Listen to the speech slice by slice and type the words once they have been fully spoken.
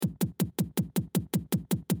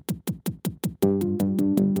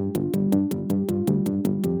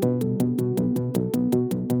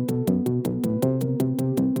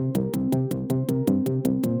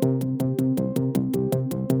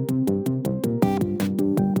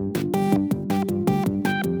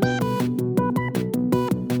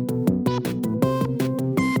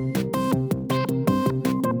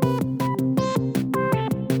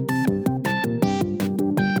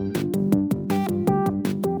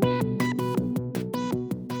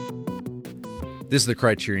This is the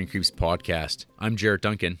Criterion Creeps podcast. I'm Jarrett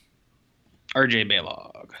Duncan. RJ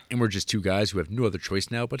Baylog. And we're just two guys who have no other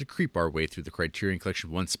choice now but to creep our way through the Criterion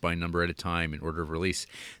Collection one spine number at a time in order of release.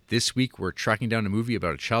 This week, we're tracking down a movie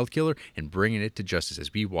about a child killer and bringing it to justice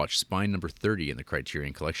as we watch spine number 30 in the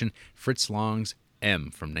Criterion Collection, Fritz Lang's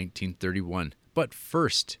M from 1931. But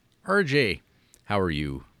first, RJ, how are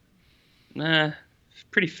you?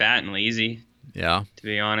 Pretty fat and lazy, Yeah? to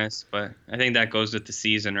be honest, but I think that goes with the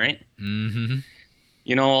season, right? Mm-hmm.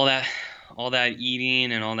 You know, all that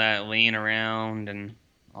eating and all that laying around and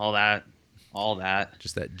all that.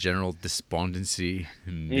 Just that general despondency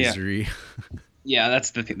and misery. Yeah, that's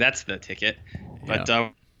the ticket. But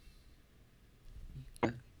so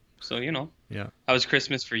Yeah. how was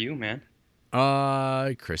Christmas for you, man?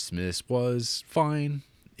 Christmas was fine.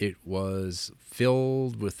 It was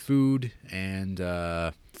filled with food and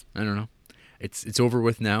I don't know. It's over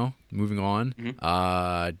with now. Moving on.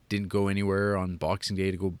 Mm-hmm. Didn't go anywhere on Boxing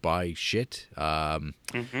Day to go buy shit.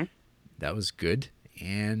 Mm-hmm. That was good.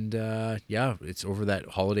 And it's over that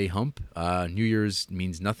holiday hump. New Year's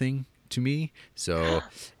means nothing to me, so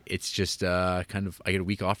it's just kind of I get a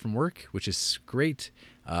week off from work, which is great.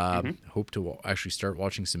 Hope to actually start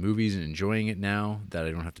watching some movies and enjoying it now that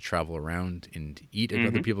I don't have to travel around and eat at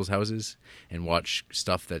other people's houses and watch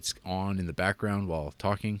stuff that's on in the background while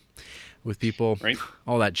talking with people. Right.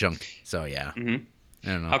 All that junk. So yeah. Mm-hmm.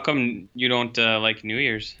 I don't know. How come you don't like New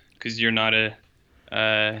Year's? Because you're not a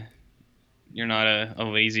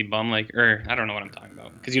lazy bum or I don't know what I'm talking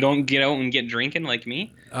about. Because you don't get out and get drinking like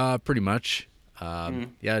me. Pretty much.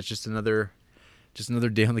 Yeah, it's just another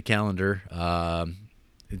day on the calendar.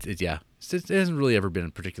 It hasn't really ever been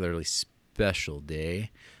a particularly special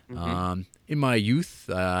day. In my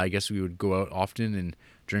youth, I guess we would go out often and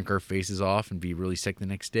drink our faces off and be really sick the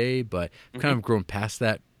next day, but I've kind of grown past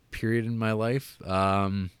that period in my life.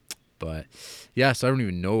 But yeah, so I don't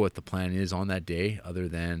even know what the plan is on that day other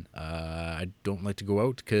than I don't like to go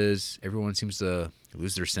out because everyone seems to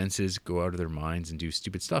lose their senses, go out of their minds and do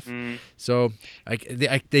stupid stuff. So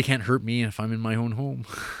they can't hurt me if I'm in my own home.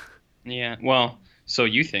 Yeah, well, so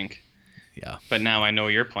you think. Yeah. But now I know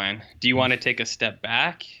your plan. Do you want to take a step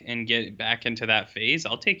back and get back into that phase?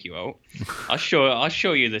 I'll take you out. I'll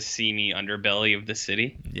show you the seamy underbelly of the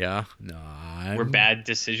city. Yeah. No. Where bad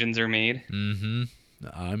decisions are made. Mm-hmm.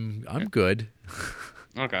 I'm good.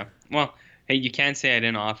 Okay. Well, hey, you can't say I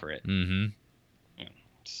didn't offer it. Mm-hmm. Yeah.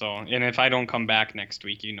 So, and if I don't come back next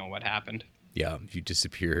week, you know what happened. Yeah, you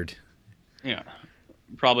disappeared. Yeah.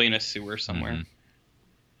 Probably in a sewer somewhere. Mm-hmm.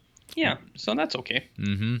 Yeah, so that's okay.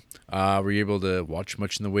 Mm-hmm. Were you able to watch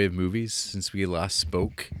much in the way of movies since we last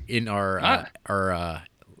spoke in our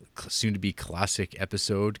soon-to-be classic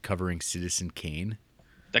episode covering Citizen Kane?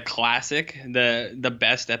 The classic, the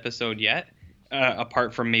best episode yet,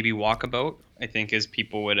 apart from maybe Walkabout, I think, as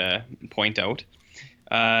people would point out.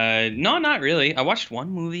 No, not really. I watched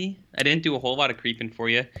one movie. I didn't do a whole lot of creeping for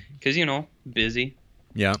you because, busy.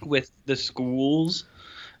 Yeah. With the schools.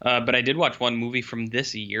 But I did watch one movie from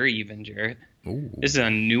this year even, Jarrett. Ooh. This is a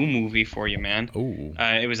new movie for you, man. Ooh.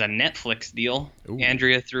 It was a Netflix deal. Ooh.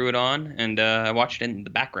 Andrea threw it on, and I watched it in the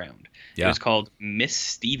background. Yeah. It was called Miss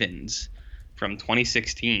Stevens from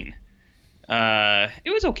 2016.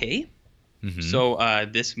 It was okay. Mm-hmm. So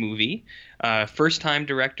this movie, first-time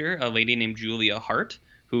director, a lady named Julia Hart,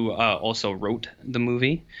 who also wrote the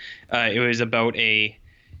movie. It was about a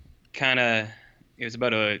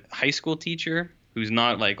high school teacher who's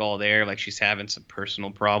not all there, she's having some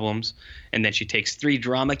personal problems, and then she takes 3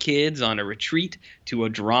 drama kids on a retreat to a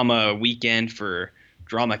drama weekend for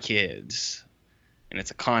drama kids, and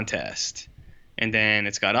it's a contest, and then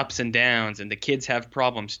it's got ups and downs, and the kids have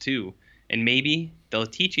problems too, and maybe they'll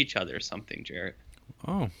teach each other something, Jarrett.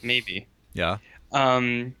 Oh, Maybe. yeah.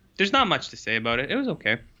 There's not much to say about it. It was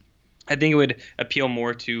okay. I think it would appeal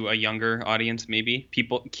more to a younger audience, maybe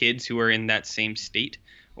kids who are in that same state,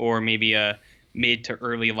 or maybe a mid to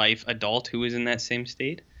early life adult who is in that same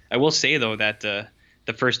state. I will say though that the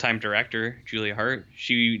first time director, Julia Hart,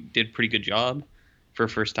 she did a pretty good job for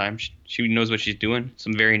first time. She knows what she's doing.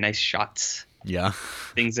 Some very nice shots. Yeah.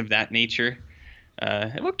 Things of that nature.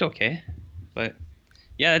 It looked okay, but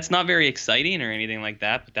yeah, it's not very exciting or anything like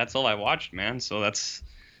that. But that's all I watched, man. So that's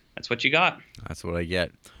what you got. That's what I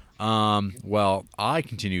get. Well, I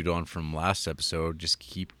continued on from last episode, just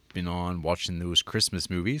keeping on watching those Christmas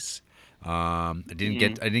movies. I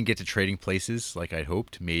didn't get to Trading Places like I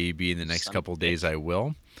hoped. Maybe in the next couple days I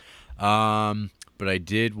will. But I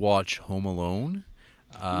did watch Home Alone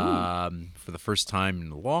for the first time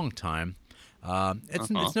in a long time.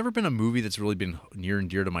 It's never been a movie that's really been near and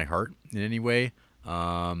dear to my heart in any way.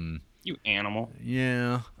 You animal.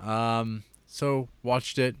 Yeah. So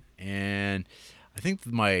watched it, and I think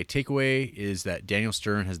my takeaway is that Daniel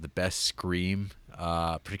Stern has the best scream,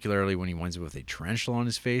 particularly when he winds up with a tarantula on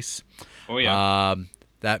his face. Oh yeah.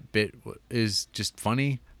 That bit is just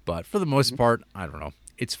funny, but for the most part, I don't know.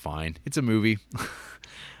 It's fine. It's a movie.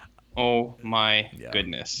 Oh my Yeah.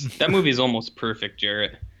 goodness. That movie is almost perfect,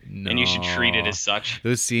 Jarrett. And you should treat it No. as such.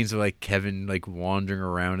 Those scenes of like Kevin like wandering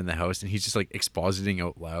around in the house and he's just like expositing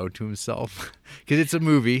out loud to himself because it's a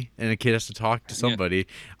movie and a kid has to talk to somebody.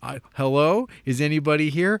 Hello, is anybody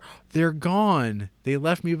here? They're gone. They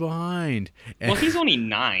left me behind. And, Well, he's only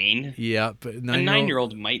 9. yeah, but A 9-year-old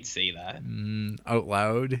 9-year-old might say that. out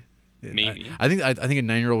loud. Maybe. I think a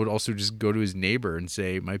 9-year-old would also just go to his neighbor and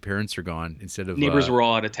say, "My parents are gone," instead of Neighbors were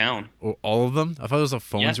all out of town. all of them. I thought it was the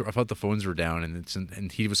phones. Yeah. I thought the phones were down,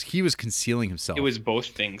 and he was concealing himself. It was both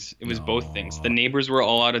things. It was both things. No. The neighbors were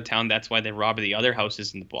all out of town. That's why they robbed the other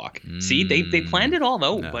houses in the block. See, they planned it all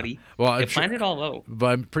out, No. buddy. Well, They I'm sure- planned it all out. But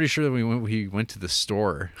I'm pretty sure that he went to the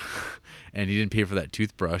store, and he didn't pay for that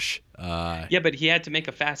toothbrush. Yeah, but he had to make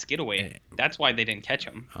a fast getaway. That's why they didn't catch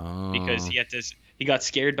him. Because he got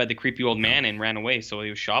scared by the creepy old man and ran away. So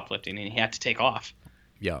he was shoplifting, and he had to take off.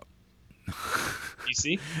 Yeah. You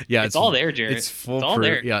see? Yeah, it's all there, Jared. It's full It's all proof.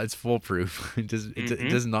 there. Yeah, it's foolproof. It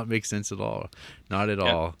does not make sense at all. Not at Yeah.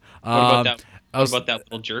 all. What about that? I was- What about that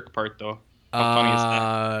little jerk part, though? How funny is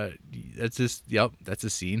that? That's just yep. That's a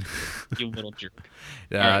scene. You little jerk.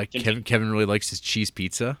 Uh, right, continue. Kevin really likes his cheese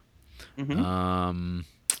pizza. Mhm.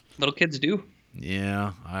 Little kids do.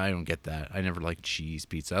 Yeah, I don't get that. I never liked cheese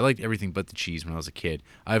pizza. I liked everything but the cheese when I was a kid.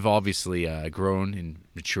 I've obviously grown and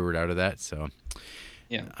matured out of that, so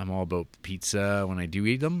Yeah. I'm all about pizza when I do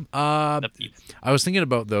eat them. The pizza. I was thinking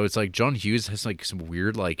about though, it's like John Hughes has like some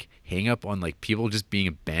weird like hang up on like people just being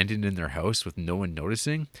abandoned in their house with no one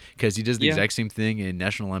noticing because he does the Yeah. exact same thing in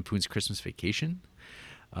National Lampoon's Christmas Vacation.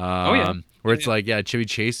 Yeah. Where it's like, yeah, Chevy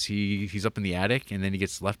Chase, he's up in the attic and then he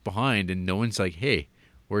gets left behind and no one's like, hey,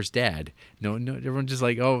 where's Dad? No, everyone's just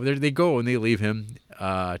like, oh, there they go, and they leave him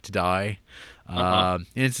to die. And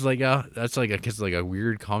it's like, that's like I guess like a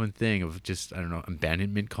weird common thing of just I don't know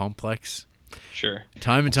abandonment complex. Sure.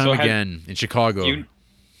 Time and time So again in Chicago.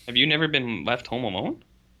 Have you never been left home alone?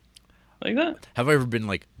 Like that? Have I ever been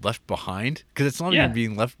like left behind? Because it's not Yeah. even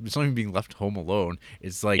being left. It's not even being left home alone.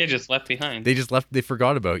 It's like Yeah, just left behind. they just left. They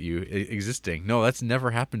forgot about you existing. No, that's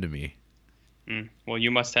never happened to me. Well,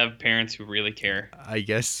 you must have parents who really care. I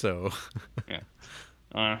guess so.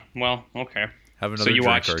 Well, okay. Have another you drink,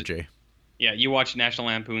 watched- RJ. Yeah, you watch National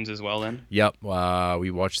Lampoons as well then? Yep, we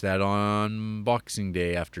watched that on Boxing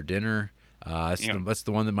Day after dinner. That's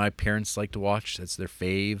the one that my parents like to watch. That's their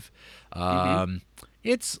fave.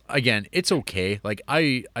 It's okay. Like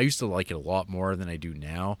I used to like it a lot more than I do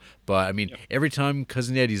now. But I mean, every time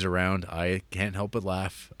Cousin Eddie's around, I can't help but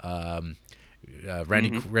laugh.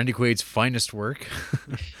 Randy Quaid's finest work.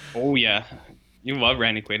 Oh, yeah. You love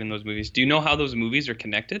Randy Quaid in those movies. Do you know how those movies are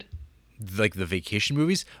connected? Like the vacation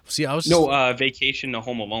movies. See, I was Vacation to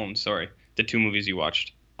Home Alone. Sorry. The two movies you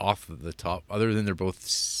watched. off the top. Other than they're both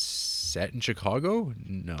set in Chicago.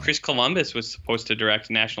 No. Chris Columbus was supposed to direct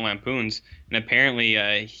National Lampoons, and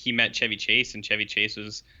apparently he met Chevy Chase, and Chevy Chase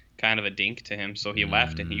was kind of a dink to him, so he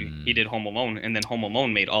left and he did Home Alone, and then Home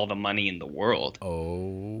Alone made all the money in the world.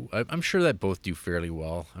 Oh, I'm sure that both do fairly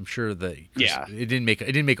well. I'm sure that Yeah. it didn't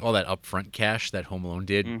make all that upfront cash that Home Alone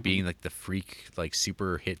did, being like the freak like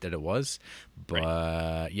super hit that it was.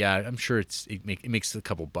 But yeah, I'm sure it makes a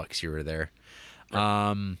couple bucks here or there.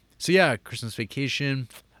 So yeah, Christmas Vacation.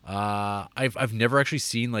 I've never actually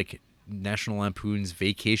seen like National Lampoon's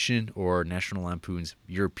Vacation or National Lampoon's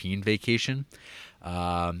European Vacation.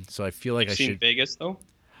 So I feel like You've I seen should. Vegas though?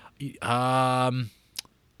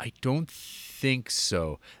 I don't think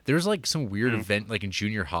so. There's like some weird event like in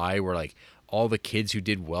junior high where like all the kids who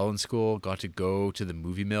did well in school got to go to the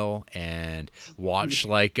movie mill and watch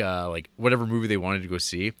like whatever movie they wanted to go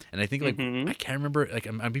see. And I think like I can't remember, like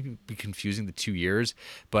I might be confusing the 2 years,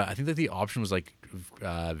 but I think that the option was like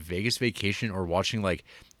Vegas Vacation or watching like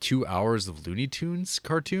 2 hours of Looney Tunes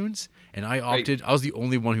cartoons, and I opted. I was the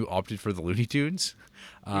only one who opted for the Looney Tunes,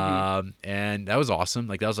 and that was awesome.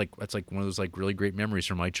 Like that's like one of those like really great memories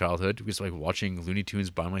from my childhood. Just like watching Looney Tunes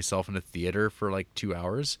by myself in a theater for like 2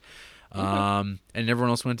 hours. And everyone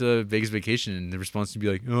else went to Vegas Vacation, and the response would be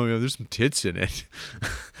like, "Oh yeah, there's some tits in it." There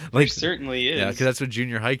like certainly is. yeah, because that's what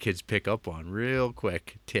junior high kids pick up on real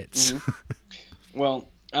quick. Tits. Well,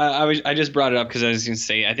 I just brought it up because I was going to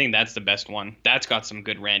say I think that's the best one. That's got some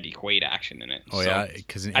good Randy Quaid action in it. Oh So yeah,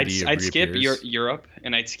 because I'd skip Europe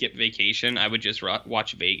and I'd skip Vacation. I would just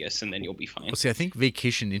watch Vegas and then you'll be fine. Well, see, I think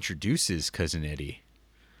Vacation introduces Cousin Eddie.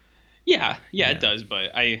 Yeah, it does.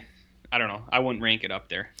 But I don't know. I wouldn't rank it up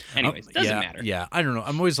there. Anyways, doesn't matter. Yeah, I don't know.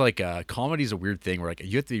 I'm always like, comedy's a weird thing where like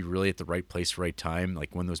you have to be really at the right place, right time,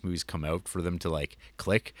 like when those movies come out for them to like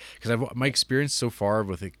click. Because my experience so far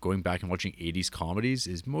with it, going back and watching '80s comedies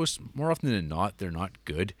is more often than not they're not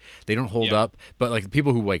good. They don't hold up. But like the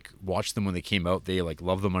people who like watched them when they came out, they like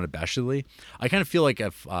love them unabashedly. I kind of feel like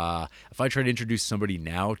if I try to introduce somebody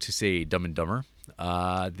now to say Dumb and Dumber,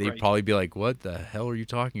 they'd probably be like, "What the hell are you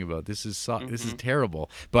talking about? This is this is terrible."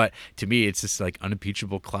 But to me, it's just like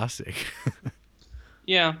unimpeachable classic.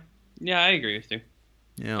 Yeah, I agree with you.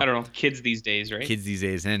 Yeah, I don't know, kids these days, right? Kids these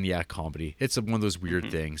days, and yeah, comedy. It's one of those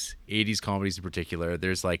weird things. '80s comedies in particular.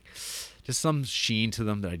 There's like just some sheen to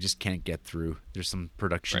them that I just can't get through. There's some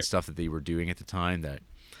production stuff that they were doing at the time that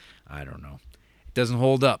I don't know. It doesn't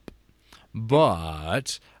hold up.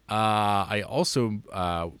 But I also,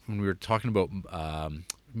 when we were talking about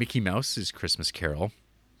Mickey Mouse's Christmas Carol,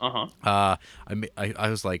 I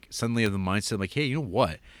was like suddenly of the mindset, like, hey, you know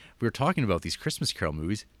what? We were talking about these Christmas Carol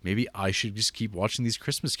movies. Maybe I should just keep watching these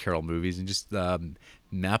Christmas Carol movies and just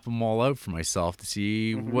map them all out for myself to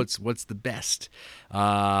see what's the best.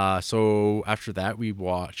 So after that, we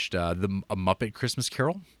watched a Muppet Christmas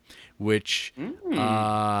Carol, which with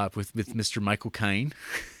Mr. Michael Caine.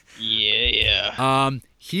 Yeah.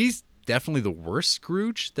 He's definitely the worst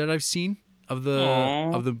Scrooge that I've seen of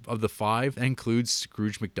the five. That includes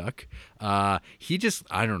Scrooge McDuck. He just,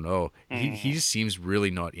 I don't know. He just seems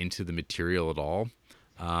really not into the material at all.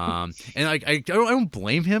 And I don't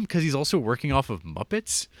blame him because he's also working off of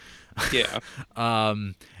Muppets. Yeah.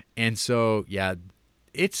 And so yeah,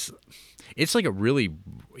 it's like a really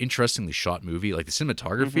interestingly shot movie. Like the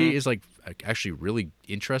cinematography is like actually really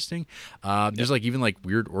interesting. There's like even like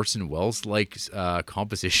weird Orson Welles like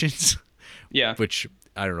compositions. Yeah. Which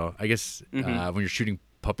I don't know. I guess when you're shooting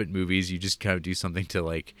puppet movies, you just kind of do something to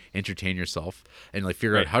like entertain yourself and like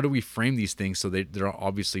figure out how do we frame these things so they're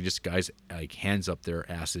obviously just guys like hands up their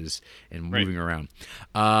asses and moving around.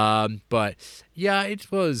 But yeah,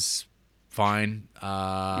 it was fine.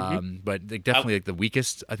 But like, definitely like the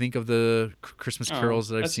weakest, I think, of the Christmas carols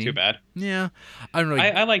that I've seen. That's too bad. Yeah, I don't know.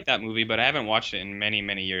 I like that movie, but I haven't watched it in many,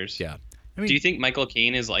 many years. Yeah. I mean, do you think Michael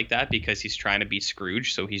Caine is like that because he's trying to be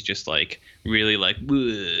Scrooge, so he's just like really like,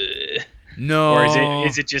 bleh? No, or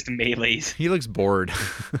is it just melees? He looks bored.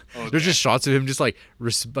 Okay. There's just shots of him just like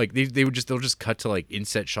they'll just cut to like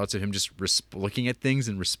inset shots of him just looking at things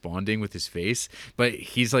and responding with his face, but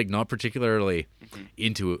he's like not particularly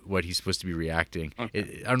into what he's supposed to be reacting. I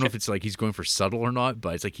don't know if it's like he's going for subtle or not,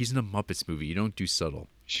 but it's like he's in a Muppets movie. You don't do subtle.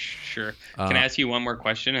 Sure. Can I ask you one more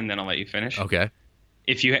question and then I'll let you finish? Okay.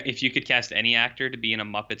 If you could cast any actor to be in a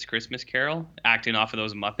Muppets Christmas Carol, acting off of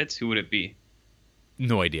those Muppets, who would it be?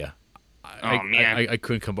 No idea. Man, I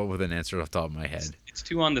couldn't come up with an answer off the top of my head. It's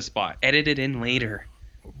too on the spot. Edit it in later.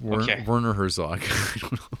 Werner Herzog. I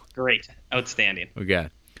don't know. Great, outstanding. Okay.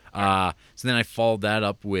 So then I followed that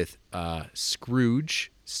up with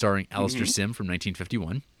Scrooge, starring Alistair Sim from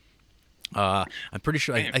 1951. I'm pretty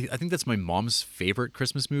sure I think that's my mom's favorite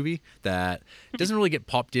Christmas movie that doesn't really get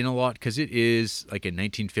popped in a lot because it is like a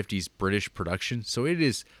 1950s British production, so it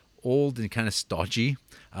is old and kind of stodgy,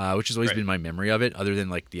 which has always been my memory of it, other than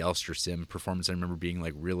like the Alistair Sim performance. I remember being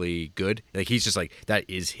like really good. Like he's just like, that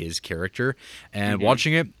is his character, and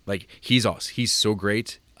watching it, like he's awesome. He's so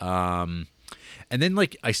great. And then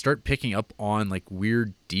like I start picking up on like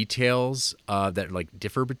weird details that like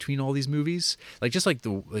differ between all these movies, like just like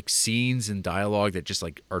the like scenes and dialogue that just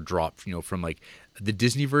like are dropped, from like the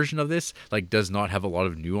Disney version of this, like does not have a lot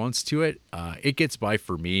of nuance to it. It gets by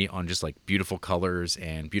for me on just like beautiful colors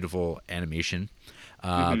and beautiful animation.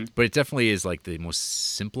 But it definitely is like the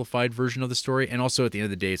most simplified version of the story, and also at the end of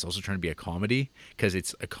the day, it's also trying to be a comedy because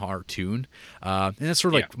it's a cartoon, and that's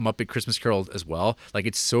sort of like Muppet Christmas Carol as well. Like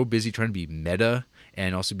it's so busy trying to be meta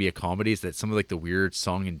and also be a comedy, is that some of like the weird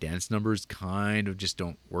song and dance numbers kind of just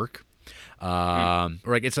don't work. Or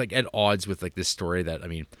like it's like at odds with like this story that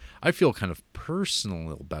I feel kind of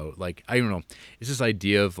personal about. Like I don't know, it's this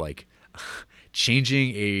idea of like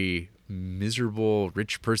changing a miserable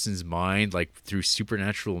rich person's mind like through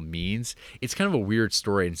supernatural means. It's kind of a weird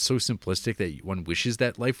story and so simplistic that one wishes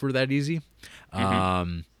that life were that easy.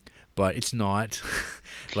 But it's not.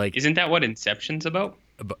 Like, isn't that what Inception's about?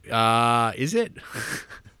 Is it?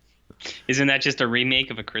 Isn't that just a remake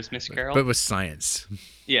of A Christmas Carol? But with science.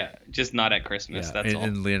 Yeah, just not at Christmas. Yeah, that's all.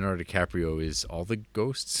 And Leonardo DiCaprio is all the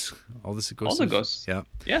ghosts. All the ghosts. All the ghosts. Yeah.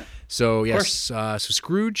 Yeah. So yes, so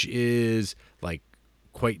Scrooge is like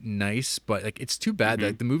quite nice, but like it's too bad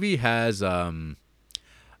that the movie has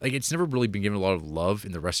like it's never really been given a lot of love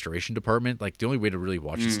in the restoration department. Like the only way to really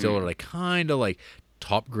watch it still are like kind of like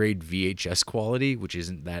top grade VHS quality, which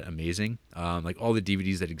isn't that amazing. Like all the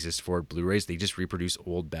DVDs that exist for it, Blu-rays, they just reproduce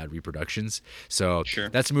old bad reproductions. So Sure.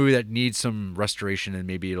 that's a movie that needs some restoration, and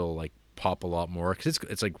maybe it'll like pop a lot more because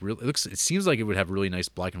it's like real. It seems like it would have really nice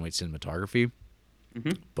black and white cinematography,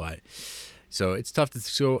 but. So it's tough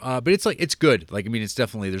to but it's like it's good. Like I mean, it's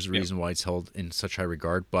definitely there's a reason why it's held in such high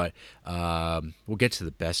regard. But we'll get to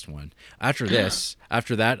the best one after this.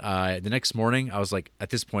 After that, the next morning, I was like, at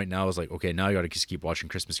this point now, I was like, okay, now I got to just keep watching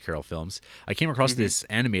Christmas Carol films. I came across this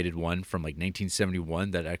animated one from like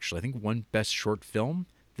 1971 that actually I think won Best Short Film.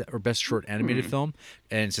 Or best short animated film,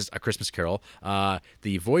 and it's just A Christmas Carol.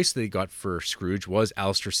 The voice they got for Scrooge was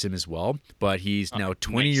Alistair Sim as well, but he's now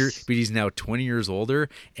 20 years. But he's now 20 years older,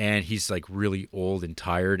 and he's like really old and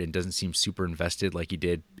tired, and doesn't seem super invested like he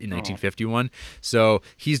did in 1951. So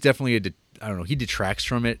he's definitely I don't know. He detracts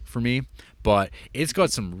from it for me, but it's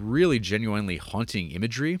got some really genuinely haunting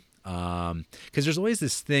imagery. Because there's always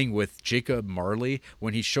this thing with Jacob Marley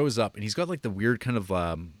when he shows up and he's got like the weird kind of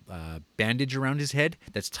bandage around his head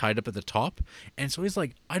that's tied up at the top, and so he's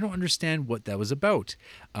like, I don't understand what that was about.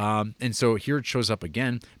 And so here it shows up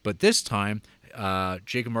again, but this time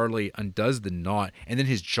Jacob Marley undoes the knot, and then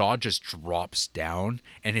his jaw just drops down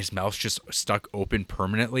and his mouth's just stuck open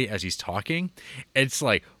permanently as he's talking. It's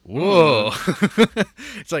like, whoa.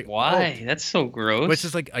 It's like, why? Oh. That's so gross. But it's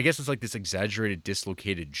just like, I guess it's like this exaggerated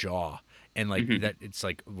dislocated jaw, and like that it's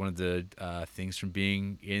like one of the things from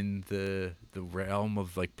being in the realm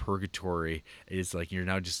of like purgatory is like you're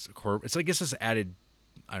now just it's like it's this added,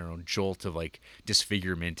 I don't know, jolt of like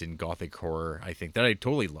disfigurement in gothic horror, I think, that I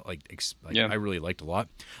totally I really liked a lot.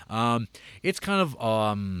 It's kind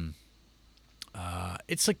of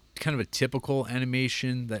it's like kind of a typical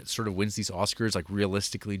animation that sort of wins these Oscars, like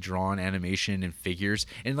realistically drawn animation and figures,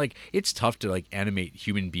 and like it's tough to like animate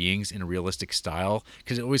human beings in a realistic style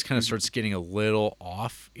because it always kind of starts getting a little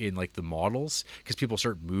off in like the models because people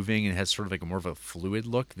start moving and it has sort of like a more of a fluid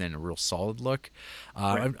look than a real solid look.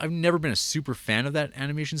 I've never been a super fan of that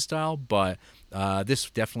animation style, but this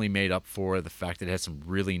definitely made up for the fact that it has some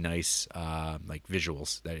really nice like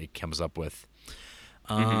visuals that it comes up with.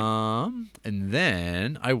 And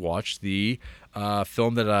then I watched the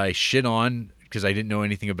film that I shit on because I didn't know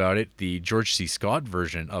anything about it, the George C. Scott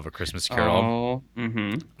version of A Christmas Carol.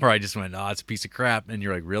 Where I just went, it's a piece of crap. And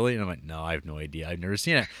you're like, really? And I'm like, no, I have no idea. I've never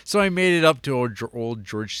seen it. So I made it up to old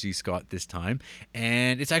George C. Scott this time.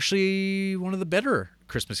 And it's actually one of the better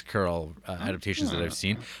Christmas Carol adaptations that I've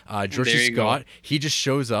seen. George C. Scott, he just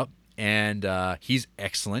shows up and he's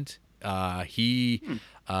excellent.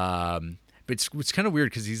 But it's kind of weird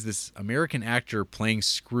because he's this American actor playing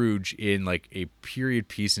Scrooge in like a period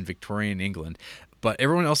piece in Victorian England, but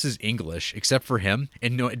everyone else is English except for him.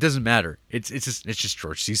 And no, it doesn't matter. It's just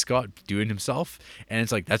George C. Scott doing himself, and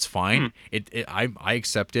it's like that's fine. I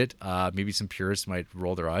accept it. Maybe some purists might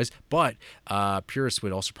roll their eyes, but purists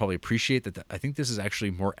would also probably appreciate that. I think this is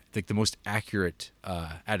actually more like the most accurate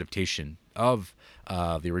adaptation of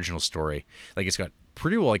the original story. Like it's got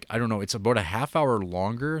pretty well, like I don't know, it's about a half hour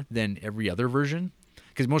longer than every other version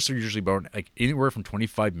because most are usually about like anywhere from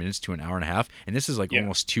 25 minutes to an hour and a half, and this is like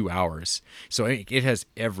almost 2 hours. So it has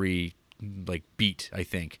every like beat, I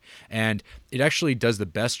think, and it actually does the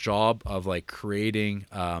best job of like creating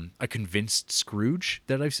a convinced Scrooge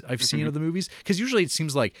that I've seen of the movies, because usually it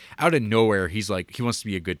seems like out of nowhere he wants to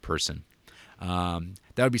be a good person.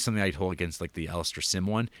 That would be something I'd hold against like the Alistair Sim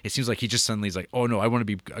one. It seems like he just suddenly is like, oh no, I want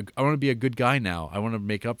to be a good guy now. I want to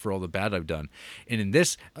make up for all the bad I've done. And in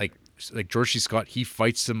this, like George C. Scott, he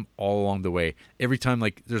fights them all along the way. Every time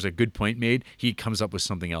like there's a good point made, he comes up with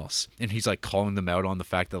something else, and he's like calling them out on the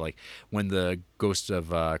fact that like when the ghost of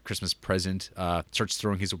Christmas Present starts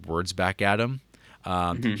throwing his words back at him.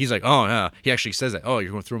 He's like, oh yeah, he actually says that, oh,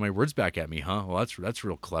 you're going to throw my words back at me, huh? Well, that's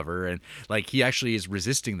real clever. And like he actually is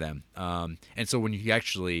resisting them, and so when he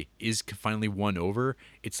actually is finally won over,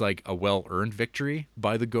 it's like a well-earned victory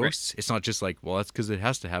by the ghosts. Right. It's not just like, well, that's because it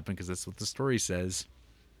has to happen because that's what the story says.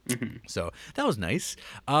 So that was nice.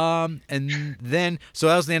 And then, so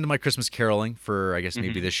that was the end of my Christmas caroling for, I guess,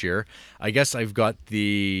 maybe this year. I guess I've got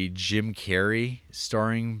the Jim Carrey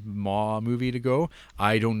starring Ma movie to go.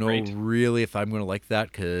 I don't know really if I'm going to like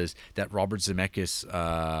that because that Robert Zemeckis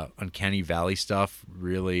Uncanny Valley stuff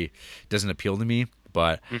really doesn't appeal to me.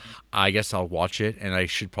 But I guess I'll watch it, and I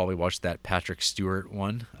should probably watch that Patrick Stewart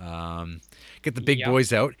one. Get the big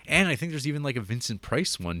boys out. And I think there's even like a Vincent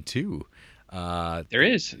Price one too. There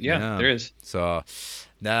is. Yeah, there is. So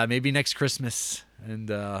maybe next Christmas, and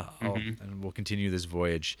and we'll continue this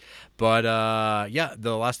voyage. But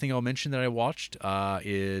the last thing I'll mention that I watched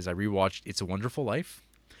is I rewatched It's a Wonderful Life.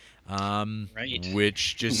 Right.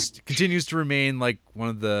 which just continues to remain like one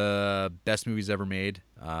of the best movies ever made.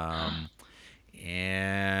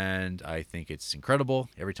 And I think it's incredible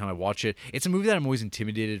every time I watch it. It's a movie that I'm always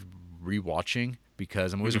intimidated rewatching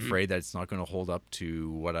because I'm always afraid that it's not going to hold up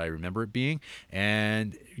to what I remember it being.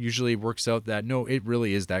 And usually it works out that no, it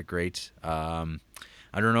really is that great.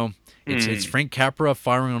 I don't know. It's Frank Capra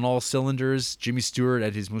firing on all cylinders. Jimmy Stewart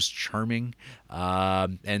at his most charming,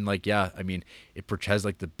 and like I mean, it has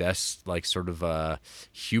like the best like sort of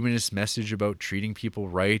humanist message about treating people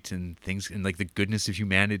right and things and like the goodness of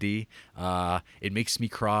humanity. It makes me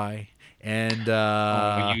cry, and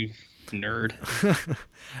Oh, you nerd.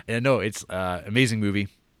 and no, it's amazing movie.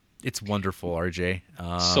 It's wonderful, RJ.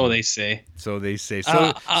 So they say. So they say.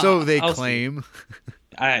 I'll- So they I'll see. claim.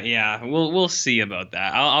 Yeah, we'll see about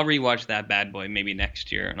that. I'll rewatch that bad boy maybe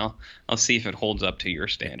next year, and I'll see if it holds up to your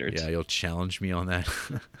standards. Yeah, you'll challenge me on that.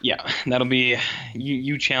 Yeah, that'll be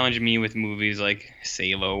you challenge me with movies like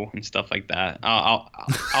Salo and stuff like that. I'll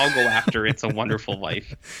go after It's a Wonderful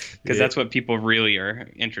Life because Yeah. that's what people really are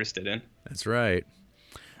interested in. That's right.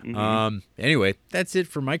 Anyway, that's it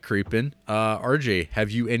for my creeping. RJ,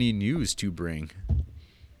 have you any news to bring?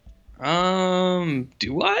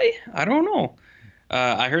 Do I? I don't know.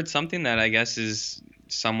 I heard something that I guess is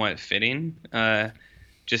somewhat fitting.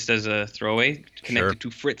 Just as a throwaway, connected to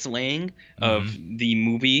Fritz Lang of the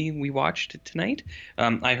movie we watched tonight.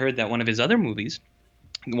 I heard that one of his other movies,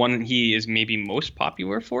 the one he is maybe most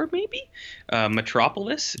popular for,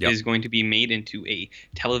 Metropolis, Yep. is going to be made into a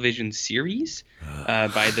television series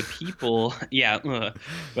by the people.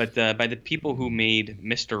 By the people who made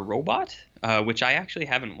Mr. Robot, which I actually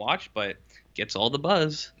haven't watched, but gets all the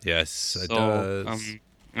buzz. Yes, it So, does.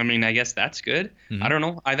 I mean, I guess that's good. Mhm. I don't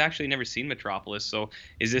know. I've actually never seen Metropolis, so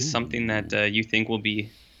is this something that you think will be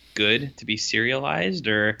good to be serialized,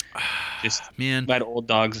 or just Man, let old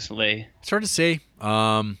dogs lay? it's hard to say.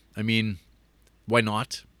 I mean, why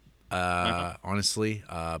not? Honestly,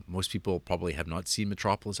 most people probably have not seen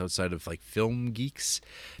Metropolis outside of like film geeks.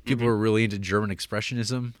 People are really into German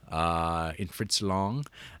expressionism, in Fritz Lang.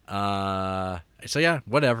 So yeah,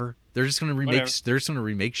 whatever. They're just gonna remake. Whatever. They're just gonna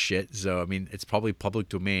remake shit. So I mean, it's probably public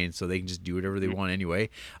domain, so they can just do whatever they want anyway.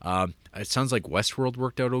 It sounds like Westworld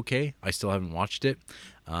worked out okay. I still haven't watched it.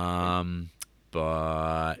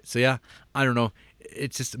 But so yeah, I don't know.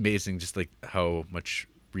 It's just amazing, just like how much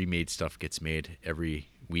remade stuff gets made every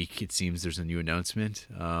week. It seems there's a new announcement,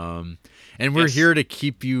 and we're Yes. here to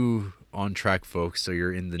keep you on track, folks. So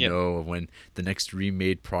you're in the Yep. know of when the next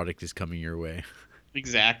remade product is coming your way.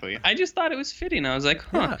 Exactly. I just thought it was fitting. I was like,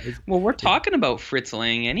 huh. Yeah, Well, we're talking about Fritz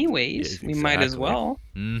Lang anyways. Yeah, We might as exactly. well.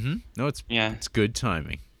 No, it's Yeah. it's good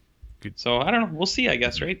timing. So I don't know. We'll see, I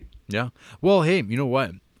guess, right? Yeah. Well, hey, you know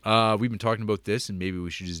what? We've been talking about this, and maybe we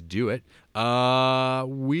should just do it.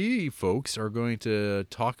 We folks are going to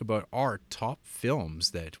talk about our top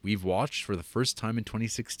films that we've watched for the first time in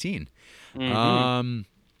 2016.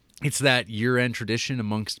 It's that year-end tradition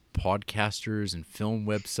amongst podcasters and film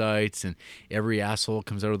websites, and every asshole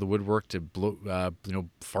comes out of the woodwork to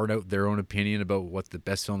fart out their own opinion about what the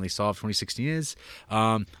best film they saw of 2016 is.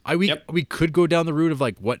 We could go down the route of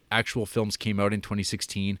like what actual films came out in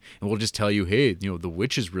 2016, and we'll just tell you, hey, The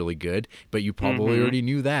Witch is really good, but you probably already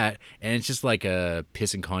knew that, and it's just like a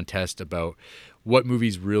pissing contest about what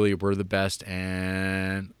movies really were the best,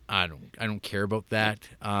 and I don't care about that.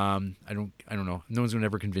 I don't know. No one's gonna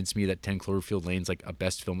ever convince me that 10 Cloverfield Lane's like a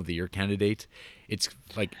best film of the year candidate. It's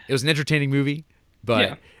like it was an entertaining movie, but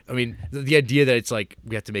Yeah. I mean the idea that it's like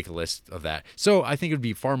we have to make a list of that. So I think it would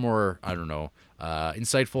be far more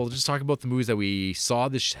insightful to just talk about the movies that we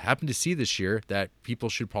happened to see this year that people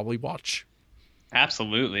should probably watch.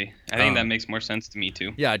 Absolutely. I think that makes more sense to me,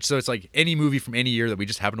 too. Yeah, so it's like any movie from any year that we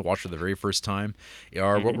just happen to watch for the very first time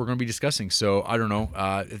are what we're going to be discussing. So I don't know.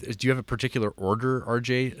 Do you have a particular order,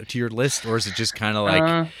 RJ, to your list, or is it just kind of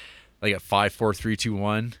like a 5, 4, 3, 2,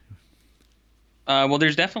 1? Well,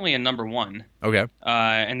 there's definitely a number one. Okay.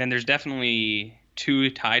 And then there's definitely two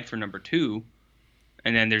tied for number two.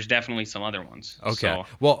 And then there's definitely some other ones. Okay. So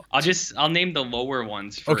Well, I'll name the lower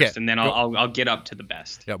ones first, Okay, and then go. I'll get up to the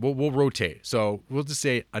best. yeah, we'll rotate. So we'll just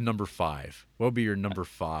say a number 5. What would be your number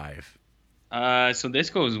 5? So this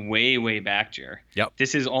goes way, way back, Jer. Yep.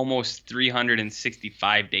 This is almost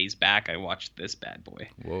 365 days back. I watched this bad boy.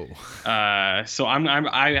 Whoa. So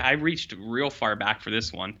I reached real far back for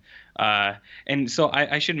this one. And so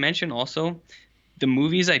I should mention also, the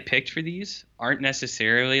movies I picked for these aren't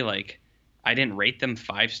necessarily like, I didn't rate them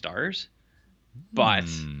 5 stars, but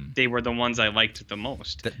they were the ones I liked the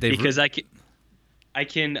most. I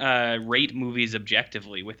can rate movies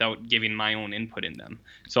objectively without giving my own input in them.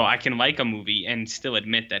 So I can like a movie and still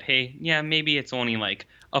admit that, hey, yeah, maybe it's only like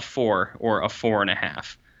a 4 or a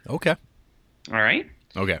 4.5. Okay. All right.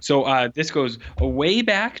 Okay. So this goes way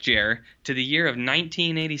back, Jer, to the year of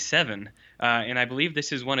 1987. And I believe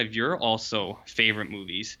this is one of your also favorite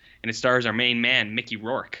movies. And it stars our main man, Mickey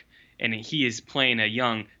Rourke. And he is playing a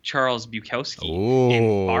young Charles Bukowski in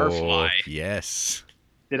Oh, Barfly. yes.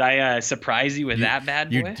 Did I surprise you with You that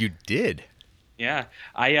bad you boy? you did. Yeah,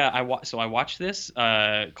 so I watched this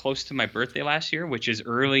close to my birthday last year, which is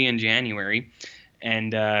early in January,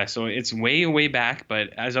 and so it's way back.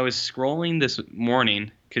 But as I was scrolling this morning,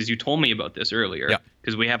 because you told me about this Yeah, earlier,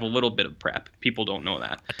 because we have a little bit of prep. People don't know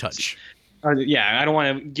that. a touch. Yeah, I don't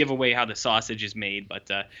want to give away how the sausage is made, but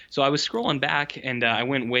so I was scrolling back and I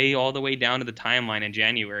went way all the way down to the timeline in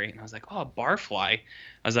January, and I was like, oh, Barfly.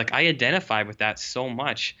 I was like, I identify with that so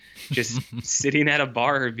much. Just sitting at a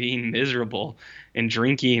bar, being miserable and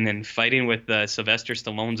drinking and fighting with Sylvester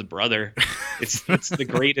Stallone's brother. It's the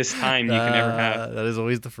greatest time you can ever have. That is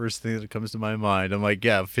always the first thing that comes to my mind. I'm like,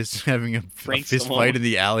 yeah, having a Frank fist fight Stallone. in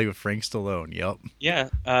the alley with Frank Stallone. Yep. Yeah.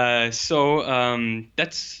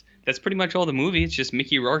 That's pretty much all the movie. It's just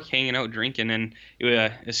Mickey Rourke hanging out drinking, and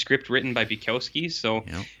a script written by Bukowski. So,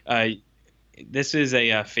 Yep. uh, this is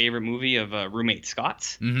a favorite movie of roommate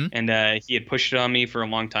Scott's, Mm-hmm. and he had pushed it on me for a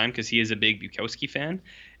long time because he is a big Bukowski fan,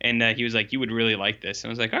 and he was like, "You would really like this," and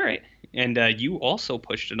I was like, "All right." And you also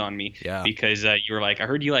pushed it on me Yeah. because you were like, "I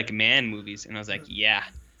heard you like man movies," and I was like, "Yeah."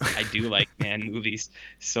 I do like man movies,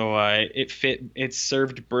 so it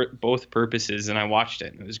served both purposes, and I watched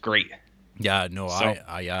it, and it was great. Yeah, no, So,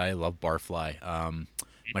 I love Barfly.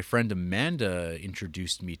 My friend Amanda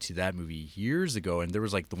introduced me to that movie years ago, and there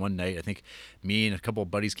was like the one night I think me and a couple of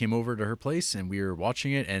buddies came over to her place, and we were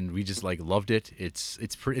watching it, and we just like loved it. It's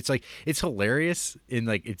like it's hilarious in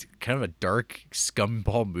like it's kind of a dark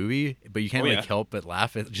scumball movie, but you can't oh like yeah. help but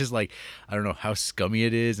laugh at just like I don't know how scummy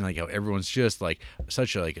it is, and like how everyone's just like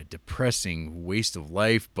such a like a depressing waste of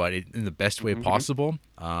life, but in the best way Mhm. possible.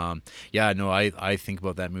 Yeah, no, I think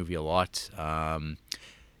about that movie a lot.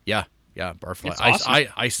 Yeah, yeah, Barfly. It's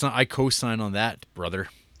awesome. I co-sign on that, brother.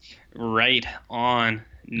 Right on.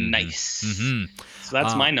 Mm-hmm. Nice. Mm-hmm. So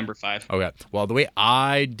that's my number 5. Okay. Well, the way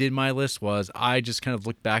I did my list was I just kind of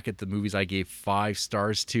looked back at the movies I gave 5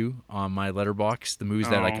 stars to on my letterbox, the movies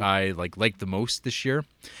that like Oh, I liked the most this year.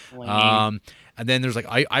 lame. And then there's like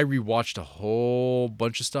I rewatched a whole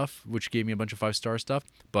bunch of stuff, which gave me a bunch of 5-star stuff.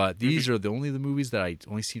 But these are the movies that I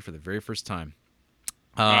only seen for the very first time.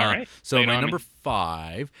 All right. So Lay it my on me. number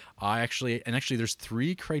 5, actually there's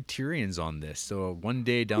 3 criterions on this. So one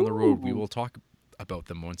day down the road we Ooh. will talk about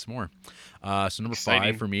them once more. So number 5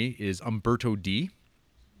 Exciting. for me is Umberto D.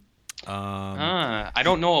 I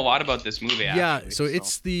don't know a lot about this movie Yeah, actually. so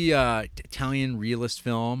it's the Italian realist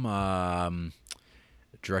film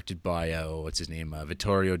directed by what's his name,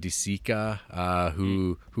 Vittorio De Sica,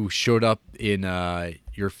 who showed up in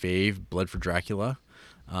your fave, Blood for Dracula.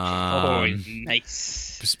 Oh,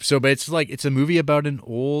 nice. But it's a movie about an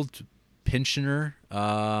old pensioner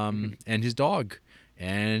and his dog,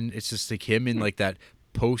 and it's just like him in like that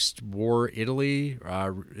post-war Italy,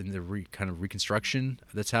 in the kind of reconstruction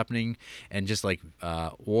that's happening, and just like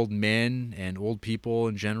old men and old people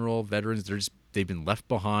in general, veterans. They've been left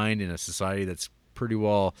behind in a society that's pretty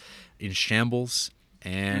well in shambles.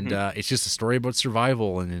 And it's just a story about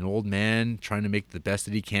survival and an old man trying to make the best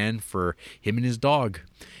that he can for him and his dog.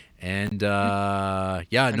 And yeah,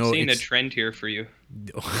 I'm no, seeing a it's trend here for you.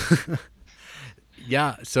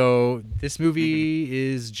 yeah. So this movie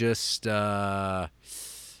is just yeah,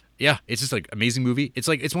 it's just like amazing movie. It's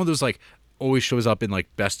one of those like always shows up in like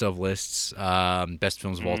best of lists, best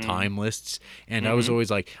films of all time lists. And I was always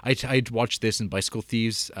like, I'd watched this and Bicycle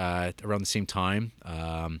Thieves around the same time.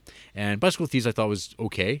 And Bicycle Thieves I thought was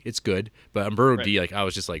okay, it's good, but Umberto Right. D like I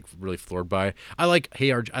was just like really floored by. I like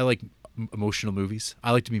I like emotional movies.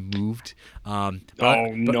 I like to be moved. Oh,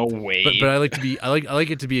 no way. But I like to be I like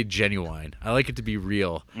it to be genuine. I like it to be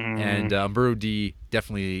real. And Umberto D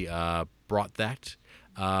definitely brought that.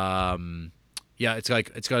 Yeah, it's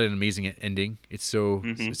got an amazing ending. It's so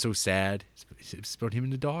sad. It's about him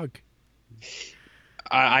and the dog.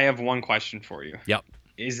 I have one question for you. Yep.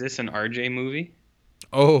 Is this an RJ movie?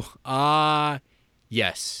 Oh,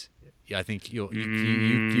 yes. Yeah, I think you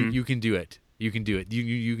can do it. You can do it.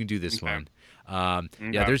 You can do this Okay. one.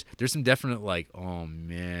 Yeah, Okay. there's some definite like, oh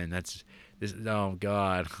man, that's this. Oh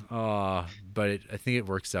god. Oh, but I think it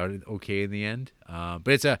works out okay in the end. But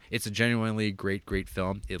it's a genuinely great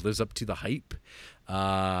film. It lives up to the hype,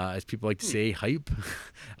 as people like to say, hype.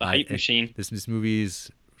 The hype And machine. This movie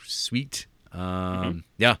is sweet.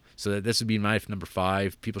 Yeah, so this would be my number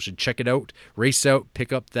 5. People should check it out, race out,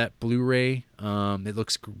 pick up that Blu-ray. It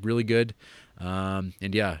looks really good. And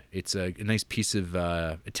yeah, it's a nice piece of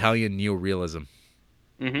Italian neorealism.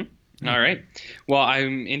 All right. Well,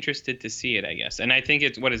 I'm interested to see it, I guess. And I think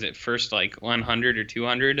it's, what is it, first like 100 or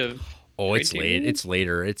 200 of Oh, it's late. Criterion? It's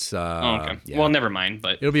later. It's Oh, okay. yeah. Well, never mind.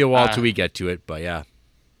 But It'll be a while till we get to it, but yeah,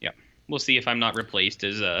 yeah, we'll see if I'm not replaced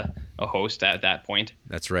as a host at that point.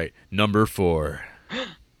 that's right. Number 4.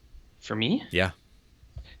 For me, Yeah.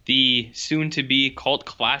 the soon-to-be cult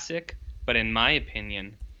classic, but in my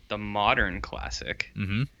opinion, the modern classic.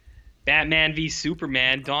 Batman v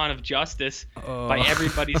Superman: Dawn of Justice by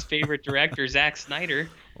everybody's favorite director, Zack Snyder.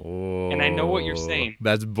 Oh, And I know what you're saying.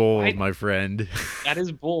 That's bold, Right? my friend. That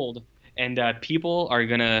is bold. And people are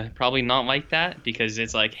going to probably not like that because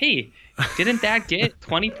it's like, hey, didn't that get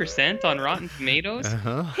 20% on Rotten Tomatoes?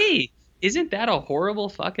 Uh-huh. Hey, isn't that a horrible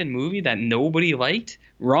fucking movie that nobody liked?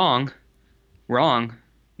 Wrong.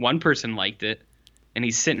 One person liked it. And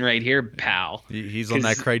he's sitting right here, pal. He's on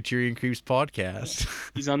that 'Cause Criterion Creeps podcast.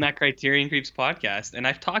 He's on that Criterion Creeps podcast. And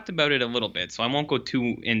I've talked about it a little bit, so I won't go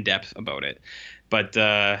too in-depth about it. But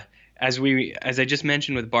as I just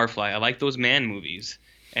mentioned with Barfly, I like those man movies.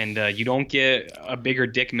 And you don't get a bigger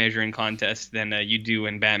dick measuring contest than you do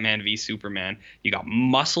in Batman v Superman. You got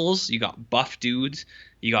muscles, you got buff dudes,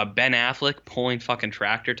 you got Ben Affleck pulling fucking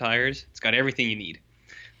tractor tires. It's got everything you need.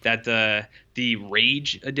 That the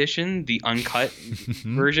Rage edition, the uncut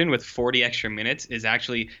version with 40 extra minutes, is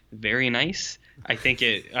actually very nice. I think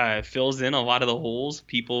it fills in a lot of the holes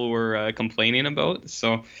people were complaining about.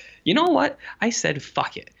 So, you know what? I said,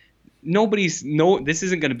 fuck it. This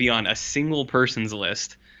isn't going to be on a single person's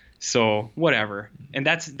list. So whatever. And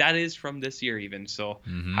that is from this year even. So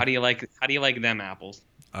how do you like them apples?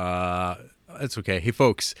 That's okay. Hey,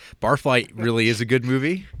 folks, Barfly really is a good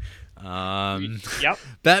movie. Yep.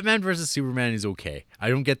 Batman versus Superman is okay. I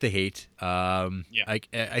don't get the hate. Yeah.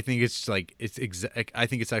 I think it's like I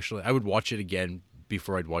think it's actually, I would watch it again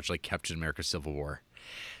before I'd watch like Captain America: Civil War.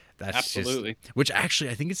 That's Absolutely. Which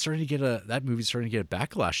actually I think it's starting to get that movie's starting to get a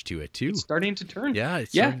backlash to it too. It's starting to turn. Yeah,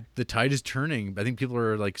 the tide is turning. I think people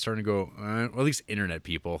are like starting to go, well, at least internet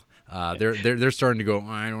people. They're starting to go,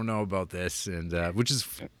 I don't know about this, and which is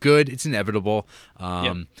good. It's inevitable.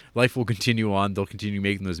 Life will continue on. They'll continue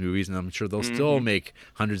making those movies, and I'm sure they'll still make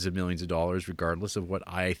hundreds of millions of dollars, regardless of what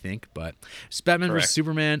I think. But Batman vs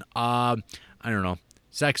Superman, I don't know.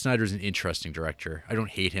 Zack Snyder's an interesting director. I don't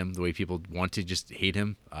hate him the way people want to just hate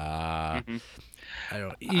him. I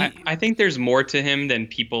think there's more to him than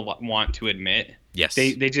people want to admit. Yes.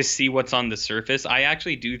 They just see what's on the surface. I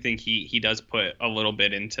actually do think he does put a little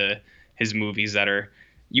bit into his movies that are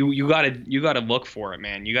you gotta look for it,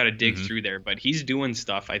 man. You gotta dig through there. But he's doing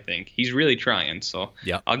stuff. I think he's really trying. So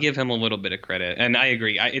yeah, I'll give him a little bit of credit. And I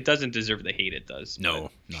agree. It doesn't deserve the hate it does.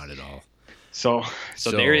 No, not at all. So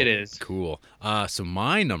there it is. Cool. So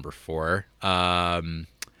my number 4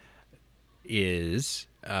 is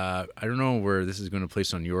I don't know where this is going to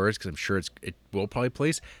place on yours because I'm sure it will probably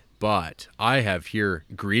place, but I have here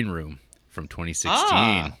Green Room from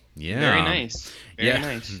 2016. Yeah. Very nice.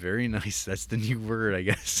 Very nice. That's the new word, I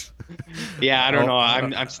guess. Yeah, I don't know.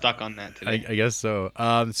 I'm stuck on that today. I guess so.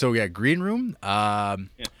 So yeah, Green Room.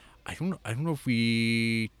 I don't know if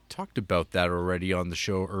we talked about that already on the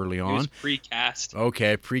show early on. It was pre-cast.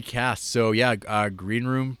 Okay, pre-cast. So yeah, Green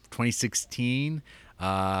Room 2016.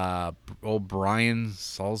 Old Brian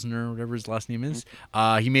Salzner, whatever his last name is.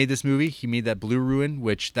 He made this movie. He made that Blue Ruin,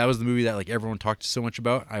 which that was the movie that like everyone talked so much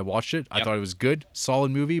about. I watched it. I thought it was good,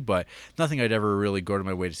 solid movie, but nothing I'd ever really go to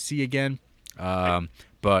my way to see again.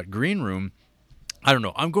 But Green Room, I don't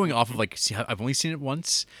know. I'm going off of like, I've only seen it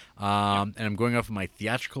once, and I'm going off of my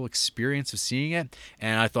theatrical experience of seeing it,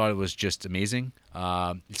 and I thought it was just amazing.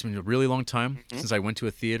 It's been a really long time since I went to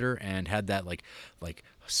a theater and had that like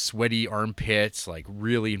sweaty armpits, like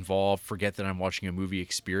really involved, forget that I'm watching a movie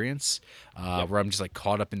experience, where I'm just like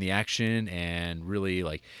caught up in the action and really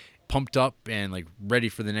like pumped up and like ready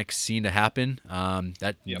for the next scene to happen.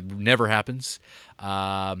 That never happens.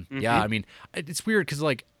 Yeah, I mean, it's weird because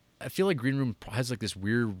like, I feel like Green Room has like this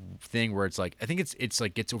weird thing where it's like, I think it's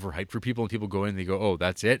like gets overhyped for people and people go in and they go, oh,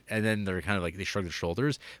 that's it. And then they're kind of like, they shrug their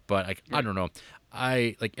shoulders, but like, I don't know.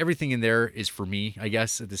 I like everything in there is for me, I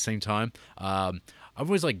guess, at the same time. I'm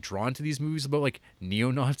always like drawn to these movies about like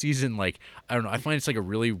neo-Nazis and like, I don't know, I find it's like a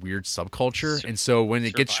really weird subculture. And so when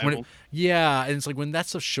it gets, and it's like when that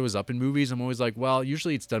stuff shows up in movies, I'm always like, well,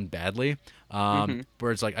 usually it's done badly.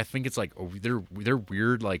 Where it's like, I think it's like, oh, they're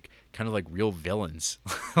weird, like kind of like real villains.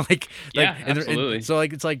 Absolutely. So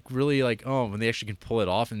like, it's like really like, oh, when they actually can pull it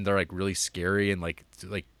off and they're like really scary and like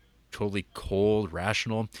totally cold,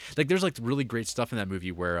 rational. Like there's like really great stuff in that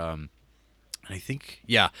movie where I think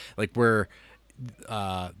like where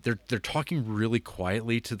they're talking really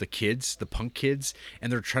quietly to the kids, the punk kids,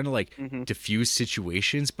 and they're trying to like Mm-hmm. diffuse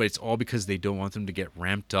situations, but it's all because they don't want them to get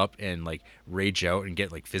ramped up and like rage out and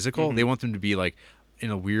get like physical. They Mm-hmm. want them to be like in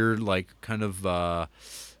a weird like kind of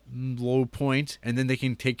low point, and then they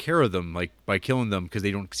can take care of them like by killing them because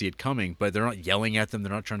they don't see it coming. But they're not yelling at them.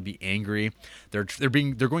 They're not trying to be angry. They're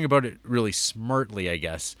going about it really smartly, I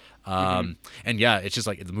guess. Mm-hmm. And yeah, it's just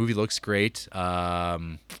like the movie looks great.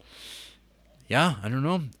 Yeah, I don't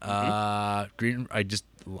know. Mm-hmm. Green.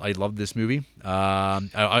 I love this movie.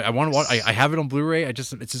 I want to watch. I have it on Blu-ray.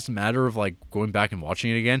 It's just a matter of like going back and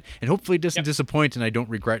watching it again, and hopefully it doesn't Yep. disappoint, and I don't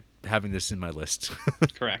regret having this in my list.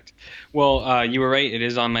 Correct. Well, you were right. It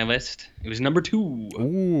is on my list. It was number two.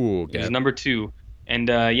 Ooh, It was okay. number two. And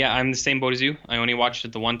yeah, I'm the same boat as you. I only watched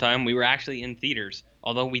it the one time. We were actually in theaters,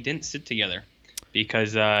 although we didn't sit together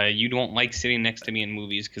because you don't like sitting next to me in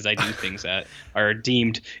movies because I do things that are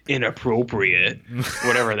deemed inappropriate,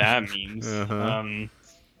 whatever that means. Uh-huh.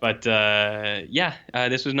 But yeah,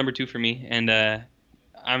 this was number two for me, and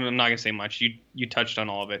I'm not gonna say much. You touched on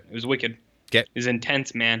all of it. It was wicked. Get It was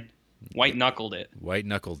intense, man. White knuckled it. white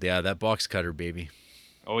knuckled. Yeah, that box cutter, baby.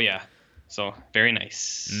 Oh yeah. So very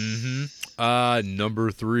nice.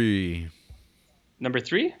 Number 3. Number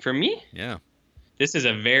three for me. Yeah. This is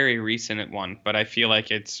a very recent one, but I feel like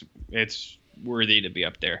it's worthy to be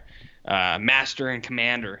up there. Master and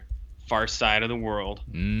Commander, Far Side of the World.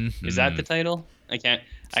 Mm-hmm. Is that the title? I can't.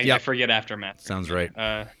 I Yep. forget after Master. Sounds right.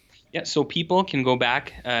 Yeah, so people can go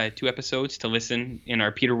back 2 episodes to listen in our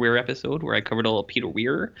Peter Weir episode where I covered a little Peter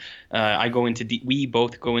Weir. We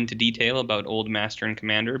both go into detail about old Master and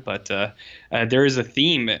Commander, but there is a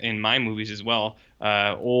theme in my movies as well.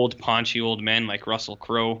 Old paunchy old men like Russell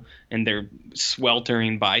Crowe and their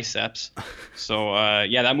sweltering biceps. So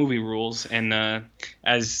yeah, that movie rules. And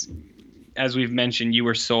as we've mentioned, you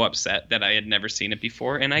were so upset that I had never seen it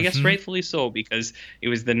before, and I guess Mhm. rightfully so because it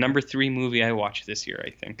was the number 3 movie I watched this year,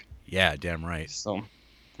 I think. Yeah, damn right. So,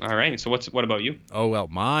 all right. So what about you? Oh well,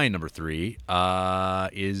 my number 3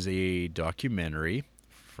 is a documentary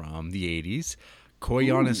from the 80s, Ooh.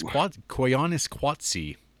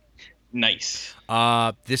 Koyaanisqatsi. Nice.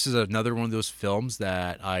 This is another one of those films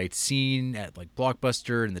that I'd seen at like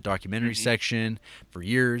Blockbuster in the documentary Mm-hmm. section for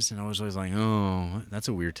years, and I was always like, "Oh, that's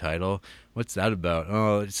a weird title. What's that about?"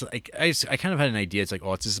 Oh, it's like I kind of had an idea. It's like,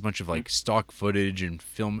 oh, it's just a bunch of like stock footage and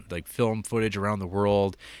film footage around the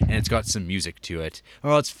world, and it's got some music to it.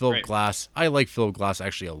 Oh, it's Philip Right. Glass. I like Philip Glass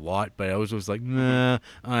actually a lot, but I was like, nah,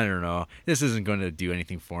 I don't know. This isn't going to do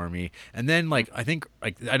anything for me. And then like I think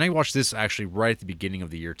like, and I watched this actually right at the beginning of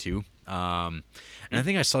the year too. And I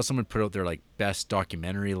think I saw someone put out their like best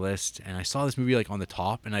documentary list, and I saw this movie like on the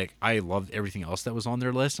top, and I loved everything else that was on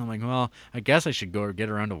their list. I'm like, well, I guess I should go get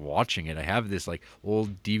around to watching it. I have this like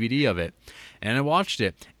old DVD of it, and I watched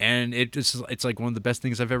it, and it's like one of the best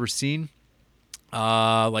things I've ever seen.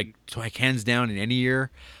 Like hands down in any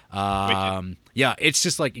year. Yeah, it's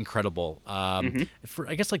just like incredible. Mm-hmm. For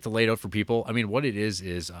I guess like to lay it out for people. I mean, what it is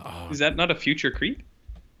Is that not a future Creed?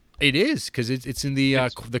 it is because it's in the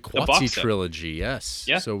It's the the Quatsi box set. trilogy. Yes.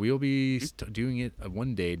 Yeah. So we'll be doing it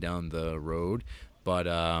one day down the road, but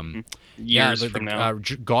Years from now.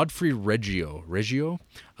 Godfrey Reggio.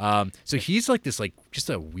 So he's like this like just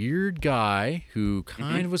a weird guy who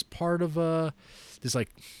kind of was part of this like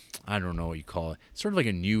I don't know what you call it, sort of like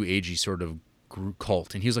a new agey sort of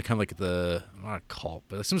cult, and he was like kind of like the not a cult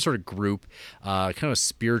but like some sort of group, kind of a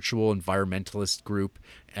spiritual environmentalist group,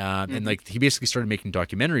 and like he basically started making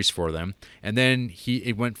documentaries for them, and then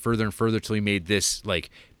it went further and further till he made this like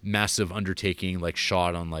massive undertaking like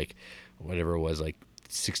shot on like whatever it was like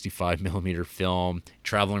 65 millimeter film,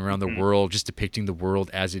 traveling around the world, just depicting the world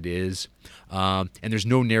as it is. And there's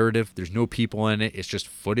no narrative, there's no people in it, it's just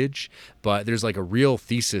footage. But there's like a real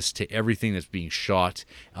thesis to everything that's being shot.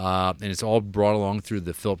 And it's all brought along through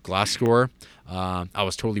the Philip Glass score. I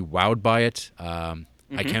was totally wowed by it.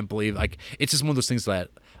 I can't believe, like, it's just one of those things that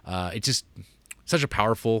it's just such a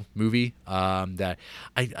powerful movie that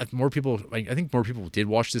I think more people did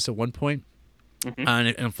watch this at one point.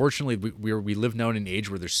 And unfortunately, we live now in an age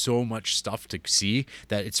where there's so much stuff to see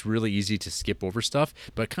that it's really easy to skip over stuff.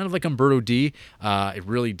 But kind of like Umberto D, it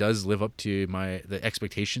really does live up to the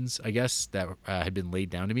expectations, I guess, that had been laid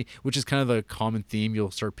down to me, which is kind of a common theme you'll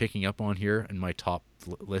start picking up on here in my top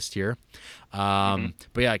list here. But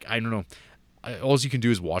yeah, I don't know. All you can do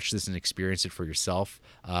is watch this and experience it for yourself.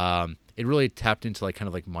 it really tapped into like kind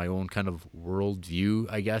of like my own kind of worldview,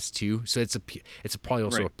 I guess, too. So it's probably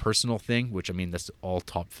also Right. a personal thing, which I mean that's all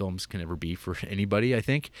top films can ever be for anybody, I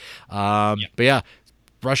think. Yeah. But yeah,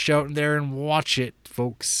 rush out in there and watch it,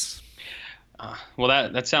 folks. Well,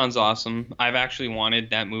 that sounds awesome. I've actually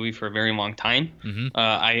wanted that movie for a very long time. Mm-hmm.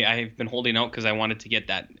 I've been holding out because I wanted to get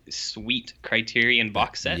that sweet Criterion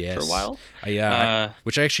box set for a Yes, while.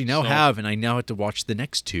 which I actually now So have, and I now have to watch the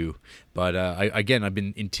next two. But I've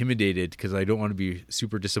been intimidated because I don't want to be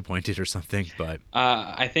super disappointed or something. But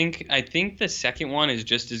I think the second one is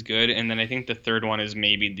just as good, and then I think the third one is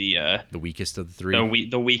maybe the weakest of the three.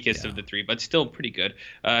 the weakest Yeah. of the three, but still pretty good.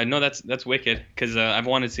 No, that's wicked because I've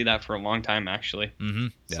wanted to see that for a long time actually. Mm-hmm.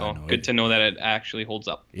 So Yeah, no, good to know that it actually holds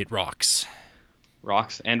up. it rocks.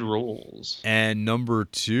 Rocks and rolls. And number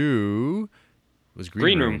 2 was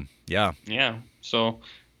Green Room. Room. Yeah. Yeah. So,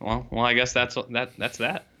 well, I guess that's that. That's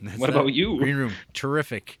What that. about you? Green Room,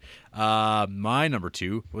 terrific. My number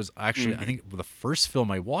 2 was actually I think the first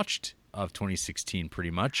film I watched of 2016,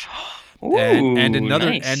 pretty much, Ooh, and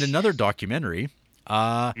nice. another documentary,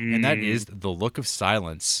 and that is The Look of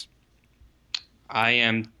Silence. I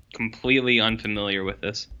am completely unfamiliar with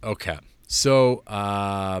this. Okay. So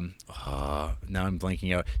now I'm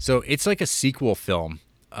blanking out. So it's like a sequel film,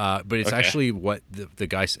 but it's Okay. actually what the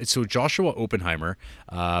guy. So Joshua Oppenheimer,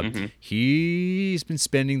 Mm-hmm. he's been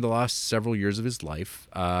spending the last several years of his life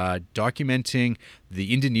documenting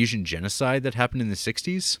the Indonesian genocide that happened in the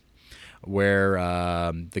 '60s, where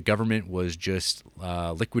the government was just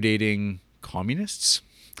liquidating communists.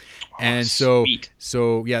 And sweet.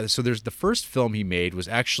 so there's the first film he made was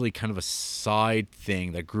actually kind of a side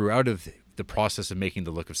thing that grew out of the process of making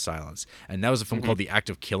The Look of Silence, and that was a film called The Act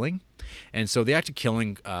of Killing. And so The Act of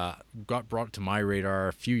Killing got brought to my radar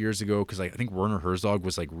a few years ago because I think Werner Herzog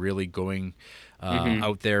was like really going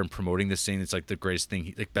out there and promoting this thing. It's like the greatest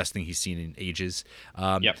thing, like best thing he's seen in ages.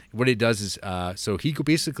 Yep. What it does is, so he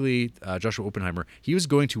basically Joshua Oppenheimer, he was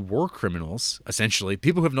going to war criminals, essentially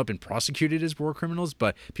people who have not been prosecuted as war criminals,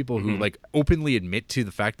 but people who like openly admit to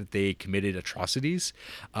the fact that they committed atrocities.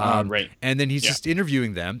 Right. And then he's Yeah. just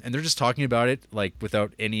interviewing them, and they're just talking about it like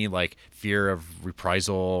without any like fear of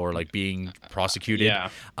reprisal or like being prosecuted. Yeah.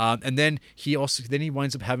 And then he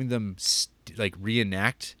winds up having them like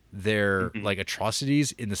reenact their like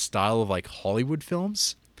atrocities in the style of like Hollywood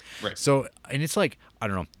films. Right. So, and it's like, I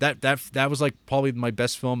don't know, that was like probably my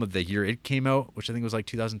best film of the year it came out, which I think was like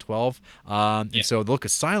 2012. And so The Look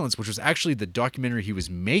of Silence, which was actually the documentary he was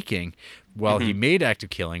making while he made Act of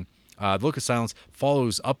Killing, The Look of Silence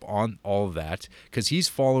follows up on all of that because he's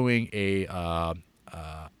following a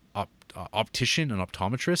optician, an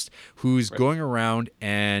optometrist, who's going around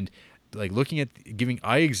and like looking at giving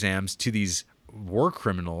eye exams to these war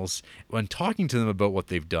criminals when talking to them about what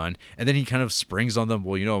they've done. And then he kind of springs on them,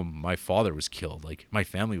 well, you know, my father was killed, like my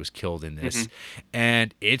family was killed in this.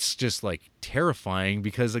 And it's just like terrifying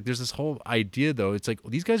because like there's this whole idea though, it's like,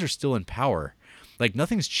 well, these guys are still in power. Like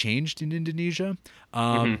nothing's changed in Indonesia.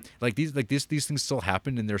 Like these things still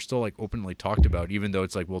happen and they're still like openly talked about, even though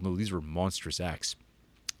it's like, well, no, these were monstrous acts.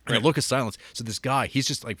 And The Look of Silence. So this guy, he's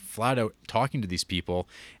just like flat out talking to these people,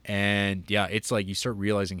 and yeah, it's like you start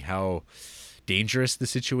realizing how dangerous the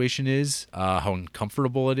situation is, how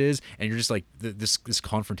uncomfortable it is, and you're just like this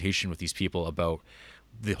confrontation with these people about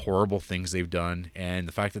the horrible things they've done and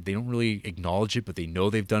the fact that they don't really acknowledge it, but they know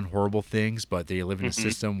they've done horrible things, but they live in a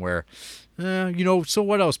system where, you know, so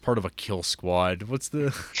what else part of a kill squad? What's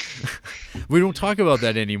the... We don't talk about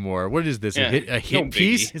that anymore. What is this? Yeah, A hit no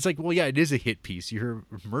piece? biggie. It's like, well, yeah, it is a hit piece. You're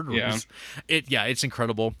murderers. It's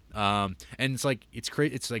incredible. And it's like, it's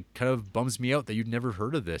great. It's like kind of bums me out that you'd never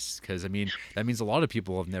heard of this. Cause I mean, that means a lot of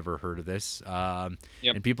people have never heard of this. And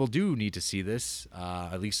people do need to see this,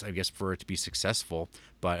 at least I guess for it to be successful.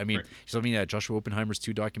 But I mean, Joshua Oppenheimer's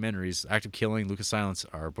 2 documentaries, Act of Killing, Look of Silence,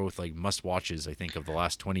 are both like must watches, I think, of the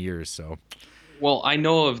last 20 years. So, Well, I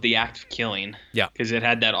know of The Act of Killing. Yeah. Because it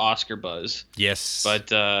had that Oscar buzz. yes.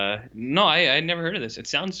 But no, I never heard of this. It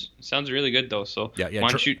sounds really good though. So Yeah,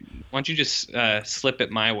 why don't you just slip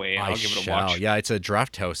it my way? And I'll give it a watch. Yeah, it's a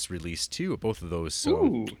Draft House release too, both of those. So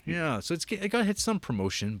Ooh. yeah, so it got hit some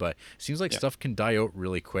promotion, but it seems like stuff can die out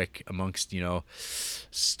really quick amongst, you know,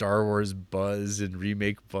 Star Wars buzz and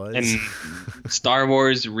remake buzz. And Star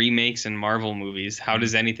Wars remakes and Marvel movies. How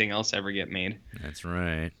does anything else ever get made? That's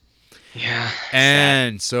right. Yeah.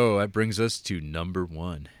 And so that brings us to number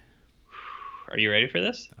 1. Are you ready for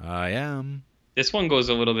this? I am. This one goes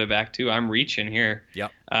a little bit back too. I'm reaching here.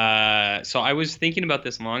 Yep. So I was thinking about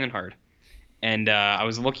this long and hard, and I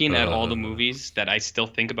was looking at all the movies that I still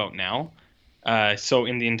think about now, So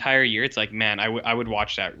in the entire year, it's like, man, I would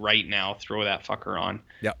watch that right now. Throw that fucker on.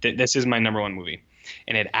 Yeah. This is my number one movie,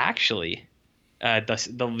 and it actually,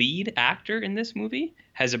 the lead actor in this movie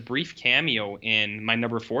has a brief cameo in my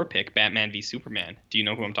number four pick, Batman v Superman. Do you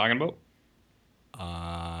know who I'm talking about?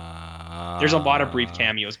 There's a lot of brief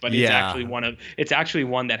cameos, but yeah. it's actually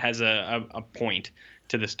one that has a point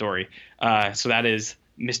to the story. So that is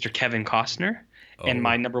Mr. Kevin Costner. And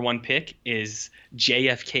my number one pick is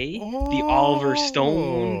JFK, the Oliver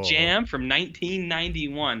Stone jam from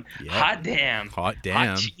 1991. Yep. Hot damn. Hot damn.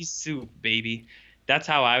 Hot cheese soup, baby. That's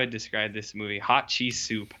how I would describe this movie. Hot cheese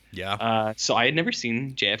soup. Yeah. So I had never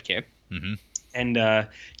seen JFK. Mm-hmm. And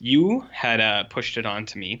you had pushed it on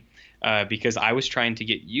to me because I was trying to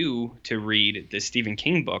get you to read the Stephen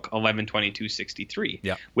King book,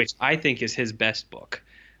 11/22/63, which I think is his best book.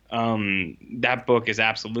 That book is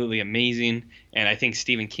absolutely amazing, and I think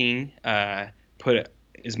Stephen King put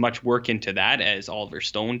as much work into that as Oliver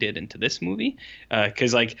Stone did into this movie.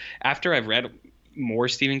 Because like after I've read more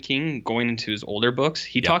Stephen King, going into his older books,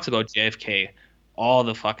 he talks about JFK all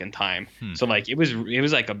the fucking time. So like it was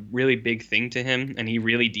like a really big thing to him, and he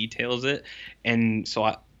really details it. And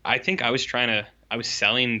so I think I was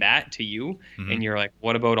selling that to you, and you're like,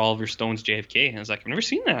 what about Oliver Stone's JFK? And I was like, I've never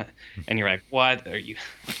seen that. And you're like, what are you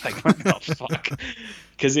like, what the fuck?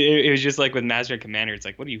 Because it was just like with Master and Commander, it's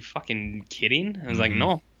like, what are you fucking kidding? I was like,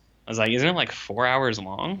 no. I was like, isn't it like 4 hours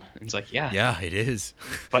long? And it's like, yeah. Yeah, it is.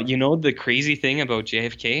 But you know the crazy thing about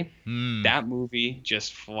JFK? That movie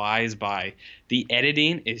just flies by. The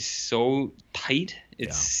editing is so tight.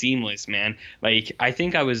 It's seamless, man. Like, I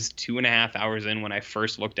think I was 2.5 hours in when I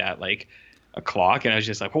first looked at like a clock, and I was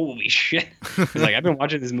just like, holy shit. Like, I've been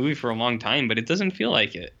watching this movie for a long time, but it doesn't feel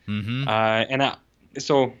like it.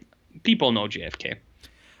 So people know JFK.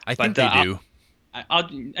 I think they do.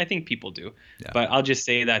 I think people do, but I'll just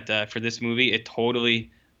say that for this movie, I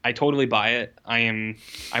totally buy it. I'm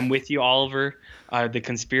with you, Oliver. The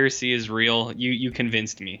conspiracy is real. You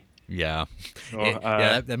convinced me. Yeah. So,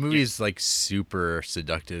 that movie is like super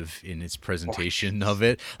seductive in its presentation of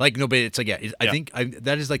it. Like, no, but it's like, I think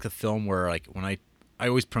that is like the film where like when I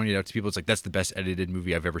always point it out to people, it's like that's the best edited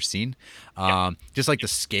movie I've ever seen. Just like the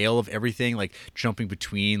scale of everything, like jumping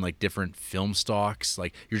between like different film stocks,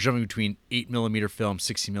 like you're jumping between 8mm film,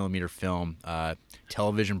 60mm film,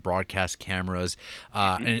 television broadcast cameras,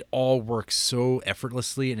 and it all works so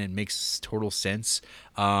effortlessly, and it makes total sense.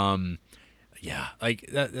 Yeah, like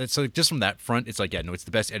that's like just from that front, it's like, it's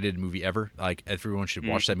the best edited movie ever. Like everyone should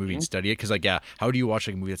watch that movie and study it, because like, how do you watch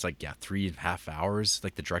like a movie that's like 3.5 hours,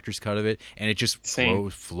 like the director's cut of it, and it just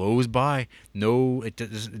flows by. No, it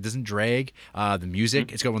doesn't drag. The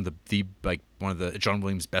music, it's got one of the John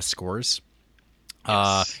Williams' best scores.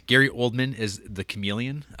 Gary Oldman is the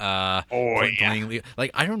chameleon. Playing,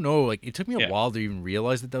 like, I don't know, like it took me a while to even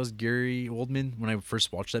realize that was Gary Oldman when I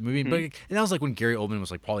first watched that movie. But and that was like when Gary Oldman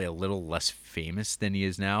was like probably a little less famous than he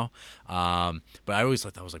is now. But I always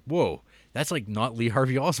thought that was like, whoa, that's like not Lee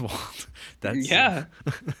Harvey Oswald. That's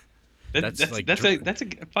That's a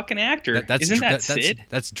fucking actor. Isn't that Sid?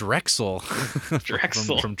 That's Drexel.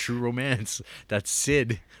 Drexel from True Romance. That's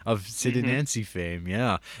Sid of Sid and Nancy fame.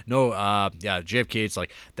 Yeah. No. JFK. It's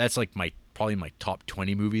like that's like probably my top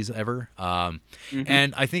 20 movies ever. And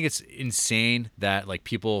I think it's insane that like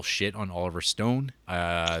people shit on Oliver Stone.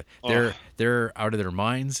 They're out of their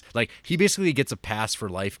minds. Like he basically gets a pass for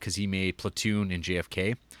life because he made Platoon and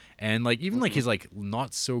JFK. And like even like his like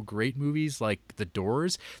not so great movies like The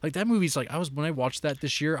Doors, like that movie's like when I watched that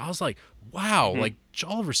this year, I was like, wow, like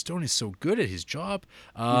Oliver Stone is so good at his job.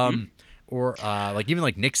 Or like even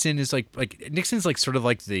like Nixon is like Nixon's like sort of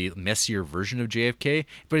like the messier version of JFK,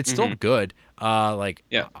 but it's still good. I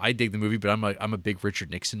dig the movie, but I'm a big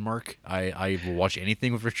Richard Nixon mark. I will watch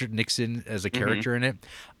anything with Richard Nixon as a character in it.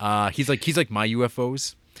 He's like my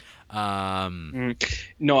UFOs.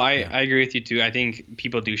 No, I agree with you too. I think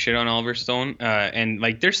people do shit on Oliver Stone, and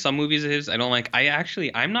like there's some movies of his I don't like.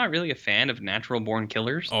 I'm not really a fan of Natural Born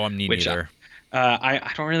Killers. Oh, I'm neither.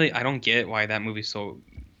 I don't get why that movie's so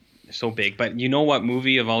big. But you know what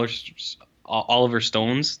movie of Oliver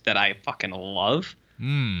Stone's that I fucking love?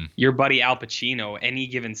 Your buddy Al Pacino, Any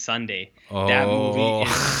Given Sunday. That movie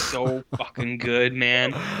is so fucking good,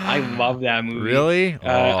 man. I love that movie. Really?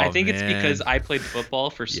 I think it's because I played football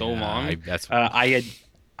for so long.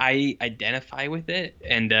 I identify with it,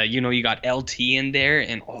 and you got LT in there,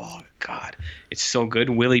 and oh god, it's so good.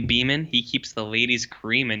 Willie Beeman, he keeps the ladies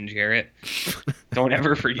creaming. Jarrett, don't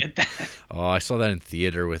ever forget that. Oh, I saw that in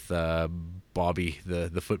theater with Bobby,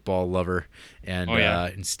 the football lover, and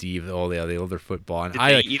and Steve. Oh yeah, they love their football. And Did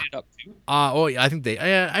they eat it up too? I think they.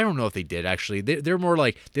 I don't know if they did actually. They're more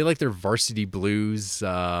like they like their Varsity Blues.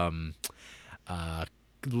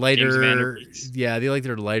 Lighter, yeah, they like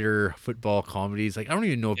their lighter football comedies. Like I don't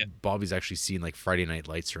even know if Bobby's actually seen like Friday Night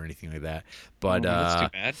Lights or anything like that. But that's too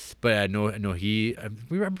bad. But no, he.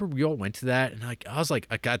 We remember we all went to that, and like I was like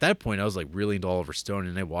at that point I was like really into Oliver Stone,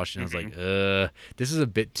 and I watched it, and I was like, this is a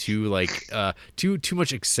bit too like too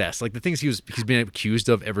much excess. Like the things he's been accused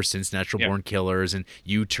of ever since Natural Born Killers and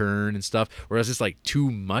U-Turn and stuff, where it's just like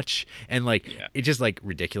too much, and like it's just like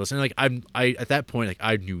ridiculous. And like I at that point like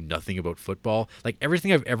I knew nothing about football. Like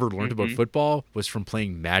everything I've ever learned about football was from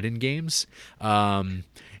playing Madden games. And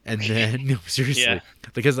then no, seriously,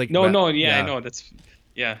 because like I know that's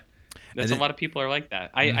a lot of people are like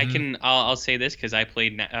that. I'll say this because I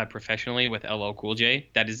played professionally with LL Cool J.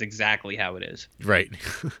 That is exactly how it is. Right.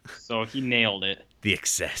 So he nailed it. The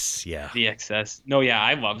excess, The excess. No,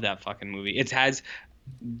 I love that fucking movie. It has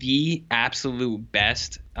the absolute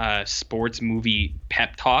best sports movie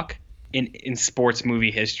pep talk in sports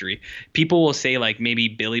movie history. People will say like maybe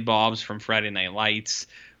Billy Bob's from Friday Night Lights,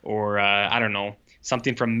 or I don't know,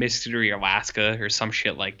 something from Mystery Alaska or some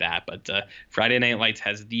shit like that. But Friday Night Lights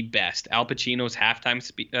has the best. Al Pacino's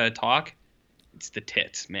halftime talk, it's the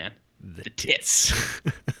tits, man. The tits.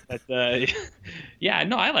 But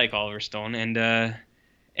I like Oliver Stone, and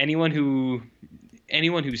anyone who's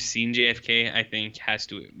seen JFK, I think has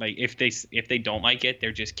to like if they don't like it,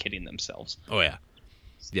 they're just kidding themselves. Oh yeah.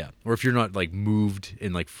 Yeah, or if you're not like moved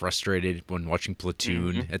and like frustrated when watching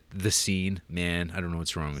Platoon at the scene, man, I don't know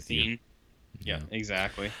what's wrong with you. Yeah,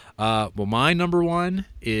 exactly. Well, my number one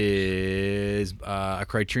is a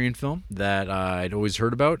Criterion film that I'd always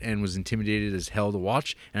heard about and was intimidated as hell to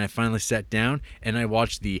watch, and I finally sat down and I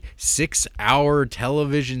watched the 6-hour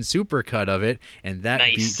television supercut of it, and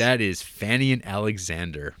that is Fanny and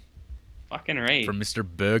Alexander. Fucking right. From Mr.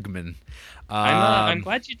 Bergman. I'm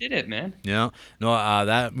glad you did it, man. Yeah. No,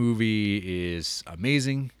 that movie is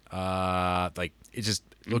amazing. Like it just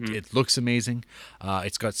it looks amazing.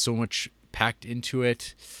 It's got so much packed into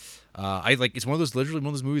it. It's literally one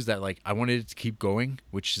of those movies that like I wanted it to keep going,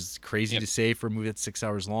 which is crazy to say for a movie that's 6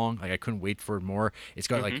 hours long. Like I couldn't wait for more. It's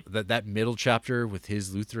got like that middle chapter with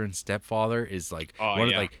his Lutheran stepfather is like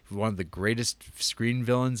one of the greatest screen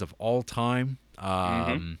villains of all time.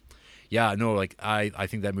 Yeah, no, like I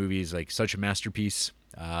think that movie is like such a masterpiece.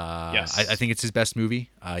 Yes. I think it's his best movie.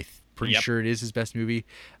 I'm pretty sure it is his best movie,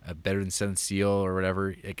 better than Seventh Seal or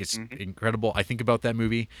whatever. Like it's incredible. I think about that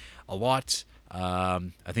movie a lot.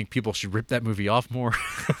 I think people should rip that movie off more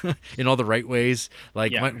in all the right ways.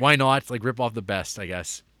 Like why not? Like rip off the best, I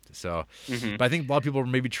guess. So, but I think a lot of people are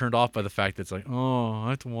maybe turned off by the fact that it's like, oh, I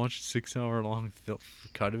have to watch a 6-hour long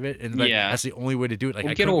cut of it, and like, that's the only way to do it.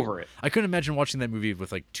 Like, get over it. I couldn't imagine watching that movie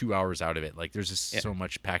with like 2 hours out of it. Like, there's just so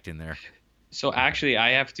much packed in there. So actually, I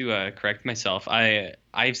have to correct myself.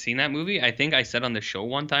 I've seen that movie. I think I said on the show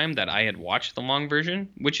one time that I had watched the long version,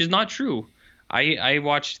 which is not true. I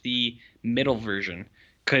watched the middle version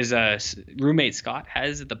because roommate Scott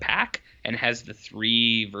has the pack and has the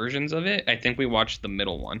 3 versions of it. I think we watched the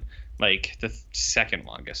middle one, like the second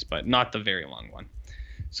longest, but not the very long one.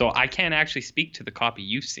 So I can't actually speak to the copy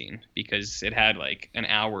you've seen because it had like an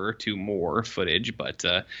hour or 2 more footage, but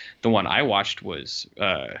the one I watched was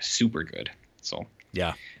super good. So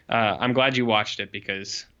yeah, I'm glad you watched it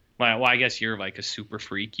because well, I guess you're like a super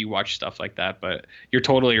freak. You watch stuff like that, but you're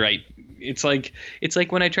totally right. It's like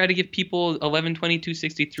when I try to give people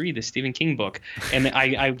 11/22/63, the Stephen King book, and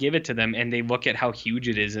I give it to them, and they look at how huge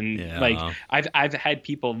it is, and like I've had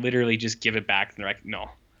people literally just give it back, and they're like,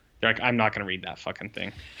 no, they're like, I'm not gonna read that fucking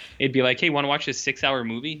thing. It'd be like, hey, want to watch this 6-hour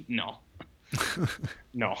movie? No,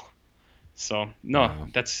 no. So no,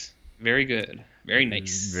 that's very good. Very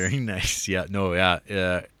nice. Very nice. Yeah. No.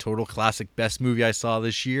 Yeah. Total classic. Best movie I saw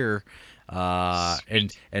this year.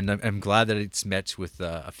 And I'm glad that it's met with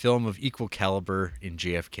a film of equal caliber in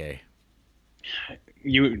JFK.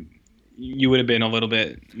 You would have been a little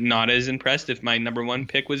bit not as impressed if my number one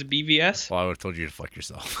pick was BVS. Well, I would have told you to fuck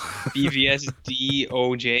yourself. BVS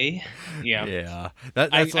DOJ. Yeah. Yeah.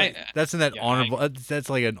 That's in that honorable. That's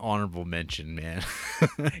like an honorable mention, man.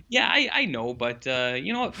 Yeah, I know, but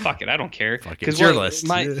you know what? Fuck it. I don't care. Fuck it. It's your list.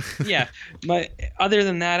 Other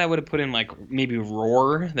than that, I would have put in like maybe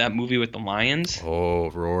Roar, that movie with the lions.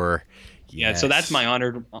 Oh, Roar. Yes. Yeah. So that's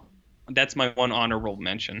my one honorable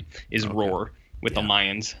mention is Roar with the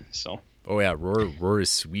lions. So. Oh yeah, Roar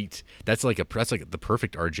is sweet. That's like the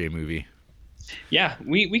perfect RJ movie. Yeah,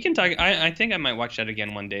 we can talk. I think I might watch that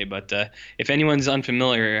again one day. But if anyone's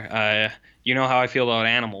unfamiliar, you know how I feel about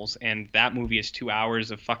animals, and that movie is 2 hours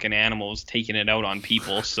of fucking animals taking it out on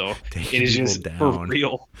people. So Taking it is people just for down.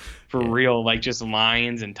 real, for Yeah. real, like just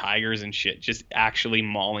lions and tigers and shit, just actually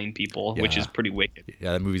mauling people, which Yeah. is pretty wicked.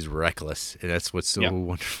 Yeah, that movie's reckless, and that's what's so Yeah.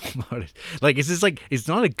 wonderful about it. Like, it's just like it's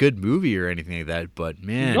not a good movie or anything like that, but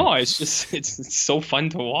man, No, it's just it's so fun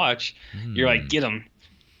to watch. You're like, hmm, get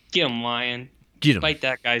him, lion, get him. bite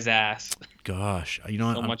that guy's ass. Gosh, you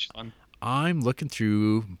know, So I'm much fun. I'm looking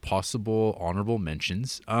through possible honorable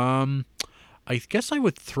mentions. I guess I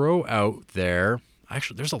would throw out there.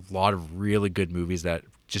 Actually, there's a lot of really good movies that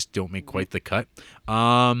just don't make Mhm. quite the cut.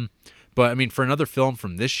 But I mean, for another film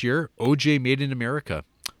from this year, OJ Made in America,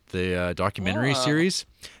 the documentary Oh, series,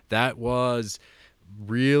 that was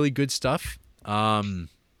really good stuff.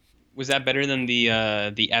 was that better than the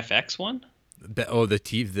FX one? The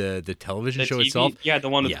television The show itself, TV? Yeah, the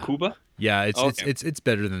one with yeah, Cuba? yeah, it's Oh, it's okay. it's it's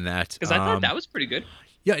better than that. Because I thought that was pretty good.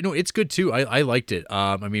 Yeah, no, it's good too. I liked it.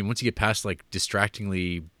 I mean, once you get past like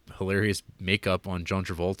distractingly hilarious makeup on John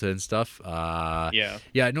Travolta and stuff, Yeah.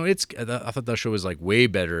 yeah, no, I thought that show was like way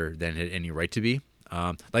better than it had any right to be.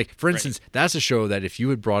 Like for Right. instance, that's a show that if you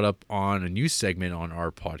had brought up on a news segment on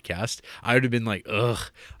our podcast, I would have been like, "Ugh,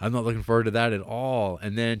 I'm not looking forward to that at all."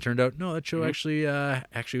 And then it turned out, no, that show Hmm.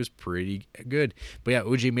 actually was pretty good. But yeah,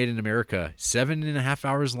 OJ Made in America, 7.5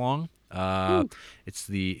 hours long. Whew.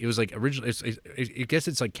 It was like original. I guess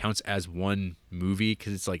it's like counts as one movie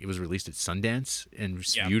because it's like it was released at Sundance and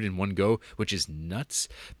was Yeah. viewed in one go, which is nuts.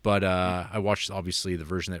 But I watched obviously the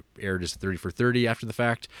version that aired as 30 for 30 after the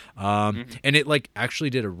fact, Mm-hmm. and it like actually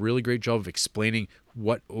did a really great job of explaining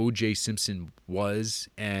what O.J. Simpson was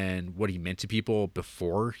and what he meant to people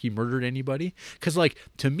before he murdered anybody. Because like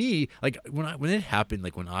to me, like when it happened,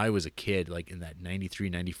 like when I was a kid, like in that 93,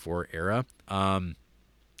 94 era.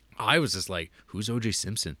 I was just like, who's OJ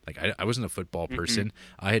Simpson? Like, I wasn't a football Hmm. person.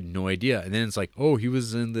 I had no idea. And then it's like, oh, he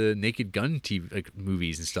was in the Naked Gun TV like,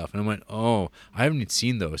 movies and stuff. And I went, oh, I haven't even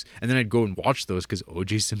seen those. And then I'd go and watch those because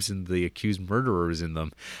OJ Simpson, the accused murderer, was in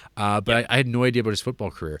them. But Yep. I had no idea about his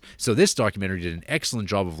football career. So this documentary did an excellent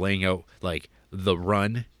job of laying out like the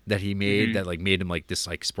run that he made Hmm. that like made him like this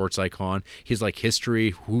like sports icon, his like history,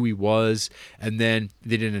 who he was. And then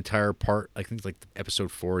they did an entire part, I think like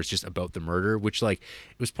episode 4 is just about the murder, which like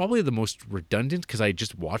it was probably the most redundant because I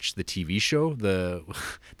just watched the TV show, the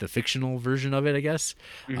the fictional version of it, I guess.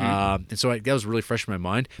 Hmm. And so that was really fresh in my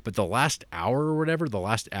mind. But the last hour or whatever, the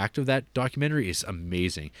last act of that documentary is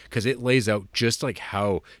amazing because it lays out just like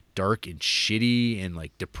how dark and shitty and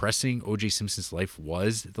like depressing OJ Simpson's life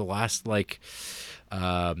was the last like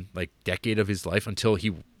decade of his life until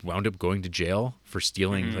he wound up going to jail for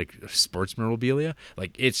stealing Hmm. like sports memorabilia.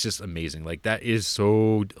 Like it's just amazing. Like that is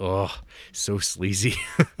so so sleazy.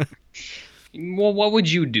 Well, what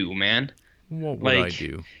would you do, man? What would I Like,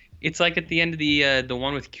 do? it's like at the end of the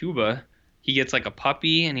one with Cuba, he gets like a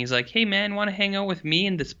puppy, and he's like, "Hey, man, want to hang out with me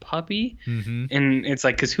and this puppy?" Mm-hmm. And it's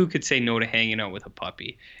like, because who could say no to hanging out with a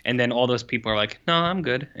puppy? And then all those people are like, "No, I'm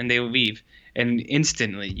good," and they leave. And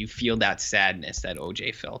instantly, you feel that sadness that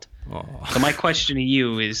OJ felt. So Oh. my question to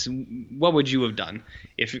you is, what would you have done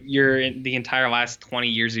if you're in the entire last 20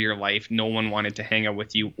 years of your life, no one wanted to hang out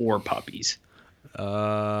with you or puppies?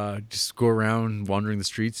 Just go around wandering the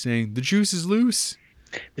streets saying the juice is loose.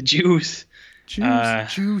 The Jews.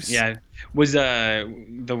 Juice. Yeah. Was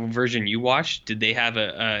the version you watched? Did they have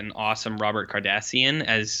an awesome Robert Kardashian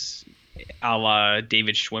as a la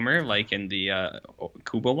David Schwimmer, like in the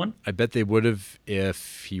Kubo one? I bet they would have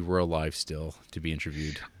if he were alive still to be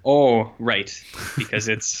interviewed. Oh, right, because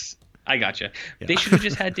it's. I gotcha. Yeah. They should have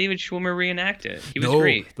just had David Schwimmer reenact it. He was No,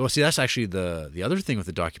 great. well, see, that's actually the other thing with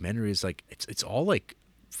the documentary is like it's all like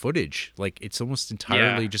footage. Like it's almost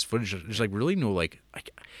entirely Yeah. just footage. There's like really no like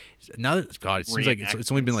now that God, it seems like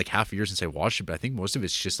it's only been Reenactments. like half a year since I watched it, but I think most of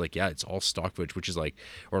it's just like yeah, it's all stock footage, which is like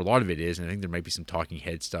or a lot of it is, and I think there might be some talking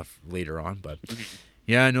head stuff later on, but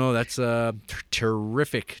yeah, no, that's a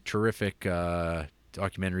terrific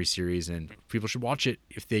documentary series, and people should watch it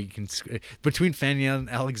if they can. Between Fanny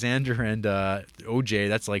Alexander and OJ,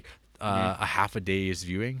 that's like a half a day's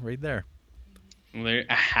viewing right there. They're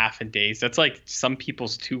a half a day. That's like some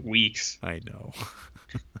people's 2 weeks. I know.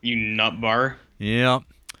 You nut bar. Yeah.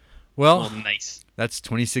 Well, Well, nice. that's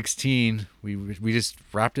 2016. We just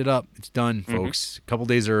wrapped it up. It's done, folks. A couple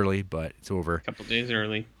days early, but it's over. Couple days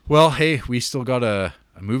early. Well, hey, we still got a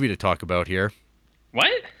movie to talk about here.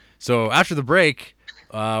 What? So after the break,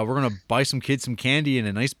 we're gonna buy some kids some candy and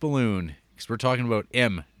a nice balloon because we're talking about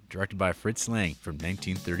M, directed by Fritz Lang from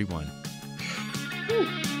 1931.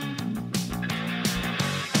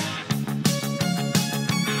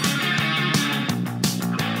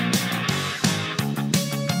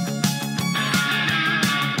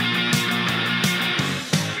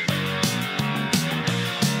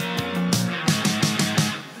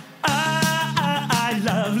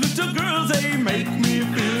 Little girls, they make me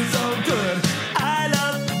feel so good. I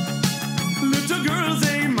love little girls,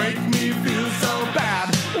 they make me feel so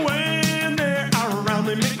bad. When they're around,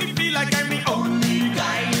 they make me feel like I'm the only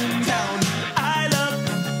guy in town. I love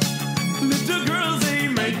little girls, they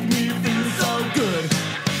make me feel so good.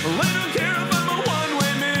 They don't care if I'm a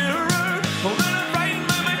one-way mirror, or that I'm frightened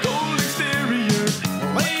by my cold exterior.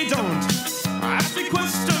 They don't ask me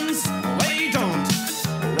questions. They don't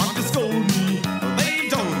want to scold me. They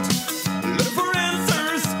don't look for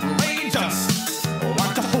answers. They just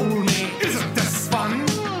want to hold me. Isn't this fun?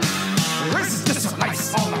 Isn't this what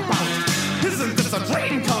life's all about? Isn't this a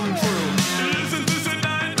dream come true? Isn't this a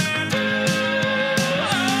nightmare?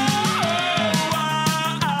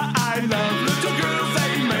 I love little girls,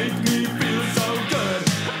 they make me feel so good.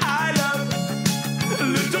 I love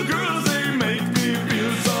little girls, they make me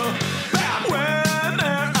feel so bad. When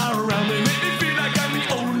they're around, they make me feel like I'm the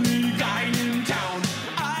only guy in town.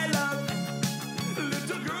 I love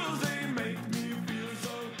little girls, they make me feel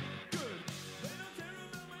so good. They don't care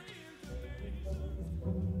about my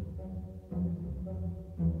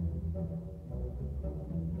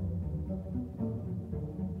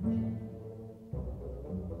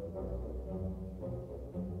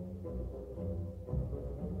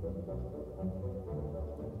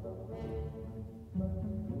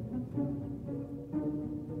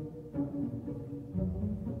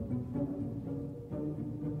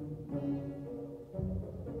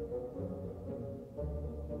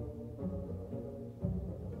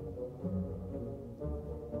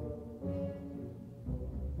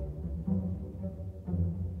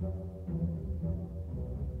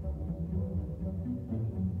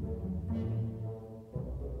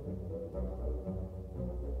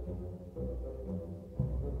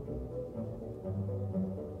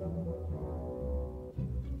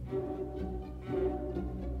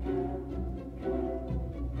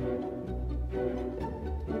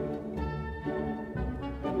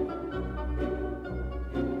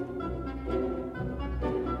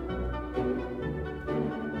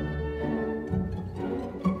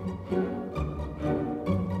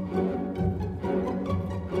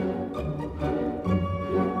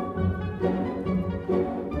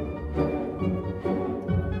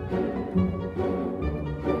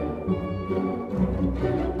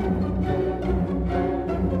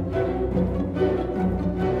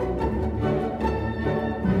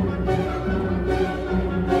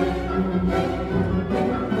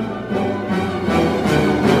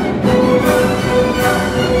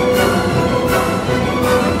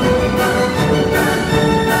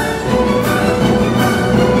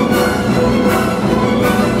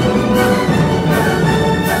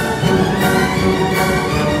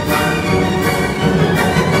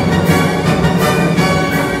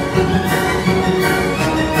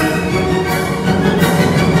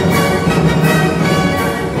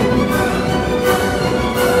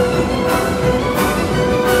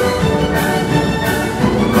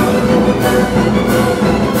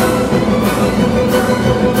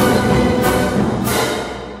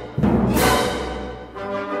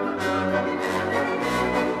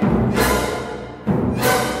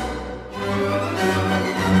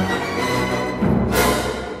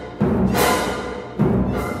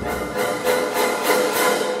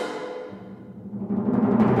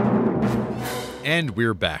And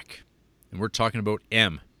we're back. And we're talking about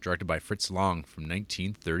M, directed by Fritz Lang from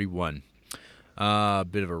 1931. A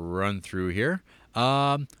bit of a run through here.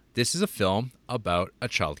 This is a film about a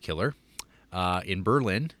child killer in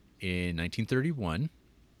Berlin in 1931.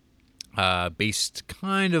 Based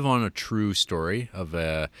kind of on a true story of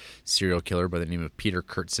a serial killer by the name of Peter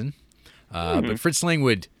Kürtzen. But Fritz Lang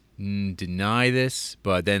would deny this,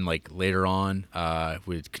 but then like later on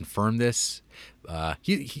would confirm this.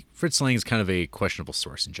 Fritz Lang is kind of a questionable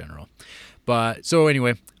source in general. But so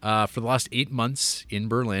anyway, for the last 8 months in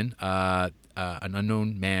Berlin, an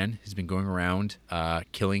unknown man has been going around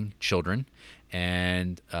killing children.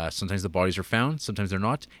 And sometimes the bodies are found, sometimes they're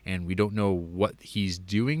not. And we don't know what he's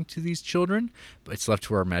doing to these children, but it's left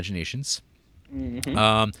to our imaginations.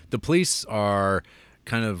 The police are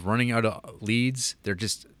kind of running out of leads. They're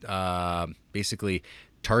just basically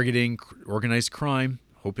targeting organized crime,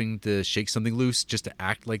 hoping to shake something loose, just to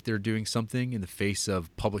act like they're doing something in the face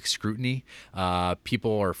of public scrutiny.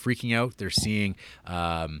 People are freaking out. They're seeing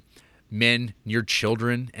men near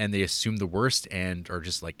children, and they assume the worst and are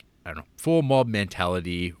just like, I don't know, full mob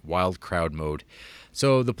mentality, wild crowd mode.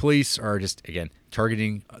 So the police are just, again,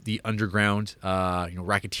 targeting the underground,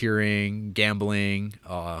 racketeering, gambling,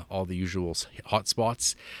 all the usual hot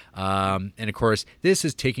spots. And of course, this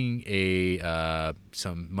is taking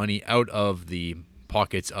some money out of the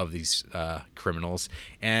pockets of these criminals,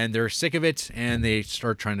 and they're sick of it, and they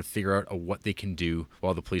start trying to figure out what they can do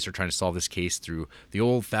while the police are trying to solve this case through the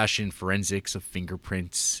old-fashioned forensics of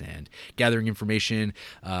fingerprints and gathering information,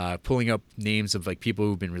 pulling up names of like people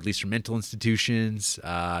who've been released from mental institutions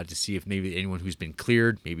to see if maybe anyone who's been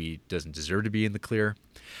cleared maybe doesn't deserve to be in the clear.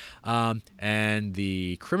 And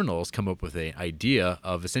the criminals come up with an idea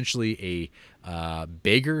of essentially a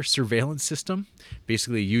beggar surveillance system,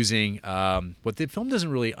 basically using what the film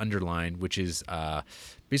doesn't really underline, which is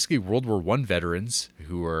basically World War I veterans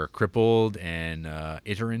who are crippled and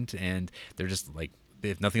iterant, and they're just like, they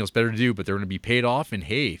have nothing else better to do, but they're going to be paid off. And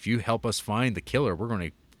hey, if you help us find the killer, we're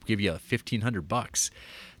going to give you $1,500,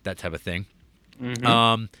 that type of thing.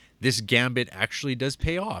 This gambit actually does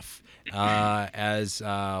pay off, as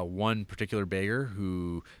one particular beggar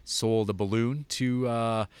who sold a balloon to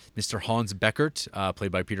Mr. Hans Beckert,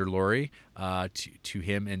 played by Peter Lorre, to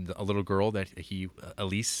him and a little girl that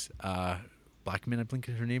Elise Blackman, I think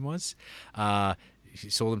her name was. He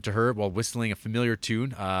sold him to her while whistling a familiar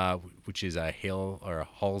tune, which is a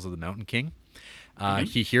Halls of the Mountain King.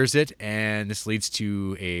 He hears it, and this leads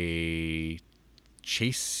to a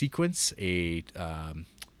chase sequence, a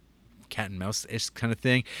cat and mouse-ish kind of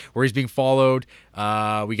thing, where he's being followed.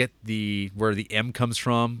 We get where the M comes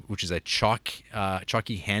from, which is a chalky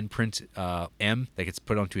handprint M that gets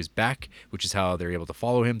put onto his back, which is how they're able to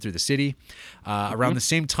follow him through the city. Around the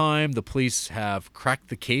same time, the police have cracked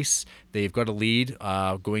the case. They've got a lead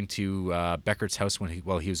going to Beckert's house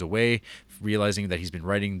while he was away, realizing that he's been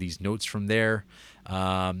writing these notes from there,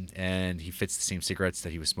 and he fits the same cigarettes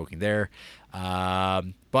that he was smoking there.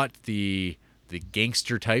 But the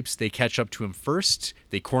gangster types, they catch up to him first.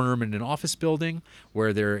 They corner him in an office building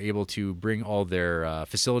where they're able to bring all their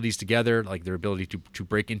facilities together, like their ability to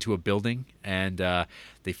break into a building, and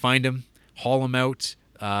they find him, haul him out.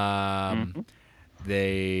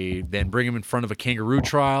 They then bring him in front of a kangaroo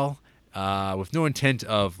trial with no intent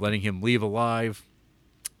of letting him leave alive.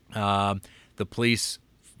 The police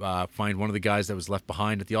find one of the guys that was left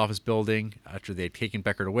behind at the office building after they had taken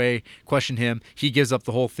Beckert away, question him. He gives up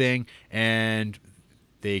the whole thing, and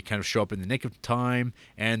they kind of show up in the nick of time,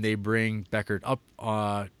 and they bring Beckert up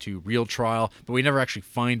to real trial, but we never actually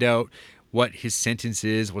find out what his sentence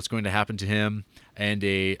is, what's going to happen to him, and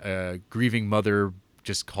a grieving mother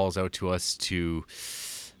just calls out to us to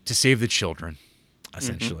save the children,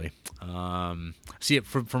 essentially. See,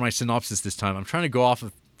 for my synopsis this time, I'm trying to go off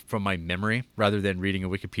from my memory rather than reading a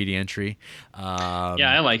Wikipedia entry. Yeah,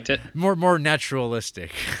 I liked it. More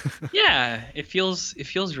naturalistic. Yeah, it feels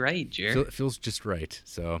right, Jer. It feels just right.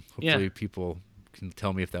 So hopefully people can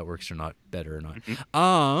tell me if that works or not, better or not.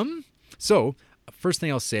 So first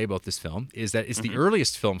thing I'll say about this film is that it's the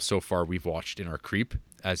earliest film so far we've watched in our creep,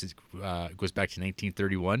 as it goes back to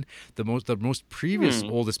 1931. The most previous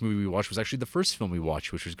oldest movie we watched was actually the first film we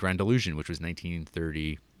watched, which was Grand Illusion, which was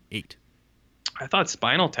 1938. I thought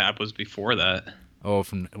Spinal Tap was before that. Oh,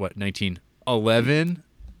 from what, 1911?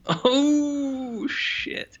 Oh,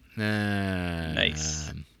 shit.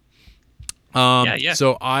 Nice. Yeah.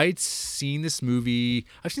 So I've seen this movie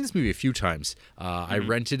a few times. I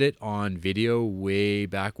rented it on video way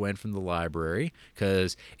back when from the library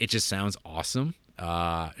because it just sounds awesome.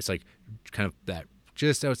 It's like kind of that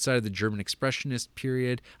just outside of the German Expressionist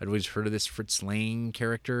period. I'd always heard of this Fritz Lang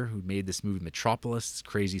character who made this movie Metropolis, this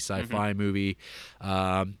crazy sci-fi movie.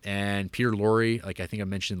 And Peter Lorre, like I think I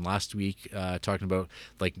mentioned last week, talking about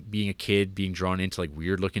like being a kid, being drawn into like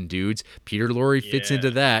weird looking dudes. Peter Lorre fits into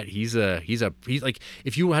that. He's like,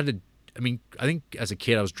 if you had to, I mean, I think as a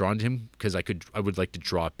kid I was drawn to him because I would like to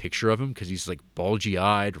draw a picture of him because he's like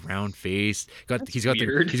bulgy-eyed, round-faced. He's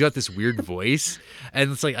got this weird voice,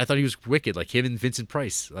 and it's like I thought he was wicked, like him and Vincent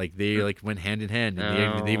Price. Like they like went hand in hand,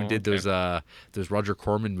 and they even did those Roger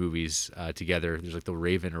Corman movies together. There's like The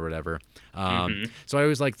Raven or whatever. So I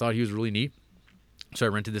always thought he was really neat. So I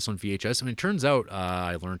rented this on VHS, and it turns out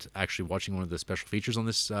I learned actually watching one of the special features on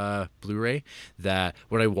this Blu-ray that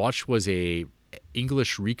what I watched was a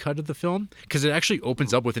English recut of the film, because it actually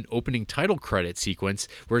opens up with an opening title credit sequence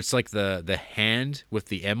where it's like the hand with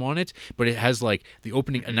the M on it, but it has like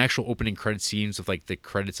an actual opening credit scenes with like the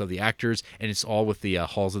credits of the actors, and it's all with the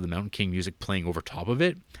Halls of the Mountain King music playing over top of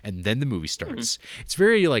it, and then the movie starts. It's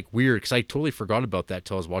very like weird because I totally forgot about that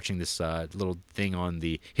till I was watching this little thing on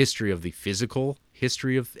the history of the physical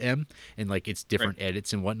history of M and like its different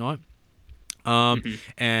edits and whatnot.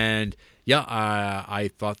 And yeah,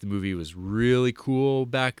 I thought the movie was really cool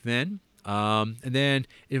back then. And then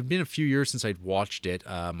it had been a few years since I'd watched it.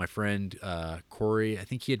 My friend Corey, I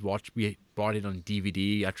think we bought it on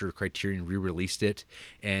DVD after Criterion re-released it,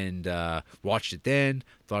 and watched it then.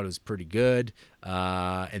 Thought it was pretty good.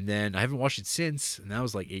 And then I haven't watched it since, and that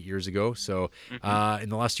was like 8 years ago. So in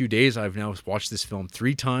the last few days, I've now watched this film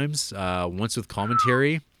 3 times, once with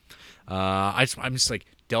commentary. I'm just like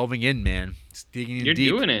delving in, man. Just digging in You're deep.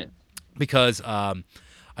 doing it. Because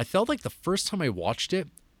I felt like the first time I watched it,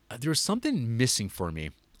 there was something missing for me,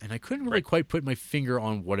 and I couldn't really quite put my finger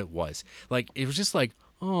on what it was. Like, it was just like,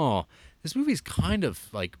 oh, this movie's kind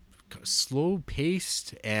of like slow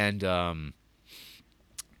paced and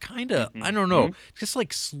kind of, I don't know, just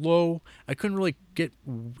like slow. I couldn't really get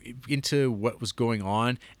into what was going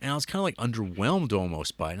on, and I was kind of like underwhelmed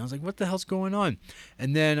almost by it. And I was like, what the hell's going on?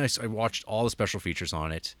 And then I watched all the special features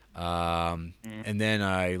on it, and then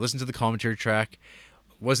I listened to the commentary track.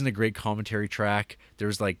 Wasn't a great commentary track.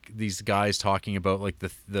 There's like these guys talking about like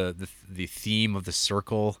the theme of the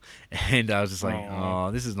circle, and I was just like,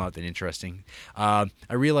 oh, this is not that interesting. I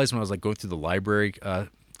realized when I was like going through the library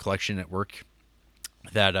collection at work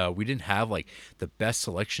that we didn't have like the best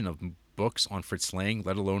selection of books on Fritz Lang,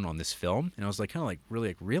 let alone on this film. And I was like, kind of like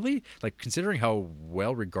really like considering how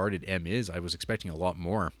well regarded M is, I was expecting a lot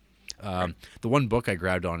more. The one book I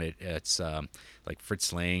grabbed on it, it's like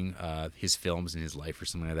Fritz Lang, his films and his life or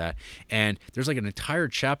something like that. And there's like an entire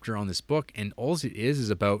chapter on this book, and all it is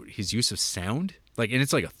about his use of sound. Like, and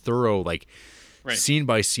it's like a thorough, like scene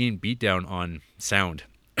by scene beatdown on sound.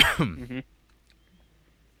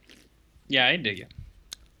 Yeah, I dig you.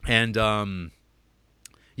 And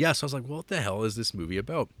yeah, so I was like, well, what the hell is this movie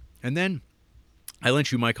about? And then I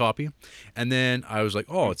lent you my copy, and then I was like,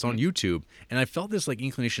 oh, it's on YouTube. And I felt this like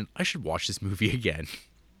inclination, I should watch this movie again.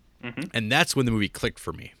 And that's when the movie clicked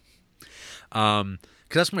for me. Because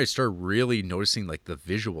that's when I started really noticing like the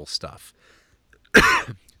visual stuff.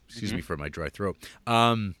 Excuse me for my dry throat.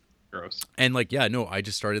 Gross. And like, yeah, no, I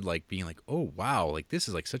just started like being like, oh wow, like this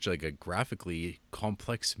is like such like a graphically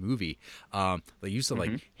complex movie. They use of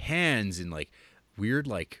like hands and like weird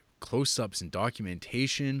like close-ups and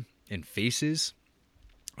documentation and faces.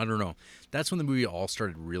 I don't know. That's when the movie all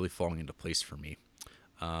started really falling into place for me.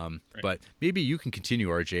 But maybe you can continue,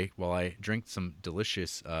 RJ, while I drink some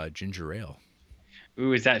delicious ginger ale.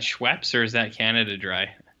 Ooh, is that Schweppes or is that Canada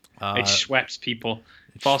Dry? It's Schweppes, people.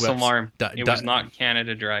 False Schweppes. alarm. It was not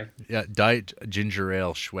Canada Dry. Yeah, Diet Ginger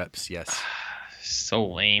Ale Schweppes, yes. So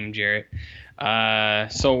lame, Jarrett.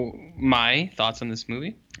 So my thoughts on this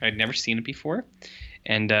movie. I'd never seen it before.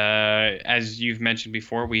 And as you've mentioned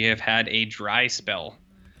before, we have had a dry spell.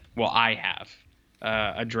 Well, I have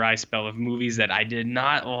a dry spell of movies that I did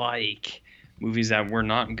not like, movies that were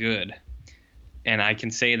not good. And I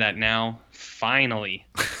can say that now, finally,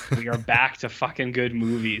 we are back to fucking good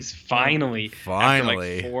movies. Finally. After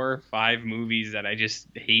like 4 or 5 movies that I just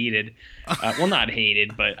hated. Well, not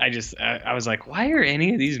hated, but I was like, why are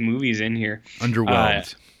any of these movies in here?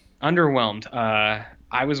 Underwhelmed.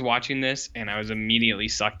 I was watching this and I was immediately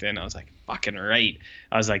sucked in. I was like, fucking right.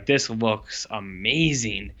 I was like, this looks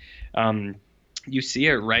amazing. You see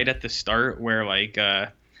it right at the start where like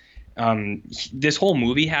this whole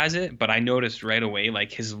movie has it, but I noticed right away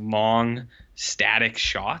like his long static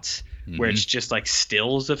shots where it's just like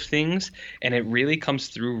stills of things, and it really comes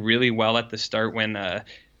through really well at the start when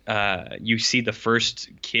you see the first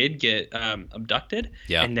kid get abducted,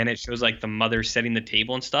 and then it shows like the mother setting the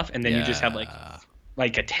table and stuff, and then you just have like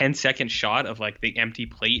a 10-second shot of like the empty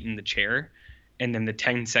plate in the chair, and then the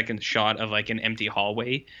 10-second shot of like an empty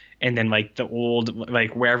hallway, and then like the old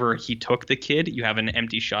like wherever he took the kid, you have an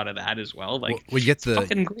empty shot of that as well. Like, well, you get the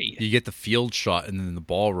fucking great. You get the field shot, and then the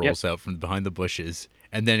ball rolls out from behind the bushes,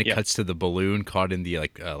 and then it cuts to the balloon caught in the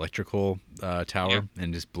like electrical tower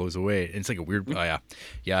and just blows away. And it's like a weird,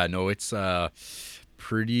 no, it's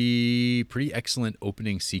pretty excellent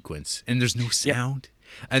opening sequence, and there's no sound.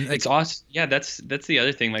 And like, it's awesome. Yeah, that's the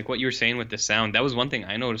other thing. Like what you were saying with the sound, that was one thing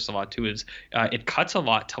I noticed a lot too. Is it cuts a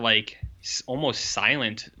lot to like almost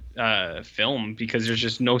silent film because there's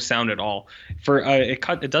just no sound at all.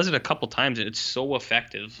 It does it a couple times, and it's so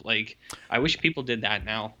effective. Like I wish people did that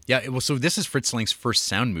now. Yeah, well, so this is Fritz Lang's first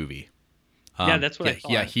sound movie. Yeah, that's what I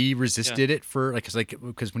thought. Yeah, he resisted it for because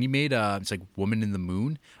when he made it's like Woman in the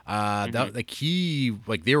Moon, that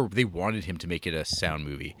like they wanted him to make it a sound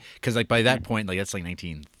movie because like by that point, like that's like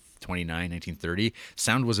 1929, 1930,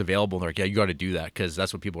 sound was available. They're like, yeah, you got to do that because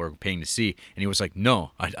that's what people are paying to see. And he was like,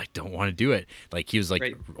 no, I don't want to do it. Like he was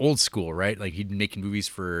like old school, right? Like he'd been making movies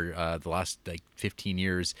for the last like 15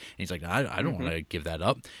 years, and he's like, I don't want to give that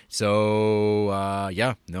up. So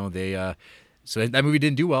So that movie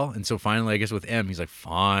didn't do well, and so finally, I guess with M, he's like,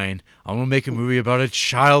 "Fine, I'm gonna make a movie about a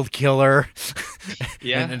child killer,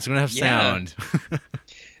 Yeah. and it's gonna have Yeah. sound."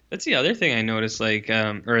 That's the other thing I noticed, like,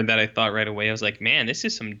 or that I thought right away. I was like, man, this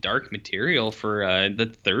is some dark material for the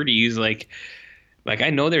 30s. Like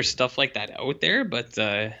I know there's stuff like that out there, but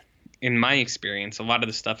in my experience, a lot of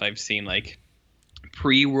the stuff I've seen, like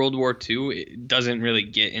pre-World War II, it doesn't really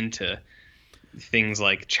get into things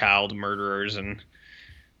like child murderers and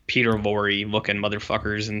Peter Lorre looking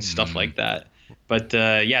motherfuckers and stuff like that. But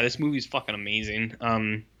yeah, this movie's fucking amazing.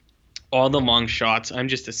 All the long shots, I'm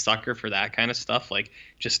just a sucker for that kind of stuff. Like,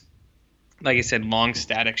 just like I said, long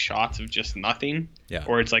static shots of just nothing. Yeah.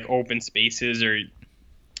 Or it's like open spaces, or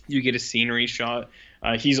you get a scenery shot.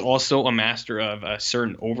 He's also a master of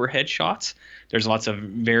certain overhead shots. There's lots of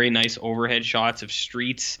very nice overhead shots of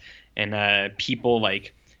streets and people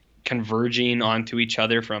like converging onto each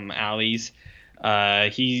other from alleys.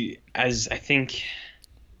 The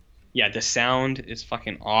sound is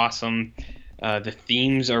fucking awesome. The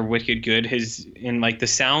themes are wicked good. The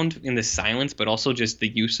sound in the silence, but also just the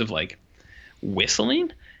use of like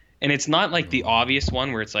whistling. And it's not like the obvious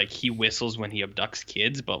one where it's like he whistles when he abducts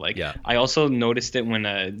kids, but like I also noticed it when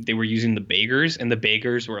they were using the beggars, and the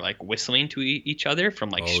beggars were like whistling to each other from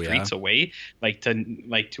like streets away, like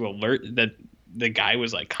to alert that the guy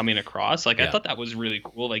was like coming across. Like I thought that was really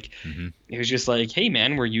cool. Like it was just like, hey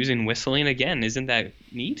man, we're using whistling again. Isn't that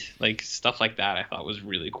neat? Like stuff like that I thought was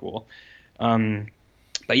really cool.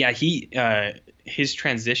 But yeah, his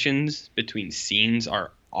transitions between scenes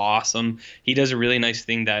are awesome. He does a really nice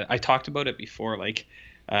thing that I talked about it before. Like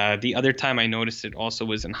the other time I noticed it also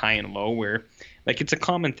was in High and Low, where like it's a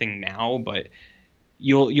common thing now, but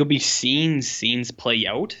you'll be seeing scenes play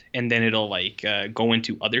out, and then it'll like go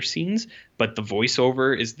into other scenes, but the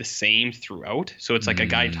voiceover is the same throughout. So it's like a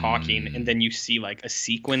guy talking, and then you see like a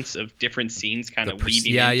sequence of different scenes kind of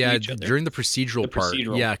weaving into each other. During the procedural part.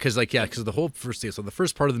 Yeah, because the whole the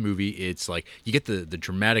first part of the movie, it's like you get the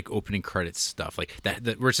dramatic opening credits stuff, like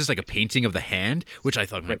that where it's just like a painting of the hand, which I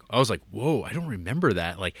thought, I was like, whoa, I don't remember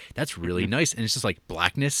that. Like that's really nice, and it's just like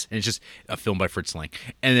blackness, and it's just a film by Fritz Lang,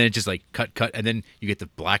 and then it just like cut, and then you get the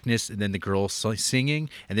blackness, and then the girl singing,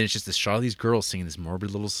 and then it's just this shot of these girls singing this morbid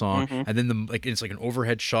little song, and then it's like an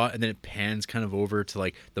overhead shot, and then it pans kind of over to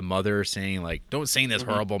like the mother saying like, don't sing this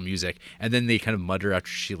horrible music, and then they kind of mutter after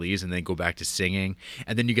she leaves, and then go back to singing,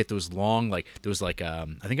 and then you get those long I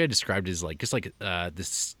think I described it as like just like the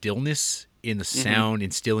stillness in the sound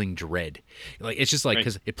instilling dread. Like it's just like,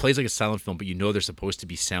 because it plays like a silent film, but you know there's supposed to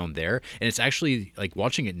be sound there, and it's actually like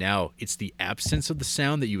watching it now, it's the absence of the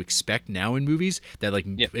sound that you expect now in movies that like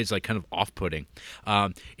it's like kind of off-putting.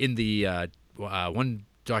 In the one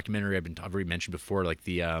documentary I've already mentioned before, like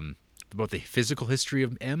the about the physical history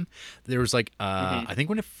of M, there was like I think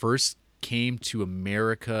when it first came to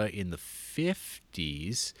America in the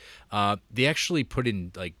 50s, they actually put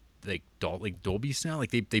in like Dolby sound,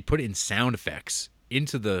 like they put in sound effects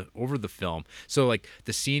into over the film. So like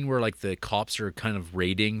the scene where like the cops are kind of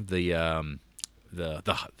raiding the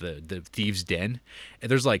thieves' den,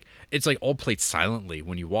 and there's like it's like all played silently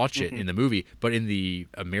when you watch it in the movie, but in the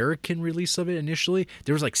American release of it initially,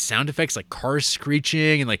 there was like sound effects like cars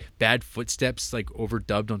screeching and like bad footsteps like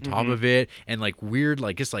overdubbed on top of it, and like weird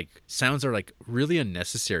like just like sounds are like really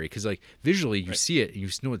unnecessary, because like visually you see it and you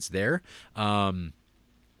know it's there.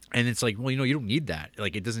 And it's like, well, you know, you don't need that.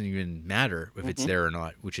 Like, it doesn't even matter if it's there or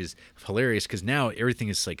not, which is hilarious, because now everything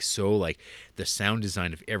is like so like the sound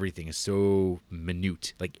design of everything is so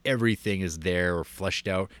minute. Like everything is there or fleshed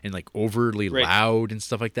out and like overly loud and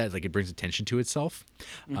stuff like that. Like it brings attention to itself.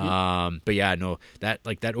 But yeah, no,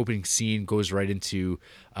 that opening scene goes right into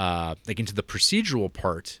into the procedural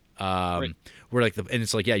part. Where like and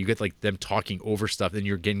it's like, yeah, you get like them talking over stuff, and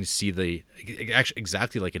you're getting to see actually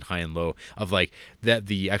exactly like in High and Low of like that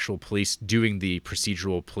the actual police doing the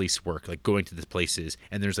procedural police work, like going to the places,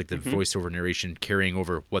 and there's like the voiceover narration carrying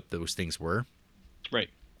over what those things were. Right.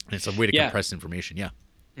 And it's a way to compress information. Yeah.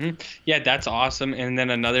 Yeah, that's awesome. And then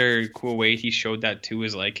another cool way he showed that too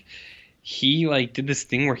is like he like did this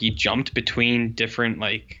thing where he jumped between different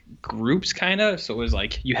like groups kind of. So it was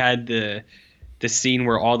like you had the scene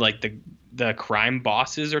where all like the crime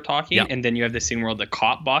bosses are talking, and then you have the scene where all the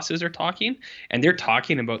cop bosses are talking, and they're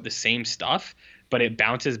talking about the same stuff, but it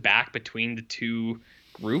bounces back between the two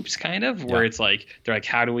groups kind of, where it's like they're like,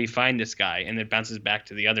 how do we find this guy, and it bounces back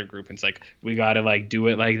to the other group, and it's like, we gotta like do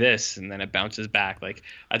it like this, and then it bounces back. Like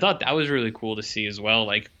I thought that was really cool to see as well,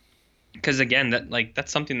 like because again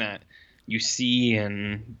that's something that you see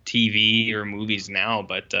in TV or movies now,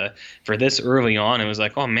 but for this early on, it was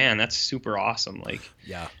like, oh man, that's super awesome. Like,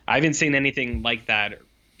 I haven't seen anything like that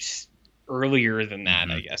earlier than that,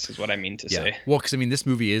 I guess is what I mean to Yeah. say. Well, because I mean, this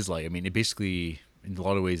movie is like, I mean, it basically, in a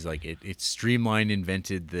lot of ways, like it streamlined,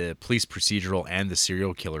 invented the police procedural and the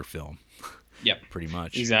serial killer film, Yep. pretty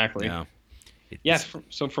much. Exactly. Yeah. Yeah.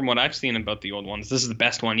 So from what I've seen about the old ones, this is the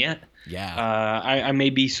best one yet. Yeah. I may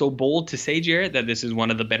be so bold to say, Jared, that this is one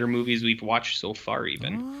of the better movies we've watched so far.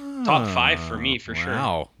 Even top 5 for me, for sure.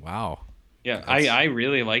 Wow. Yeah, I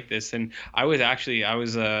really like this, and I was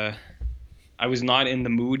not in the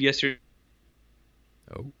mood yesterday.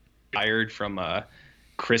 Oh. Tired from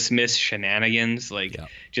Christmas shenanigans, like Yeah.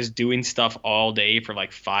 just doing stuff all day for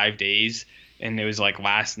like 5 days. And it was like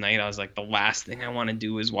last night, I was like, the last thing I want to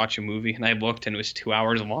do is watch a movie. And I looked and it was 2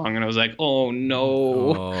 hours long. And I was like, oh,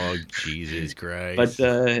 no. Oh, Jesus Christ.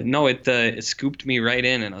 But no, it scooped me right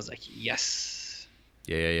in. And I was like, yes.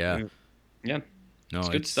 Yeah. Yeah. No, It's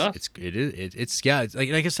good stuff. It's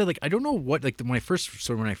like I said, like I don't know what, like when I first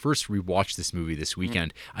rewatched this movie this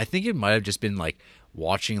weekend, I think it might have just been like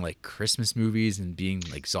watching like Christmas movies and being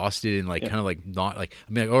like exhausted and like kind of like not like,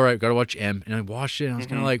 I mean, like, all right, gotta watch M, and I watched it and I was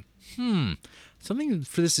kind of like, something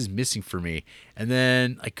for this is missing for me. And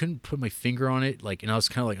then I couldn't put my finger on it, like, and I was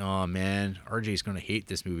kind of like, oh man, RJ's gonna hate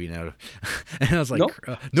this movie now. And I was like,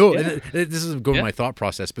 no. Yeah. And this is going to my thought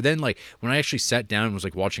process. But then like when I actually sat down and was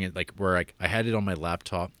like watching it, like where I had it on my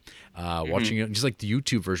laptop, watching it, just like the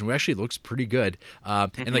YouTube version, which actually looks pretty good.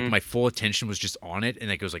 And like my full attention was just on it, and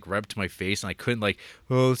it goes like right up to my face, and I couldn't like,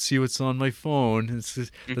 oh, let's see what's on my phone. Let's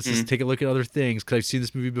just take a look at other things because I've seen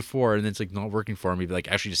this movie before, and then it's like not working for me. But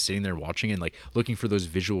like actually just sitting there watching and like looking for those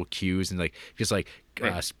visual cues and like just like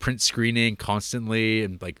print screening constantly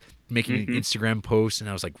and like making Instagram posts, and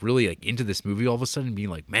I was like really like into this movie all of a sudden, being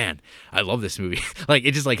like, man, I love this movie. Like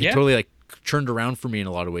it just like it totally like turned around for me in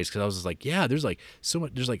a lot of ways, because I was just like, yeah, there's like so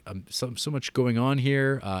much, there's like so much going on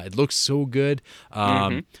here. It looks so good,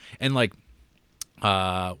 and like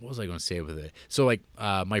what was I going to say with it? So like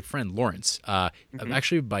my friend Lawrence,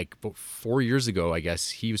 actually like about 4 years ago, I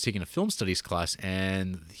guess, he was taking a film studies class,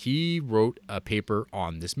 and he wrote a paper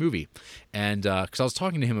on this movie. And because I was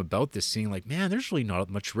talking to him about this, seeing like, man, there's really not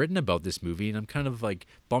much written about this movie, and I'm kind of like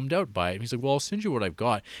bummed out by it. And he's like, well, I'll send you what I've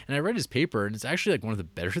got. And I read his paper, and it's actually like one of the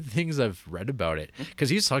better things I've read about it,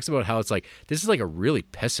 because he just talks about how it's like, this is like a really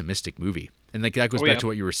pessimistic movie. And like that goes back to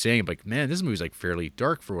what you were saying, like, man, this movie's like fairly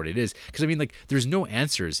dark for what it is. Because I mean, like, there's no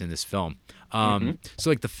answers in this film. So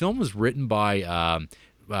like the film was written by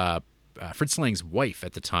Fritz Lang's wife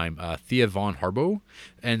at the time, Thea von Harbo,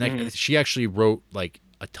 and she actually wrote like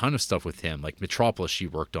a ton of stuff with him, like Metropolis she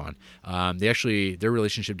worked on. Their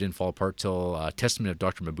relationship didn't fall apart till Testament of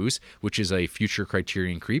Dr. Mabuse, which is a future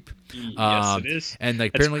Criterion creep. Yes, it is. And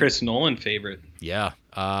like that's apparently Chris Nolan favorite. Yeah.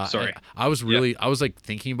 Sorry. I was like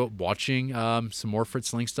thinking about watching some more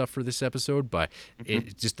Fritz Lang stuff for this episode, but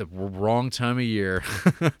it's just the wrong time of year.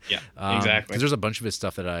 Yeah, exactly. Because there's a bunch of his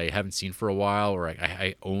stuff that I haven't seen for a while, or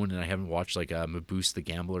I own and I haven't watched, like Mabuse the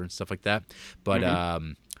Gambler and stuff like that. But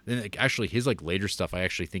then like, actually his like later stuff I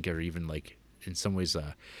actually think are even like in some ways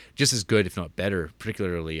just as good, if not better,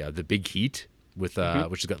 particularly The Big Heat, with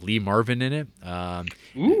which has got Lee Marvin in it,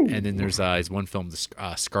 and then there's his one film,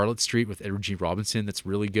 the Scarlet Street, with Edward G. Robinson, that's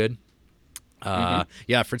really good.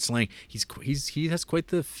 Yeah, Fritz Lang, he has quite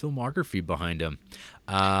the filmography behind him.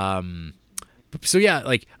 So yeah,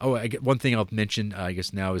 like one thing I'll mention, I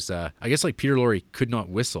guess now is I guess like Peter Lorre could not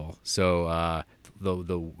whistle, so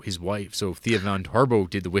his wife, so Thea von Harbo,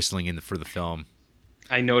 did the whistling for the film.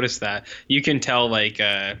 I noticed that. You can tell like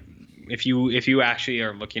if you actually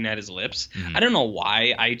are looking at his lips. I don't know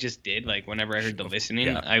why, I just did, like whenever I heard the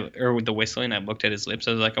listening, or with the whistling, I looked at his lips.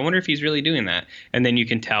 I was like, I wonder if he's really doing that. And then you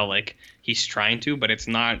can tell like he's trying to, but it's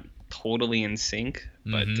not totally in sync.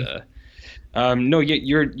 But no,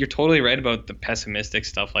 you're totally right about the pessimistic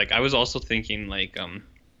stuff. Like I was also thinking like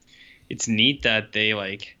it's neat that they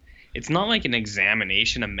like, it's not like an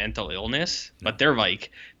examination of mental illness, but they're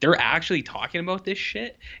actually talking about this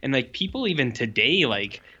shit. And like people even today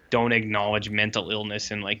like don't acknowledge mental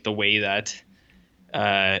illness in like the way that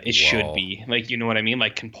it should be. Like, you know what I mean?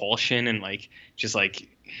 Like compulsion, and like just like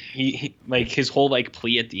he like his whole like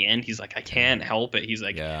plea at the end, he's like, I can't help it. He's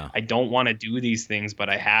like, I don't want to do these things, but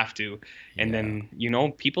I have to. And then, you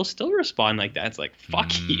know, people still respond like that. It's like,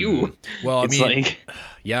 fuck you. Well, it's I mean, like,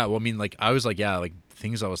 yeah, well, I mean, like I was like, like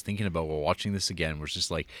things I was thinking about while watching this again was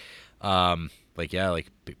just like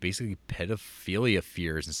basically pedophilia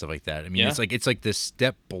fears and stuff like that. I mean, it's like this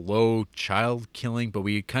step below child killing, but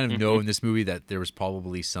we kind of know in this movie that there was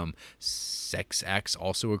probably some sex acts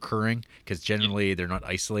also occurring, because generally they're not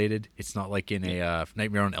isolated. It's not like in a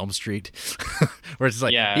Nightmare on Elm Street where it's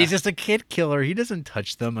like he's just a kid killer. He doesn't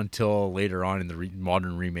touch them until later on in the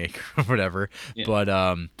modern remake or whatever.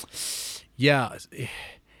 But Yeah,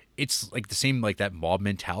 it's like the same, like that mob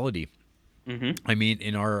mentality. I mean,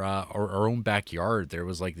 in our own backyard, there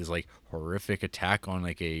was like this like horrific attack on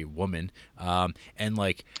like a woman, and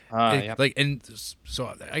like, Yep. like, and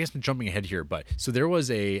so I guess I'm jumping ahead here, but so there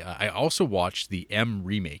was I also watched the M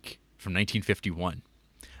remake from 1951.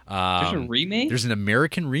 There's a remake. There's an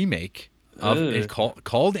American remake of it Ugh.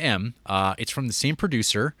 called M. It's from the same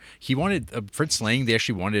producer. He wanted Fritz Lang. They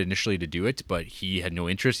actually wanted initially to do it, but he had no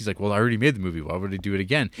interest. He's like, "Well, I already made the movie. Why would I do it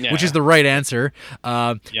again?" Yeah. Which is the right answer.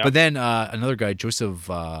 Yep. But then another guy, Joseph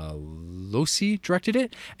Losey, directed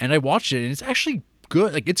it, and I watched it, and it's actually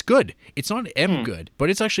good. Like, it's good. It's not M good, but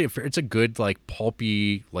it's actually it's a good like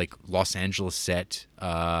pulpy like Los Angeles set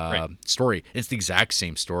story. It's the exact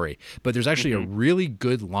same story, but there's actually a really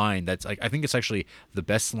good line that's like, I think it's actually the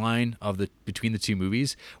best line of the between the two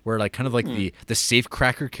movies, where like kind of like the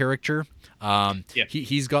safecracker character,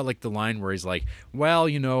 he's got like the line where he's like, well,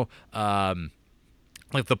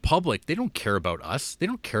 like the public, they don't care about us. They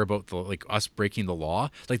don't care about the like us breaking the law.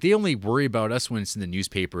 Like, they only worry about us when it's in the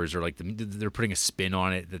newspapers, or like they're putting a spin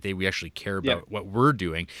on it that we actually care about what we're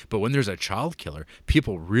doing. But when there's a child killer,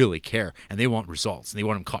 people really care, and they want results, and they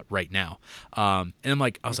want them caught right now. And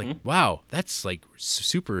I was like, wow, that's like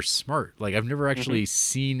super smart. Like, I've never actually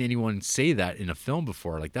seen anyone say that in a film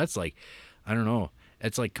before. Like, that's like, I don't know.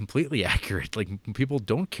 It's like completely accurate. Like, people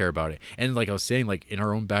don't care about it. And like I was saying, like in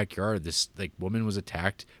our own backyard, this like woman was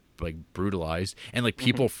attacked, like brutalized, and like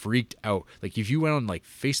people freaked out. Like, if you went on like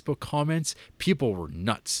Facebook comments, people were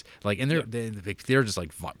nuts. Like, and they're just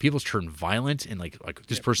like, people turn violent, and like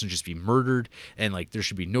this person should just be murdered, and like there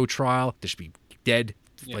should be no trial. There should be dead,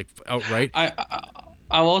 like outright.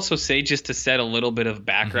 I'll also say, just to set a little bit of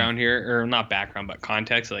background here, or not background, but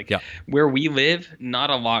context, like Yeah. where we live, not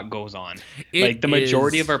a lot goes on. It Like, the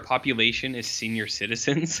majority is- of our population is senior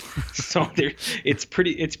citizens, so it's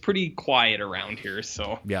pretty quiet around here.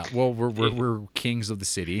 So Yeah, well, we're kings of the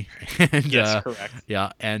city. And, yes, correct.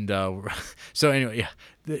 Yeah, and so anyway, yeah.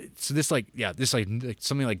 So this like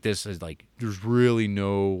something like this is like, there's really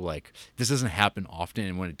no, like, this doesn't happen often,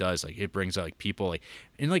 and when it does, like, it brings out like people like,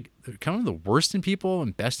 and like kind of the worst in people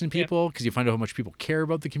and best in people, because you find out how much people care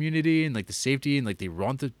about the community and like the safety, and like they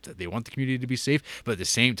want the community to be safe, but at the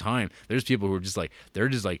same time, there's people who are just like, they're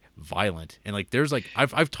just like violent, and like there's like I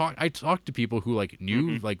talked to people who like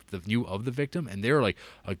knew knew of the victim, and they were like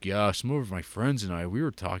yeah, some of my friends and we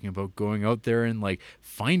were talking about going out there and like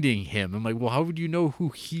finding him. I'm like, well, how would you know who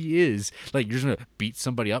he is? Like, you're just gonna beat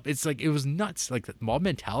somebody up? It's like, it was nuts. Like, the mob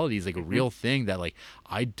mentality is like a real thing that like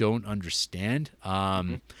I don't understand.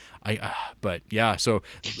 But yeah, so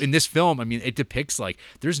in this film, I mean, it depicts like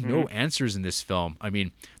there's no answers in this film. I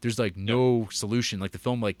mean, there's like no solution. Like, the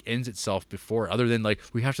film like ends itself before, other than like,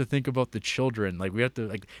 we have to think about the children. Like, we have to,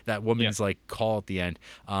 like, that woman's like call at the end.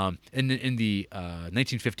 In the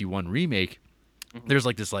 1951 remake, there's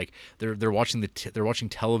like this, like they're watching they're watching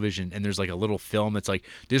television, and there's like a little film that's like,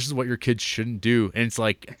 this is what your kids shouldn't do, and it's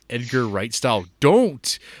like Edgar Wright style,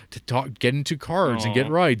 don't get into cars and get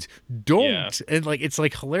rides, don't. And like, it's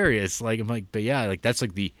like hilarious. Like, I'm like, but yeah, like that's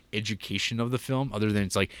like the education of the film, other than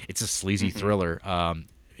it's like, it's a sleazy thriller,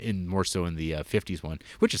 in more so in the 50s one,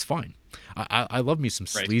 which is fine. I love me some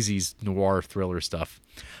sleazy noir thriller stuff.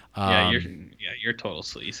 You're total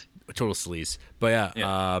sleaze. Total sleaze. But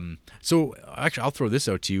yeah. So actually, I'll throw this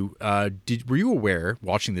out to you. Were you aware,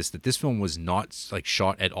 watching this, that this film was not like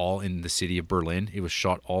shot at all in the city of Berlin? It was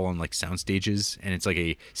shot all on like sound stages, and it's like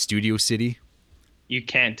a studio city. You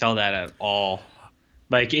can't tell that at all.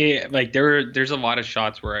 Like, there's a lot of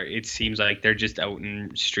shots where it seems like they're just out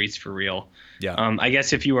in streets for real. Yeah. I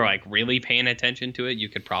guess if you were like really paying attention to it, you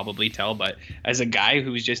could probably tell. But as a guy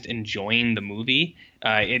who's just enjoying the movie,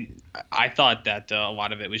 I thought that a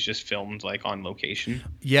lot of it was just filmed like on location.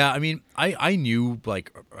 Yeah, I mean, I knew,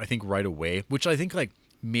 like, I think right away, which I think like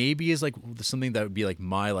maybe is like something that would be like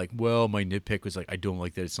my nitpick was like, I don't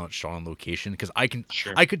like that it's not shot on location, because I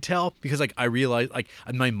could tell, because like I realized, like,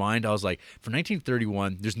 in my mind I was like, for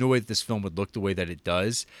 1931, there's no way that this film would look the way that it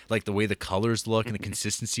does, like the way the colors look and the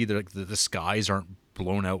consistency. They're like, the skies aren't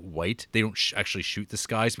blown out white. They don't actually shoot the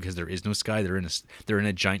skies, because there is no sky. They're in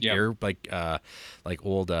a giant air, like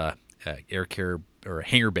old air care or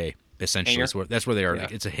hangar bay. Essentially, that's where they are. Yeah.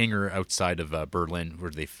 Like, it's a hangar outside of Berlin where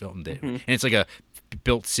they filmed it, and it's like a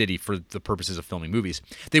built city for the purposes of filming movies.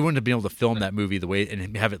 They wouldn't have been able to film that movie the way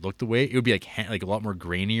and have it look the way. It would be like a lot more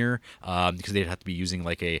grainier, because they'd have to be using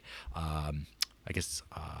like a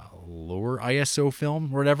lower ISO film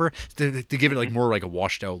or whatever to give it like more like a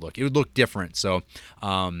washed out look. It would look different. So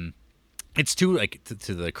it's too like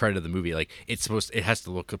to the credit of the movie, like it has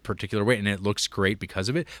to look a particular way, and it looks great because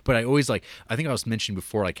of it. But I always like, I think I was mentioning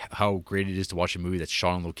before, like how great it is to watch a movie that's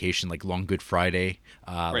shot on location, like Long Good Friday,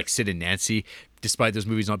 like Sid and Nancy. Despite those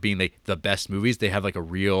movies not being like the best movies, they have like a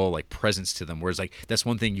real like presence to them. Whereas like that's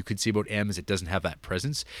one thing you could see about M is it doesn't have that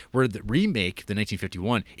presence. Where the remake, the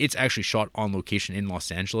 1951, it's actually shot on location in Los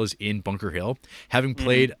Angeles in Bunker Hill. Having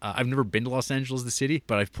played, I've never been to Los Angeles, the city,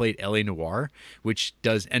 but I've played LA Noire, which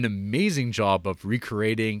does an amazing job of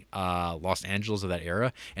recreating Los Angeles of that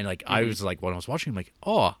era. And like I was like, when I was watching, I'm like,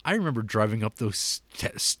 oh, I remember driving up those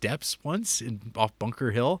steps once off Bunker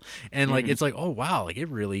Hill, and like it's like, oh wow, like it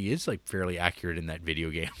really is like fairly accurate in that video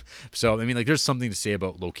game. So I mean, like there's something to say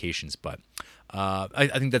about locations, but I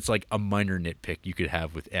think that's like a minor nitpick you could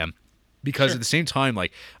have with M, because at the same time,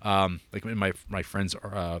 like in my friend's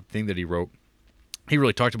thing that he wrote, he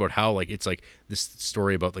really talked about how like it's like this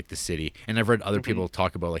story about like the city, and I've read other people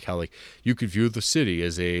talk about like how like you could view the city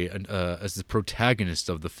as as the protagonist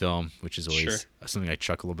of the film, which is always something I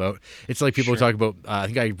chuckle about. It's like people talk about. I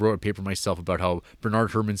think I wrote a paper myself about how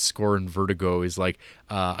Bernard Herrmann's score in Vertigo is like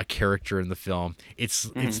a character in the film. It's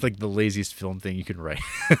like the laziest film thing you can write.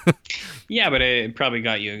 Yeah, but it probably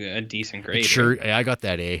got you a decent grade. Sure, I got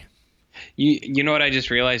that A. You know what I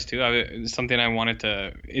just realized too? Something I wanted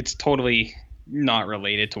to. It's totally not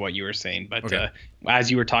related to what you were saying, but as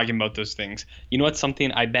you were talking about those things, you know what's something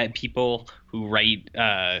I bet people who write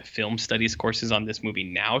film studies courses on this movie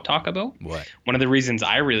now talk about? What? One of the reasons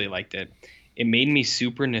I really liked it, it made me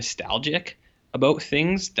super nostalgic about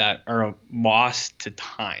things that are lost to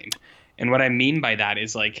time. And what I mean by that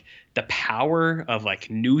is like the power of like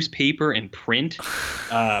newspaper and print,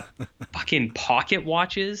 fucking pocket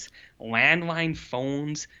watches, landline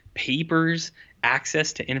phones, papers,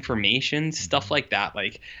 access to information, stuff like that.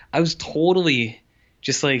 Like I was totally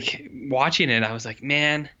just like watching it. I was like,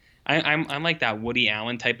 man, I'm like that Woody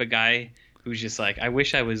Allen type of guy who's just like, I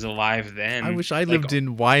wish I was alive then. I wish I lived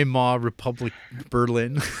in Weimar Republic,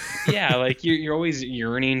 Berlin. Yeah, like you're always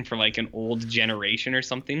yearning for like an old generation or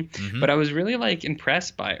something. But I was really like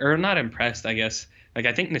impressed by, or not impressed, I guess. Like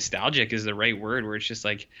I think nostalgic is the right word, where it's just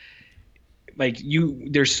like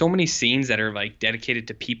there's so many scenes that are like dedicated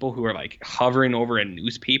to people who are like hovering over a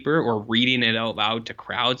newspaper or reading it out loud to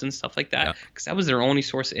crowds and stuff like that, because that was their only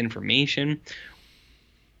source of information.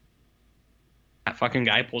 That fucking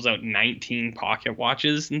guy pulls out 19 pocket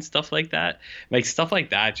watches and stuff like that. Like stuff like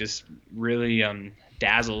that just really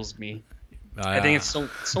dazzles me. I think it's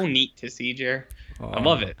so neat to see, Jer. I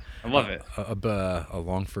love it. A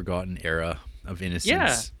long forgotten era of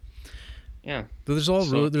innocence. Yeah. But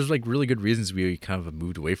there's like really good reasons we kind of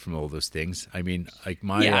moved away from all those things. I mean, like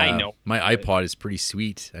my iPod is pretty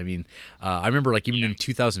sweet. I mean, I remember like even in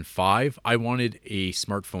 2005, I wanted a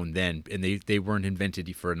smartphone then, and they weren't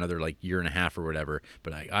invented for another like year and a half or whatever.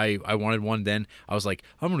 But I wanted one then. I was like,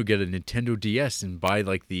 I'm gonna get a Nintendo DS and buy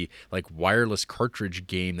like the like wireless cartridge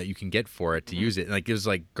game that you can get for it to use it. And, like it was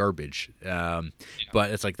like garbage. But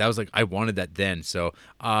it's like that was like I wanted that then. So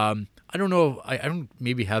I don't know. I don't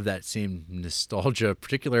maybe have that same nostalgia,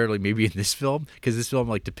 particularly maybe in this film, because this film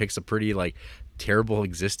like depicts a pretty like terrible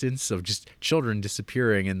existence of just children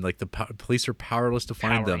disappearing, and like the police are powerless to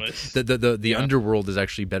find them. The underworld is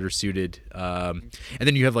actually better suited. And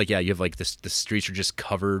then you have like the streets are just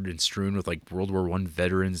covered and strewn with like World War I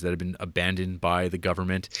veterans that have been abandoned by the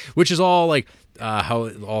government, which is all like how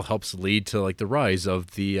it all helps lead to like the rise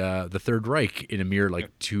of the Third Reich in a mere like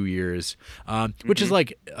 2 years, which is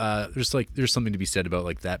like there's something to be said about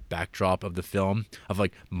like that backdrop of the film of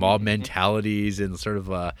like mob mentalities and sort of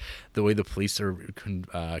the way the police are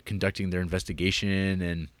conducting their investigation,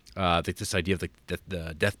 and like this idea of like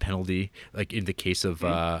the death penalty, like in the case of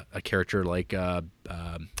a character like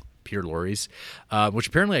Peter Lorre's, which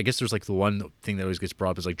apparently I guess there's like the one thing that always gets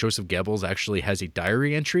brought up is like Joseph Goebbels actually has a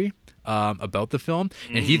diary entry about the film,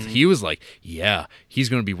 and he was like, yeah, he's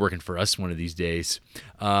going to be working for us one of these days,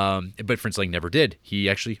 but Fritz Lang never did. He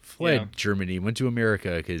actually fled Germany, went to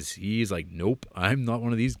America, because he's like, nope, I'm not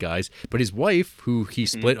one of these guys. But his wife, who he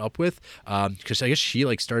split up with, because I guess she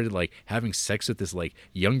like started like having sex with this like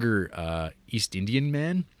younger East Indian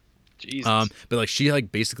man. Jesus. But like she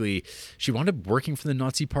like basically she wound up working for the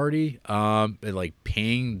Nazi Party, and like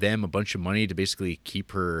paying them a bunch of money to basically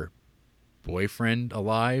keep her boyfriend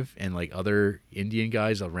alive and like other Indian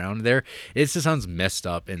guys around there. It just sounds messed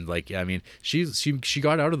up, and like I mean she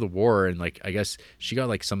got out of the war, and like I guess she got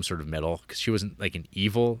like some sort of medal because she wasn't like an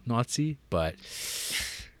evil Nazi, but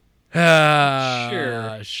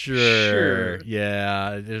Sure. Sure.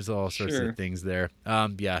 Yeah, there's all sorts Sure. of things there.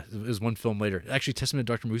 Yeah, it was one film later. Actually, Testament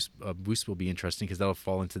of Dr. Moose will be interesting because that'll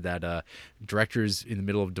fall into that directors in the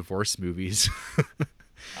middle of divorce movies.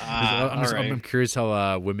 All right. I'm curious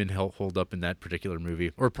how women hold up in that particular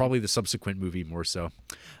movie, or probably the subsequent movie more so.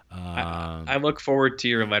 I look forward to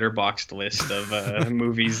your letterboxed list of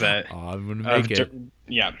movies that. I'm gonna make it.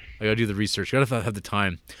 Yeah. I gotta do the research. Gotta have the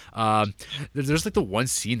time. There's like the one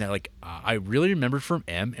scene that like I really remembered from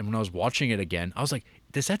M, and when I was watching it again, I was like,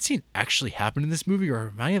 does that scene actually happen in this movie, or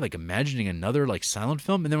am I like imagining another like silent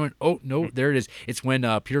film? And then went, oh no, there it is. It's when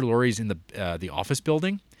Peter Lorre's in the office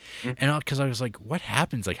building. And because I was like, what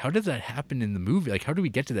happens? Like, how did that happen in the movie? Like, how do we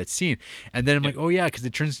get to that scene? And then I'm like, oh yeah, because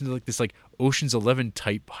it turns into like this like Ocean's 11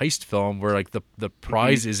 type heist film where like the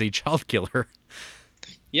prize is a child killer.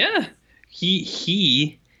 Yeah.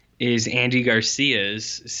 He is Andy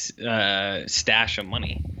Garcia's stash of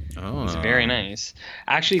money. Oh, It's very nice.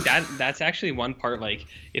 Actually, that's actually one part. Like,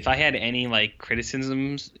 if I had any like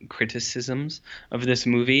criticisms of this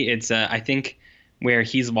movie, it's I think where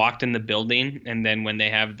he's locked in the building, and then when they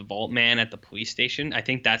have the vault man at the police station, I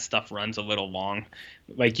think that stuff runs a little long.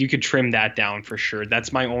 Like, you could trim that down for sure.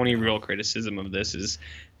 That's my only real criticism of this is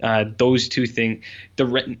those two things.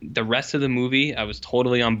 The rest of the movie, I was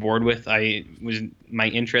totally on board with. My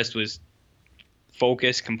interest was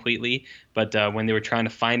focused completely, but when they were trying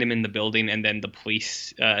to find him in the building and then the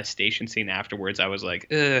police station scene afterwards, I was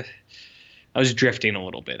like, ugh. I was drifting a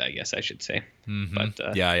little bit, I guess I should say. Mm-hmm.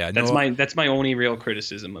 But yeah. that's my only real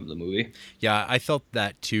criticism of the movie. Yeah, I felt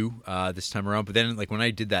that too this time around. But then, like when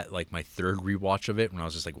I did that, like my third rewatch of it, when I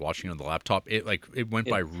was just like watching it on the laptop, it went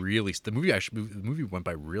by really. The movie went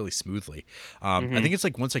by really smoothly. I think it's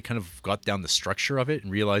like once I kind of got down the structure of it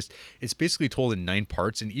and realized it's basically told in 9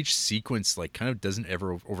 parts, and each sequence like kind of doesn't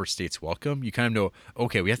ever overstay its welcome. You kind of know,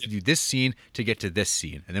 okay, we have to do this scene to get to this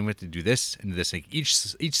scene, and then we have to do this and this. Like each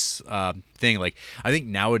thing. Like I think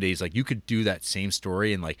nowadays, like you could do that same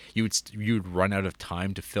story and like you would run out of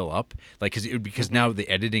time to fill up. Like because now the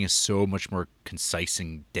editing is so much more concise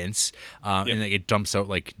and dense, and like it dumps out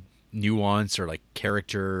like nuance or like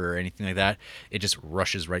character or anything like that. It just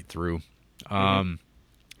rushes right through. Another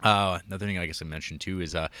thing I guess I mentioned too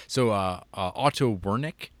is Otto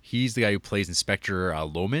Wernick. He's the guy who plays Inspector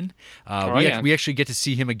Lohman. We actually get to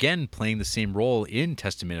see him again playing the same role in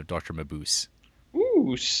Testament of Dr. Mabuse.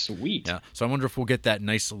 Ooh, sweet. Yeah. So I wonder if we'll get that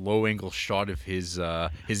nice low angle shot of his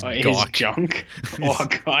his junk. Oh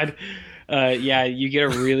God. Yeah, you get a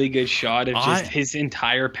really good shot of just his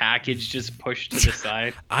entire package just pushed to the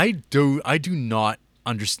side. I do not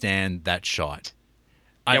understand that shot.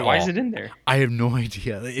 Why is it in there? I have no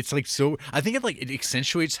idea. It's like so. I think it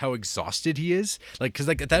accentuates how exhausted he is. Like, because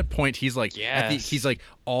like at that point he's like, he's like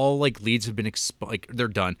all like leads have been like they're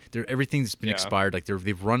done. Everything's been expired. Like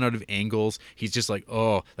they've run out of angles. He's just like,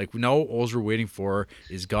 oh, like now all we're waiting for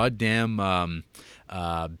is goddamn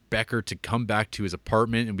Becker to come back to his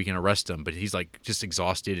apartment and we can arrest him. But he's like just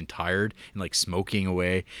exhausted and tired and like smoking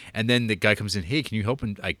away. And then the guy comes in, hey, can you help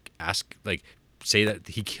him? Like ask like. Say that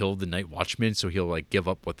he killed the night watchman, so he'll like give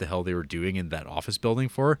up what the hell they were doing in that office building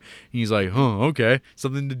for. And he's like, "Oh, okay,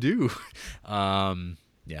 something to do."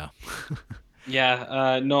 Yeah.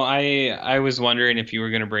 No, I was wondering if you were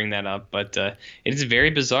gonna bring that up, but it is very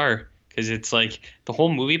bizarre because it's like the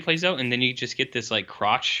whole movie plays out, and then you just get this like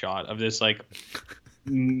crotch shot of this like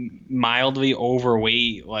mildly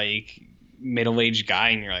overweight like middle-aged guy,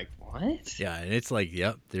 and you're like, what? Yeah, and it's like,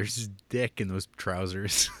 yep, there's his dick in those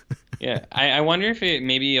trousers. Yeah, I wonder if it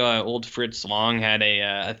maybe old Fritz Lang had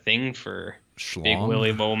a thing for Schlong? Big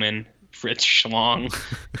Willie Loman. Fritz Schlong.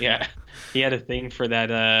 Yeah, he had a thing for that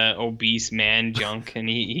obese man junk, and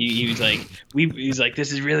he was like, he's like,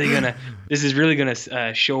 this is really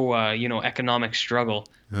gonna show economic struggle.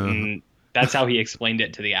 And that's how he explained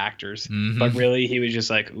it to the actors. But really, he was just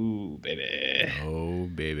like, ooh, baby. Oh,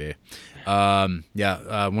 baby. One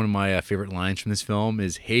of my favorite lines from this film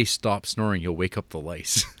is, "Hey, stop snoring, you'll wake up the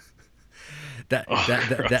lice."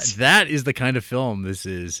 That is the kind of film this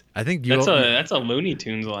is. I think that's a Looney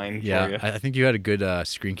Tunes line. Yeah, for you. I think you had a good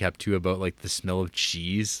screen cap too about like the smell of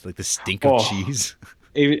cheese, like the stink of cheese.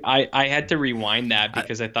 I had to rewind that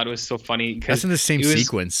because I thought it was so funny. That's in the same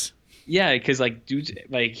sequence. Yeah, because like dudes,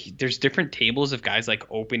 like there's different tables of guys like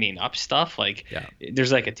opening up stuff. Like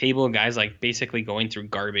there's like a table of guys like basically going through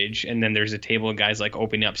garbage, and then there's a table of guys like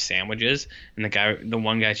opening up sandwiches, and the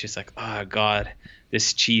one guy's just like, oh God,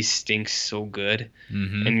 this cheese stinks so good,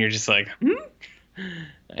 and you're just like,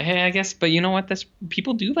 Hey, I guess, but you know what?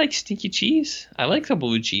 People do like stinky cheese. I like the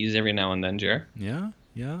blue cheese every now and then, Jer. Yeah.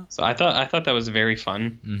 So I thought that was very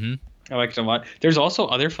fun. I liked it a lot. There's also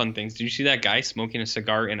other fun things. Did you see that guy smoking a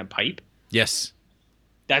cigar in a pipe? Yes.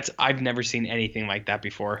 I've never seen anything like that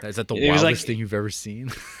before. Is that the It was wildest like, thing you've ever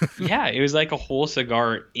seen? yeah, it was like a whole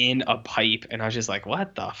cigar in a pipe, and I was just like,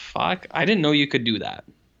 what the fuck? I didn't know you could do that.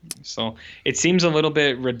 So it seems a little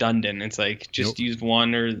bit redundant. It's like just Nope. use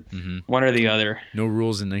one or Mm-hmm. one or the other. No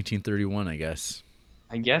rules in 1931, I guess.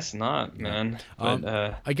 I guess not, man.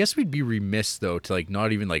 But I guess we'd be remiss though to like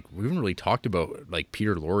not even like we haven't really talked about like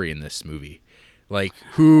Peter Lorre in this movie, like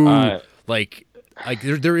who like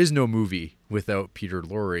there is no movie without Peter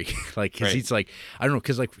Lorre, like 'cause Right. he's like I don't know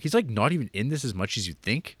because like he's like not even in this as much as you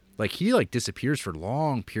think. Like he like disappears for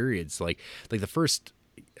long periods, like the first.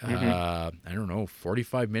 I don't know,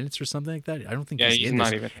 45 minutes or something like that. I don't think Yeah, he's he's in not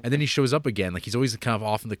this. even. And then he shows up again. Like he's always kind of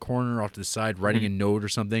off in the corner, off to the side, writing a note or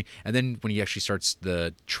something. And then when he actually starts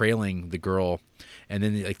the trailing the girl, and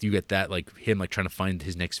then like you get that like him like trying to find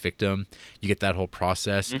his next victim. You get that whole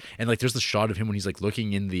process. And like there's the shot of him when he's like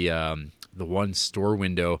looking in the one store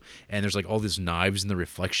window, and there's like all these knives in the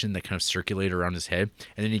reflection that kind of circulate around his head,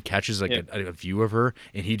 and then he catches like a view of her,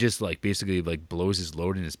 and he just like basically like blows his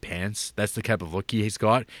load in his pants. That's the type of look he's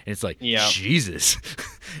got, and it's like Jesus.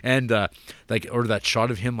 And like or that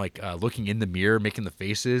shot of him like looking in the mirror, making the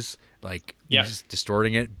faces like just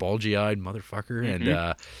distorting it, bulgy eyed motherfucker. And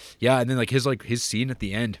and then like his scene at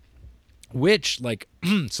the end, which like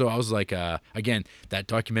so I was like again that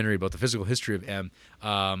documentary about the physical history of M,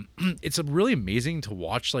 it's really amazing to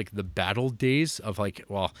watch like the battle days of like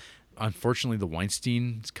unfortunately the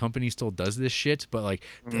Weinstein company still does this shit, but like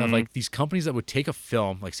like these companies that would take a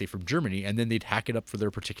film like say from Germany and then they'd hack it up for their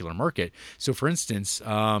particular market. So for instance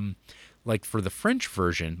like for the French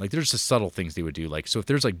version, like there's just subtle things they would do. Like, so if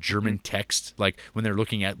there's like German text, like when they're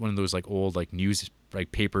looking at one of those like old like news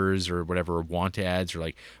like papers or whatever, or want ads or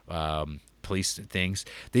like police things,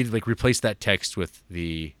 they'd like replace that text with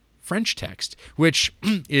the French text, which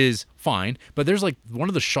is fine. But there's like one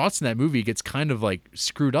of the shots in that movie gets kind of like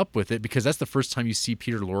screwed up with it because that's the first time you see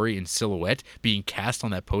Peter Lorre in silhouette being cast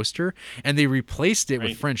on that poster, and they replaced it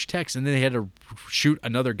with French text, and then they had to shoot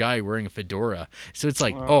another guy wearing a fedora. So it's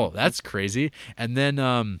like, oh, that's crazy. And then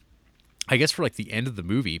I guess for like the end of the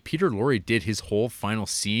movie, Peter Lorre did his whole final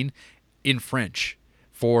scene in French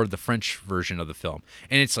for the French version of the film,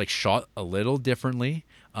 and it's like shot a little differently.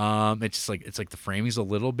 It's like the framing's a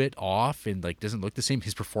little bit off and like doesn't look the same.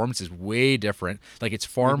 His performance is way different. Like it's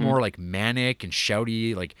far more like manic and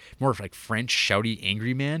shouty, like more like French shouty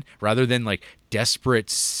angry man rather than like desperate,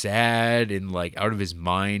 sad and like out of his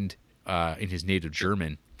mind in his native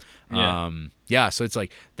German. So it's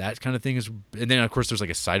like that kind of thing is, and then of course there's like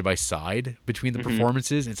a side by side between the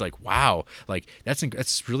performances. And it's like, wow, like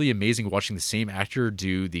that's really amazing watching the same actor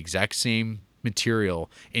do the exact same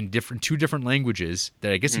material in two different languages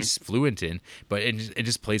that I guess he's fluent in, but it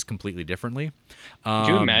just plays completely differently. Could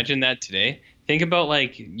you imagine that today? Think about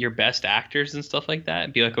like your best actors and stuff like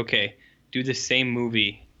that. Be like, okay, do the same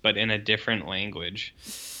movie but in a different language.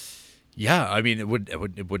 Yeah, I mean, it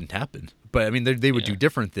wouldn't happen. But I mean, they would do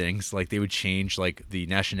different things. Like they would change like the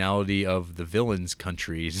nationality of the villains'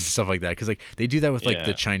 countries and stuff like that. Because like they do that with like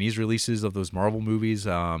the Chinese releases of those Marvel movies.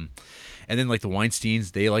 And then like the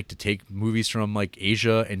Weinsteins, they like to take movies from like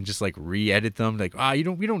Asia and just like re-edit them. Like we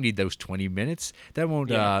don't need those 20 minutes. That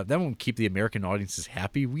won't keep the American audiences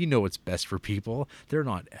happy. We know what's best for people. They're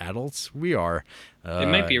not adults. We are. It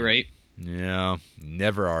might be right. Yeah,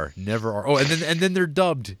 never are. Oh, and then they're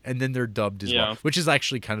dubbed, as well, which is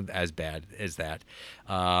actually kind of as bad as that.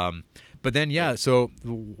 But then so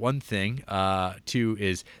the one thing too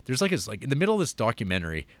is there's like in the middle of this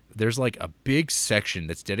documentary, there's like a big section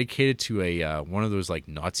that's dedicated to a one of those like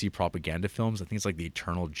Nazi propaganda films. I think it's like The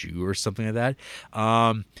Eternal Jew or something like that.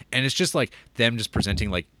 And it's just like them just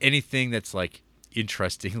presenting like anything that's like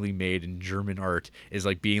interestingly made in German art is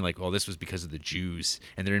like being like, oh, this was because of the Jews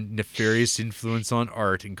and their nefarious influence on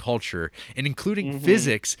art and culture, and including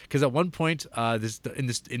physics. Because at one point,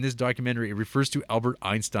 in this documentary, it refers to Albert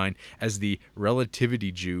Einstein as the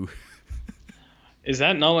relativity Jew. Is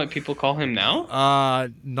that not what people call him now?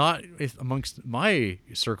 Not amongst my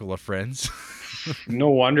circle of friends. No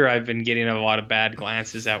wonder I've been getting a lot of bad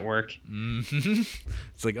glances at work.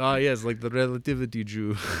 It's like, oh yes, like the relativity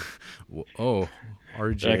Jew. Oh,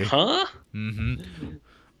 RJ. Like, huh?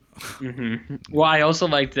 Well, I also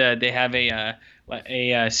like that they have a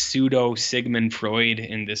pseudo Sigmund Freud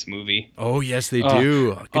in this movie. Oh yes, they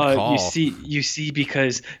do. Good call. You see,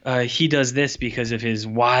 because he does this because of his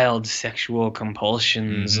wild sexual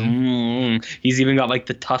compulsions. He's even got like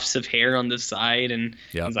the tufts of hair on the side, and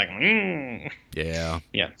Yep. he's like, Yeah.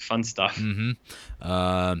 fun stuff.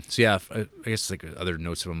 So yeah, I guess like other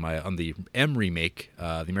notes on the M remake,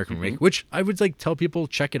 the American remake, which I would like tell people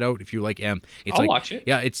check it out if you like M. It's I'll like, watch it.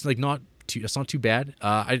 Yeah, it's like it's not too bad.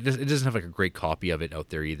 It doesn't have like a great copy of it out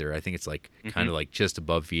there either. I think it's like kind of like just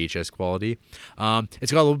above VHS quality.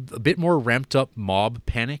 It's got a bit more ramped up mob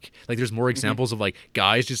panic. Like there's more examples of like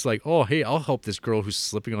guys just like, oh hey, I'll help this girl who's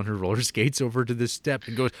slipping on her roller skates over to this step,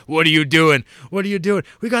 and goes, what are you doing? What are you doing?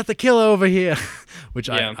 We got the killer over here. Which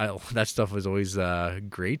I that stuff was always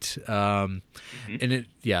great. And it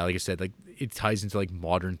like I said, like it ties into like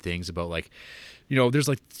modern things about like, you know, there's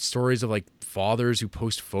like stories of like fathers who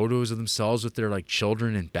post photos of themselves with their like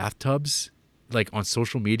children in bathtubs, like on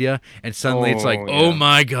social media, and suddenly it's like, oh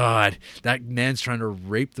my god, that man's trying to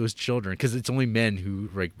rape those children, because it's only men who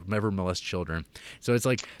like never molest children. So it's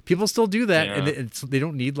like people still do that, and they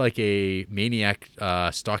don't need like a maniac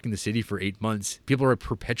stalking the city for 8 months. People are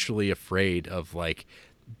perpetually afraid of like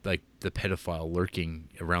the pedophile lurking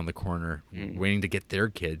around the corner, waiting to get their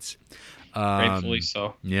kids. Rightfully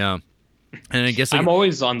so. Yeah. And I guess I'm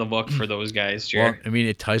always on the look for those guys, Jared. Well, I mean,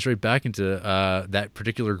 it ties right back into that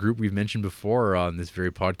particular group we've mentioned before on this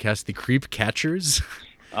very podcast, the creep catchers.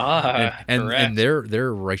 And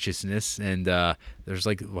their righteousness. And there's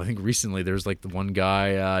like, I think recently there's like the one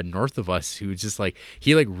guy north of us who just like,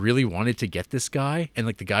 he like really wanted to get this guy, and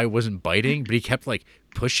like the guy wasn't biting, but he kept like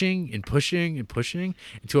pushing and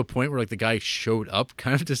to a point where like the guy showed up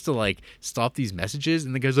kind of just to like stop these messages,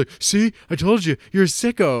 and the guy's like, see, I told you, you're a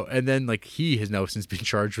sicko. And then like he has now since been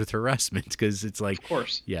charged with harassment, because it's like, of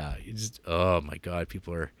course, it's just, oh my god,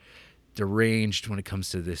 people are deranged when it comes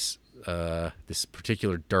to this this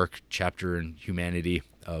particular dark chapter in humanity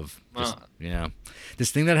of just,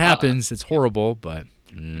 this thing that happens. It's horrible, but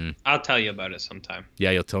I'll tell you about it sometime.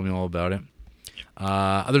 Yeah, you'll tell me all about it.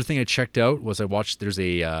 Other thing I checked out was there's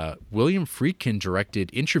a William Friedkin directed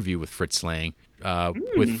interview with Fritz Lang,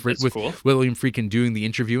 with cool. William Friedkin doing the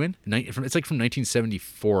interviewing. It's like from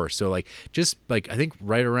 1974, so like just like I think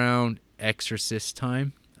right around Exorcist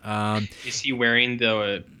time. Is he wearing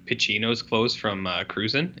the Pacino's clothes from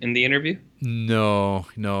Cruisin' in the interview? No,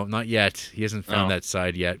 not yet. He hasn't found that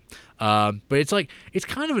side yet. But it's like, it's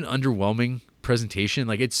kind of an underwhelming presentation.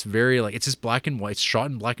 Like it's very like, it's just black and white. It's shot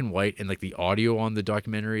in black and white, and like the audio on the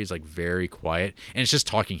documentary is like very quiet, and it's just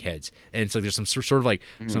talking heads. And it's like there's some sort of like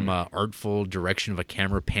some artful direction of a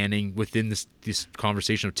camera panning within this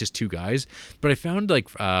conversation of just two guys. But I found like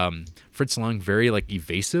Fritz Lang very like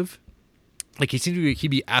evasive. Like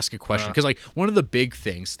he'd be asked a question, because like one of the big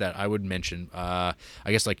things that I would mention, I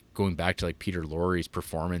guess like going back to like Peter Lorre's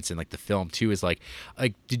performance in like the film too, is like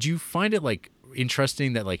did you find it like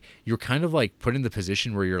interesting that like you're kind of like put in the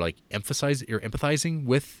position where you're like empathizing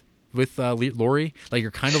with Lorre, like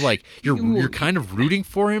you're kind of like you're kind of rooting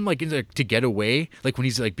for him, like to get away, like when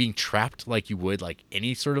he's like being trapped, like you would like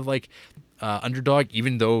any sort of like underdog,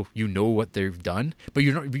 even though you know what they've done, but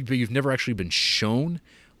you've never actually been shown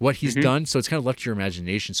what he's done, so it's kind of left to your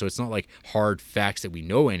imagination. So it's not like hard facts that we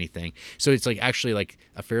know anything. So it's like actually like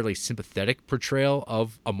a fairly sympathetic portrayal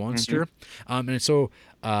of a monster. And so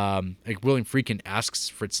like William Friedkin asks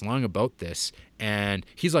Fritz Lang about this, and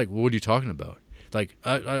he's like, well, what are you talking about? Like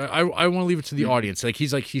I want to leave it to the audience. Like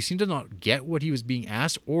he seemed to not get what he was being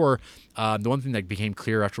asked, or the one thing that became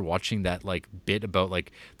clear after watching that like bit about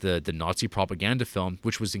like the Nazi propaganda film,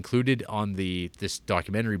 which was included on this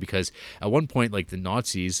documentary, because at one point like the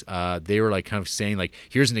Nazis they were like kind of saying like,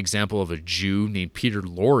 here's an example of a Jew named Peter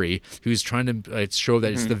Lorre who's trying to show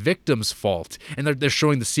that it's the victim's fault, and they're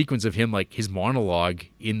showing the sequence of him like his monologue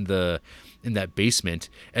in that basement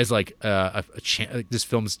as like this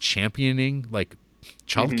film's championing like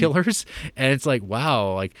child killers, and it's like,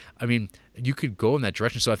 wow, like I mean, you could go in that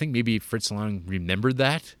direction. So I think maybe Fritz Lang remembered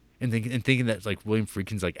that, and thinking that like William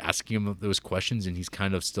Friedkin's like asking him those questions, and he's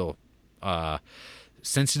kind of still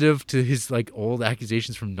sensitive to his like old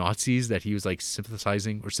accusations from Nazis that he was like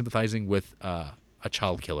sympathizing with a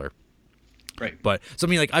child killer. Right. But so I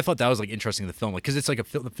mean, like I thought that was like interesting in the film, like because it's like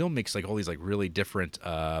the film makes like all these like really different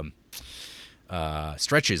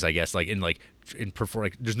stretches, I guess, like like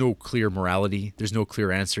there's no clear morality, there's no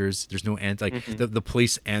clear answers, there's no the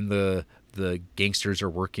police and the gangsters are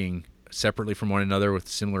working separately from one another with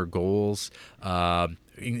similar goals,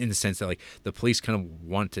 in the sense that like the police kind of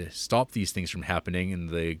want to stop these things from happening, and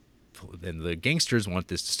the the gangsters want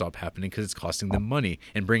this to stop happening because it's costing them money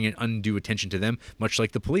and bringing undue attention to them, much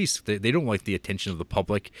like the police. They don't like the attention of the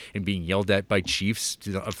public and being yelled at by chiefs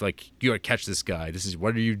of like, you gotta catch this guy. This is,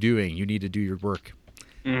 what are you doing? You need to do your work.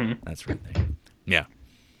 That's right there. Yeah.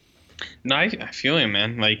 No, I feel you,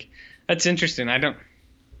 man. Like, that's interesting. I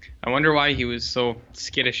wonder why he was so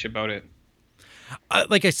skittish about it.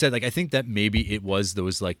 Like I said, like I think that maybe it was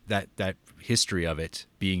those like that history of it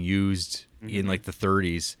being used in like the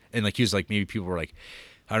 30s, and like he was like, maybe people were like,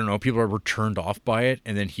 I don't know, people were turned off by it,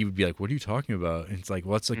 and then he would be like, what are you talking about? And it's like,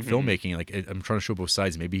 well, it's like filmmaking. Like, I'm trying to show both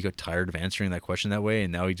sides. Maybe he got tired of answering that question that way,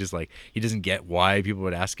 and now he just like, he doesn't get why people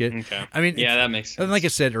would ask it. Okay. I mean, yeah, that makes sense. And like I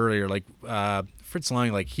said earlier, like Fritz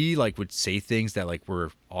Lang, like he like would say things that like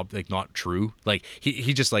were like not true. Like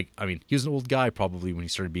he just like, I mean, he was an old guy probably when he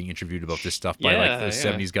started being interviewed about this stuff by like the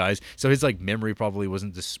 70s guys. So his like memory probably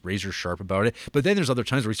wasn't this razor sharp about it. But then there's other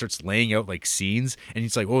times where he starts laying out like scenes, and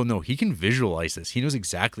he's like, oh no, he can visualize this. He knows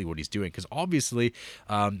exactly what he's doing, because obviously,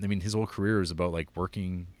 I mean, his whole career is about like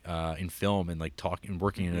working in film and like talking and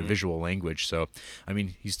working in a visual language. So I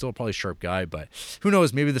mean, he's still probably a sharp guy, but who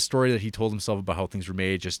knows? Maybe the story that he told himself about how things were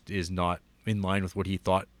made just is not in line with what he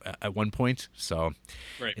thought at one point. So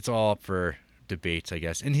it's all up for debate, I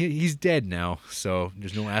guess. And he's dead now, so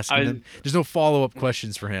there's no asking him. There's no follow-up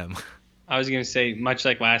questions for him. I was going to say, much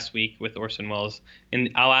like last week with Orson Welles, and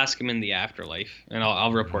I'll ask him in the afterlife, and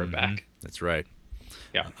I'll report back. That's right.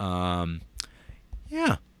 Yeah.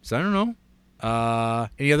 Yeah. So I don't know.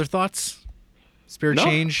 Any other thoughts? Spirit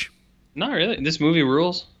change? Not really. This movie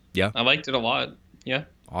rules. Yeah. I liked it a lot. Yeah.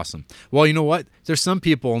 Awesome. Well, you know what? There's some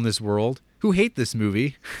people in this world who hate this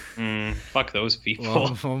movie. Fuck those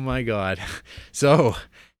people. Oh my God. So,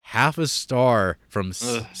 half a star from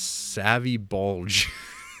Savvy Bulge.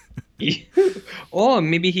 Oh,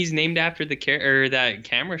 maybe he's named after that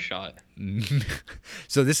camera shot.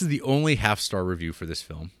 So this is the only half-star review for this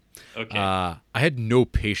film. Okay. I had no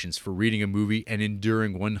patience for reading a movie and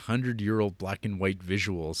enduring 100-year-old black and white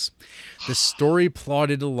visuals. The story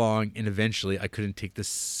plodded along, and eventually I couldn't take the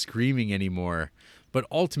screaming anymore. But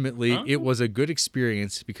ultimately, it was a good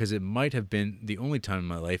experience, because it might have been the only time in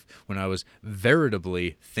my life when I was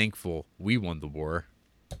veritably thankful we won the war.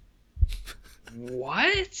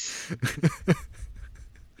 What?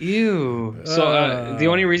 Ew. So the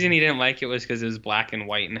only reason he didn't like it was because it was black and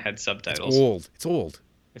white and had subtitles. It's old.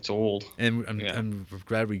 It's old. And I'm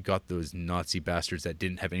glad we got those Nazi bastards that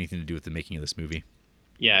didn't have anything to do with the making of this movie.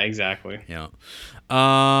 Yeah, exactly. Yeah.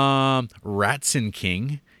 Ratson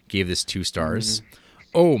King gave this 2 stars.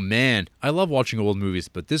 Oh man, I love watching old movies,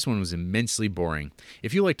 but this one was immensely boring.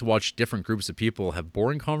 If you like to watch different groups of people have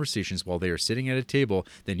boring conversations while they are sitting at a table,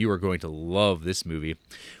 then you are going to love this movie.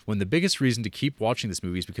 When the biggest reason to keep watching this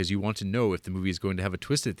movie is because you want to know if the movie is going to have a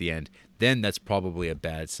twist at the end, then that's probably a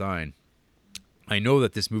bad sign. I know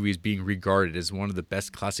that this movie is being regarded as one of the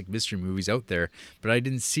best classic mystery movies out there, but I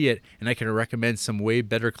didn't see it, and I can recommend some way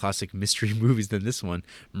better classic mystery movies than this one.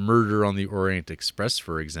 Murder on the Orient Express,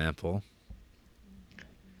 for example.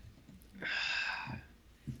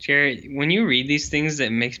 Jared, when you read these things,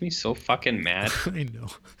 it makes me so fucking mad. I know.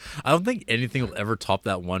 I don't think anything will ever top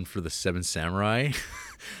that one for the Seven Samurai.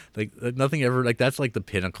 like nothing ever. Like that's like the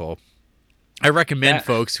pinnacle. I recommend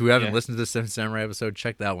folks who haven't listened to the Seven Samurai episode,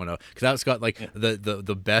 check that one out, because that's got like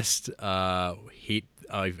the best hate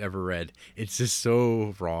I've ever read. It's just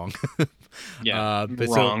so wrong. But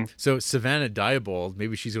wrong. So Savannah Diebold,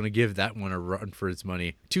 maybe she's going to give that one a run for its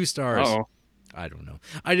money. 2 stars. Uh-oh. I don't know.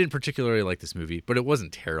 I didn't particularly like this movie, but it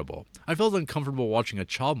wasn't terrible. I felt uncomfortable watching a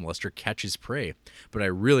child molester catch his prey, but I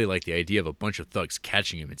really liked the idea of a bunch of thugs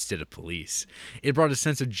catching him instead of police. It brought a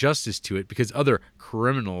sense of justice to it because other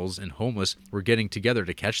criminals and homeless were getting together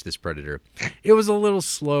to catch this predator. It was a little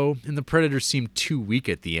slow, and the predator seemed too weak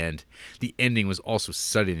at the end. The ending was also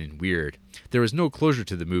sudden and weird. There was no closure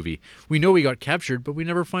to the movie. We know he got captured, but we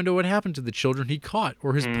never find out what happened to the children he caught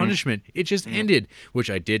or his punishment. It just ended, which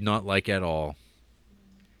I did not like at all.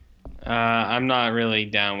 I'm not really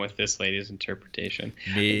down with this lady's interpretation.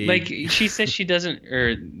 Like, she says she doesn't,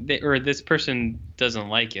 or this person doesn't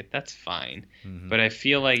like it. That's fine. But I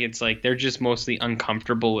feel like it's like they're just mostly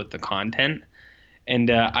uncomfortable with the content. And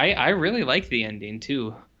I really like the ending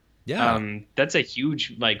too. Yeah. That's a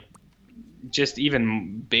huge, like, just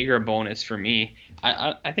even bigger bonus for me.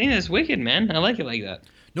 I think that's wicked, man. I like it like that.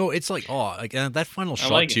 No, it's like that final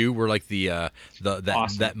shot like too, where like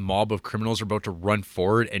that mob of criminals are about to run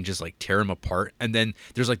forward and just like tear him apart, and then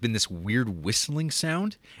there's like been this weird whistling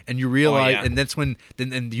sound, and you realize, and that's when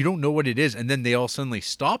then you don't know what it is, and then they all suddenly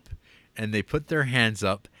stop, and they put their hands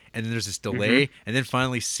up, and then there's this delay, and then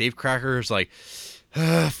finally Safecracker is like,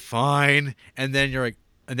 fine, and then you're like.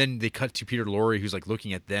 and then they cut to Peter Lorre, who's like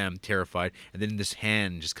looking at them, terrified, and then this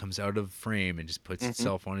hand just comes out of frame and just puts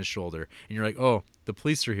itself on his shoulder, and you're like, oh, the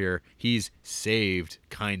police are here. He's saved,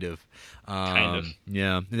 kind of.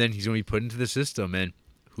 Yeah, and then he's going to be put into the system, and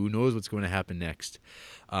who knows what's going to happen next.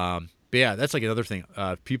 But yeah, that's like another thing.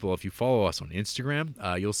 People, if you follow us on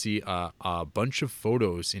Instagram, you'll see a bunch of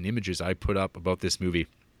photos and images I put up about this movie.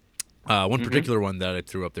 One particular one that I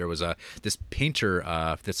threw up there was this painter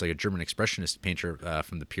that's like a German expressionist painter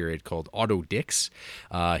from the period called Otto Dix.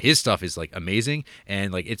 His stuff is like amazing,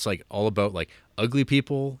 and like it's like all about like ugly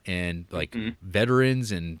people and like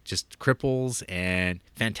veterans and just cripples, and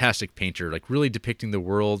fantastic painter, like really depicting the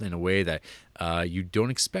world in a way that you don't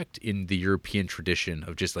expect in the European tradition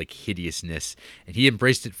of just like hideousness. And he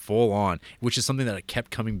embraced it full on, which is something that kept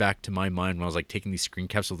coming back to my mind when I was like taking these screen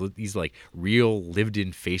caps of these like real lived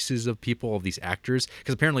in faces of people, of these actors.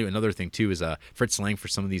 Because apparently another thing too is Fritz Lang, for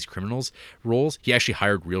some of these criminals roles, he actually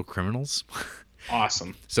hired real criminals.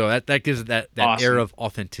 Awesome. So that gives that Awesome. air of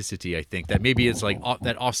authenticity, I think, that maybe it's like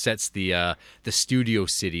that offsets the studio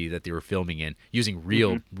city that they were filming in, using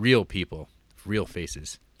real people, real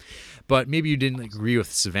faces. But maybe you didn't agree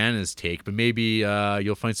with Savannah's take, but maybe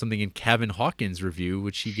you'll find something in Kevin Hawkins' review,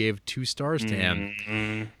 which he gave 2 stars to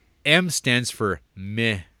M. M stands for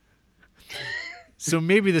meh. So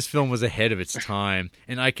maybe this film was ahead of its time,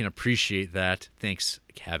 and I can appreciate that. Thanks,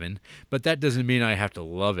 Kevin. But that doesn't mean I have to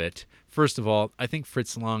love it. First of all, I think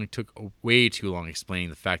Fritz Lang took way too long explaining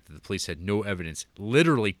the fact that the police had no evidence,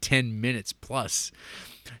 literally 10 minutes plus.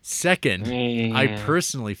 Second, I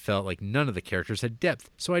personally felt like none of the characters had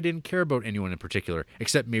depth, so I didn't care about anyone in particular,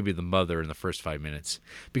 except maybe the mother in the first 5 minutes.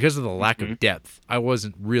 Because of the lack of depth, I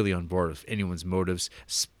wasn't really on board with anyone's motives,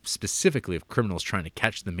 specifically of criminals trying to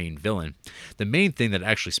catch the main villain. The main thing that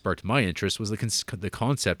actually sparked my interest was the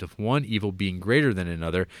concept of one evil being greater than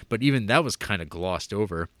another, but even that was kind of glossed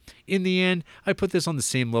over. In the end, I put this on the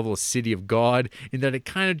same level as City of God, in that it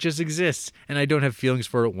kind of just exists, and I don't have feelings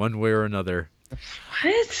for it one way or another.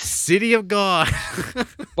 What? City of God.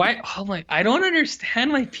 Why? Oh my! I don't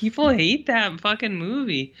understand why people hate that fucking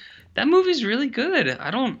movie. That movie's really good.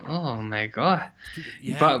 I don't. Oh my god.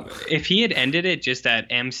 Yeah. But if he had ended it just at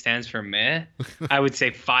M stands for meh, I would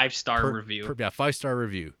say 5-star review. 5-star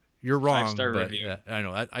review. You're wrong. 5-star but, review. I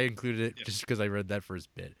know. I included it just because I read that first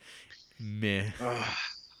bit. Meh.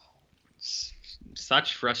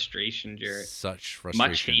 Such frustration, Jarrett. Such frustration.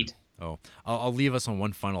 Much hate. Oh, I'll leave us on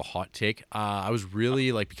one final hot take. I was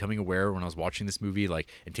really like becoming aware when I was watching this movie, like,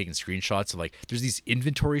 and taking screenshots of like, there's these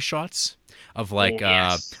inventory shots of like,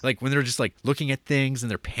 like when they're just like looking at things and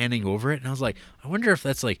they're panning over it, and I was like, I wonder if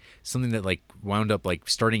that's like something that like wound up like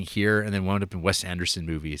starting here and then wound up in Wes Anderson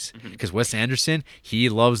movies, because Wes Anderson, he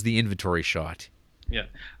loves the inventory shot. Yeah,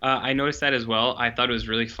 I noticed that as well. I thought it was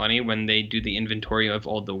really funny when they do the inventory of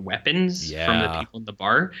all the weapons from the people in the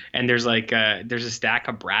bar, and there's like there's a stack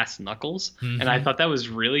of brass knuckles, and I thought that was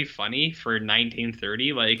really funny for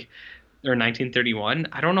 1930, like, or 1931.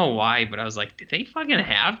 I don't know why, but I was like, did they fucking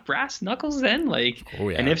have brass knuckles then? Like,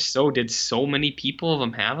 and if so, did so many people of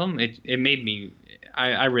them have them? It made me,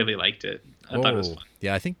 I really liked it. I thought it was fun.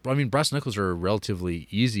 Yeah, I mean, brass knuckles are relatively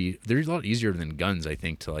easy. They're a lot easier than guns, I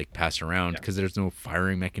think, to like pass around, because there's no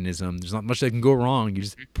firing mechanism. There's not much that can go wrong. You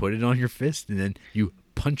just put it on your fist and then you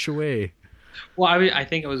punch away. Well, I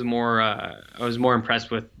think I was more impressed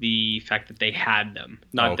with the fact that they had them.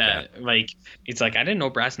 Not that, like, it's like I didn't know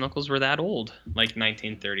brass knuckles were that old, like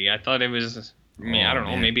 1930. I thought it was, I don't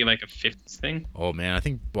know, maybe like a 50s thing. Oh man, I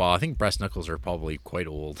think brass knuckles are probably quite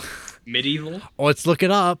old. Medieval? Oh, let's look it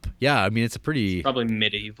up. Yeah, I mean, it's a pretty Probably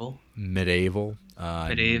medieval. medieval.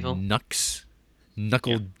 Medieval.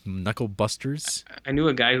 Knuckle busters. I knew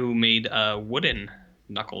a guy who made wooden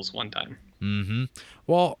knuckles one time. Mm-hmm.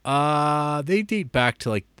 Well, they date back to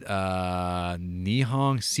like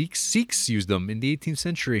Nihon Sikhs. Sikhs used them in the 18th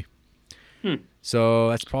century. So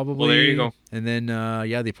that's probably. Well, there you go. And then,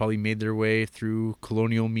 they probably made their way through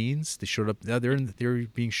colonial means. They showed up. They're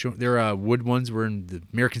being shown. Their wood ones were in the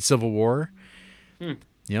American Civil War.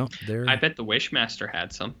 Yeah, I bet the Wishmaster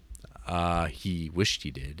had some. He wished he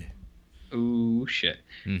did. Ooh, shit.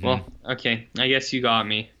 Well, okay. I guess you got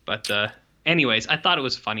me. But anyways, I thought it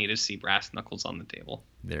was funny to see brass knuckles on the table.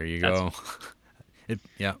 There you go.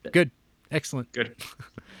 Good. Excellent. Good.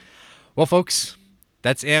 Well, folks,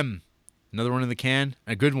 that's M. Another one in the can.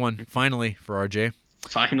 A good one, finally, for RJ.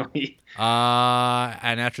 Finally.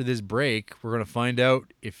 And after this break, we're going to find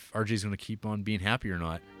out if RJ's going to keep on being happy or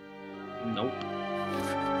not. Nope.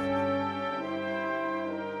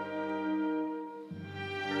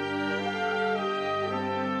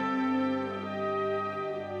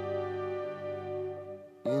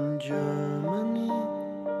 In Germany,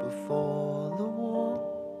 Before the war,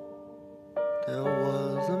 there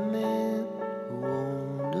was a man who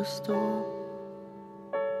owned a store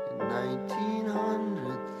in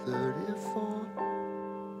 1934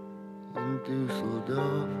 in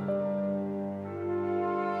Dusseldorf.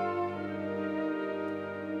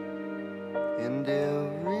 And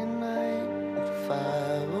every night at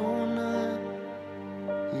 5:09,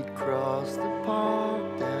 he'd cross the park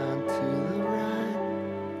down to the Rhine,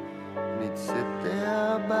 and he'd sit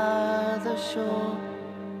there by the shore.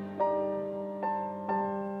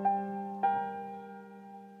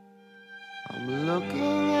 I'm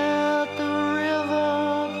looking at the river,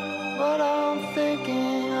 but I'm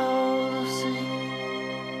thinking of the sea.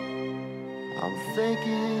 I'm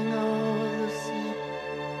thinking of the sea.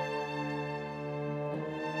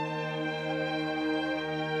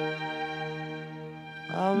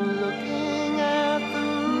 I'm looking at the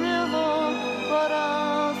river, but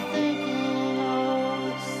I'm thinking of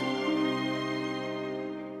the sea.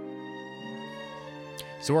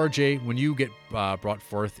 So, RJ, when you get brought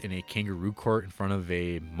forth in a kangaroo court in front of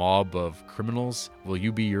a mob of criminals, will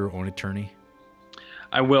you be your own attorney?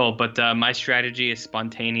 I will, but my strategy is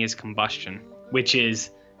spontaneous combustion, which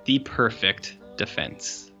is the perfect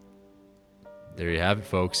defense. There you have it,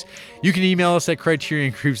 folks. You can email us at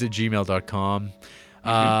criterioncreeps@gmail.com.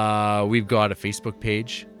 We've got a Facebook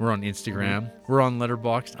page. We're on Instagram. We're on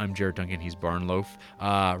Letterboxd. I'm Jared Duncan. He's Barnloaf.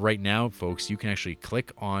 Right now, folks, you can actually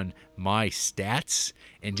click on my stats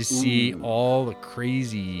and just see all the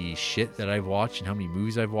crazy shit that I've watched and how many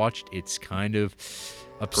movies I've watched. It's kind of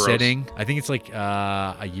upsetting. I think it's like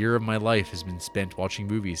a year of my life has been spent watching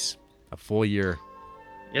movies. A full year.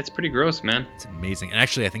 Yeah, it's pretty gross, man. It's amazing. And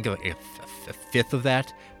actually, I think like a fifth of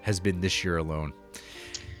that has been this year alone.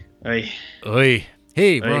 Oy. Oy.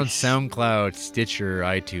 Hey, we're Oy. on SoundCloud, Stitcher,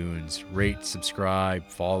 iTunes. Rate, subscribe,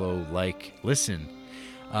 follow, like, listen.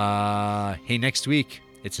 Hey, next week,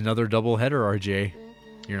 it's another doubleheader, RJ.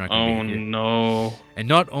 You're not going to Oh, be here. no. And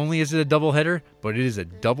not only is it a doubleheader, but it is a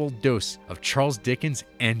double dose of Charles Dickens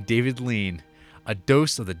and David Lean. A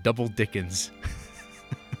dose of the double Dickens.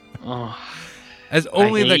 Oh, As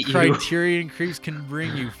only the hate you. Criterion Creeps can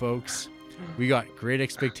bring you, folks. We got Great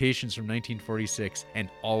Expectations from 1946 and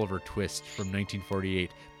Oliver Twist from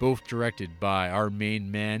 1948, both directed by our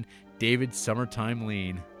main man, David Summertime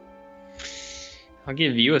Lean. I'll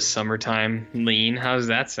give you a summertime lean. How's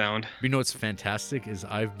that sound? You know what's fantastic is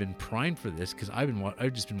I've been primed for this because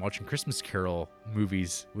I've just been watching Christmas Carol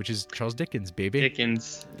movies, which is Charles Dickens, baby.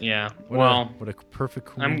 Dickens. Yeah. What a perfect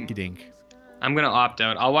I'm- dink. I'm going to opt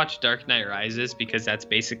out. I'll watch Dark Knight Rises because that's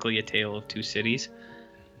basically a tale of two cities.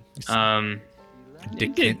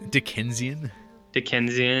 Dickensian.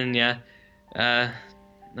 Dickensian, yeah.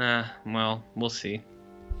 Well, we'll see.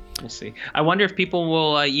 We'll see. I wonder if people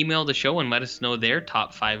will email the show and let us know their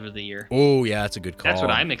top 5 of the year. Oh yeah, that's a good call. That's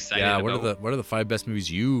what I'm excited about. What are the 5 best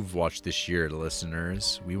movies you've watched this year,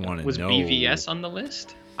 listeners? We want to know. Was BVS on the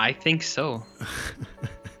list? I think so.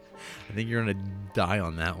 I think you're gonna die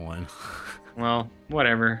on that one. Well,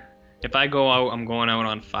 whatever. If I go out, I'm going out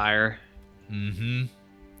on fire. Mm-hmm.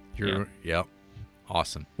 Yep.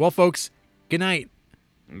 Awesome. Well, folks, good night.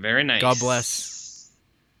 Very nice. God bless.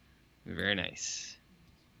 Very nice.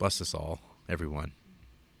 Bless us all, everyone.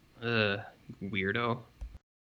 Weirdo.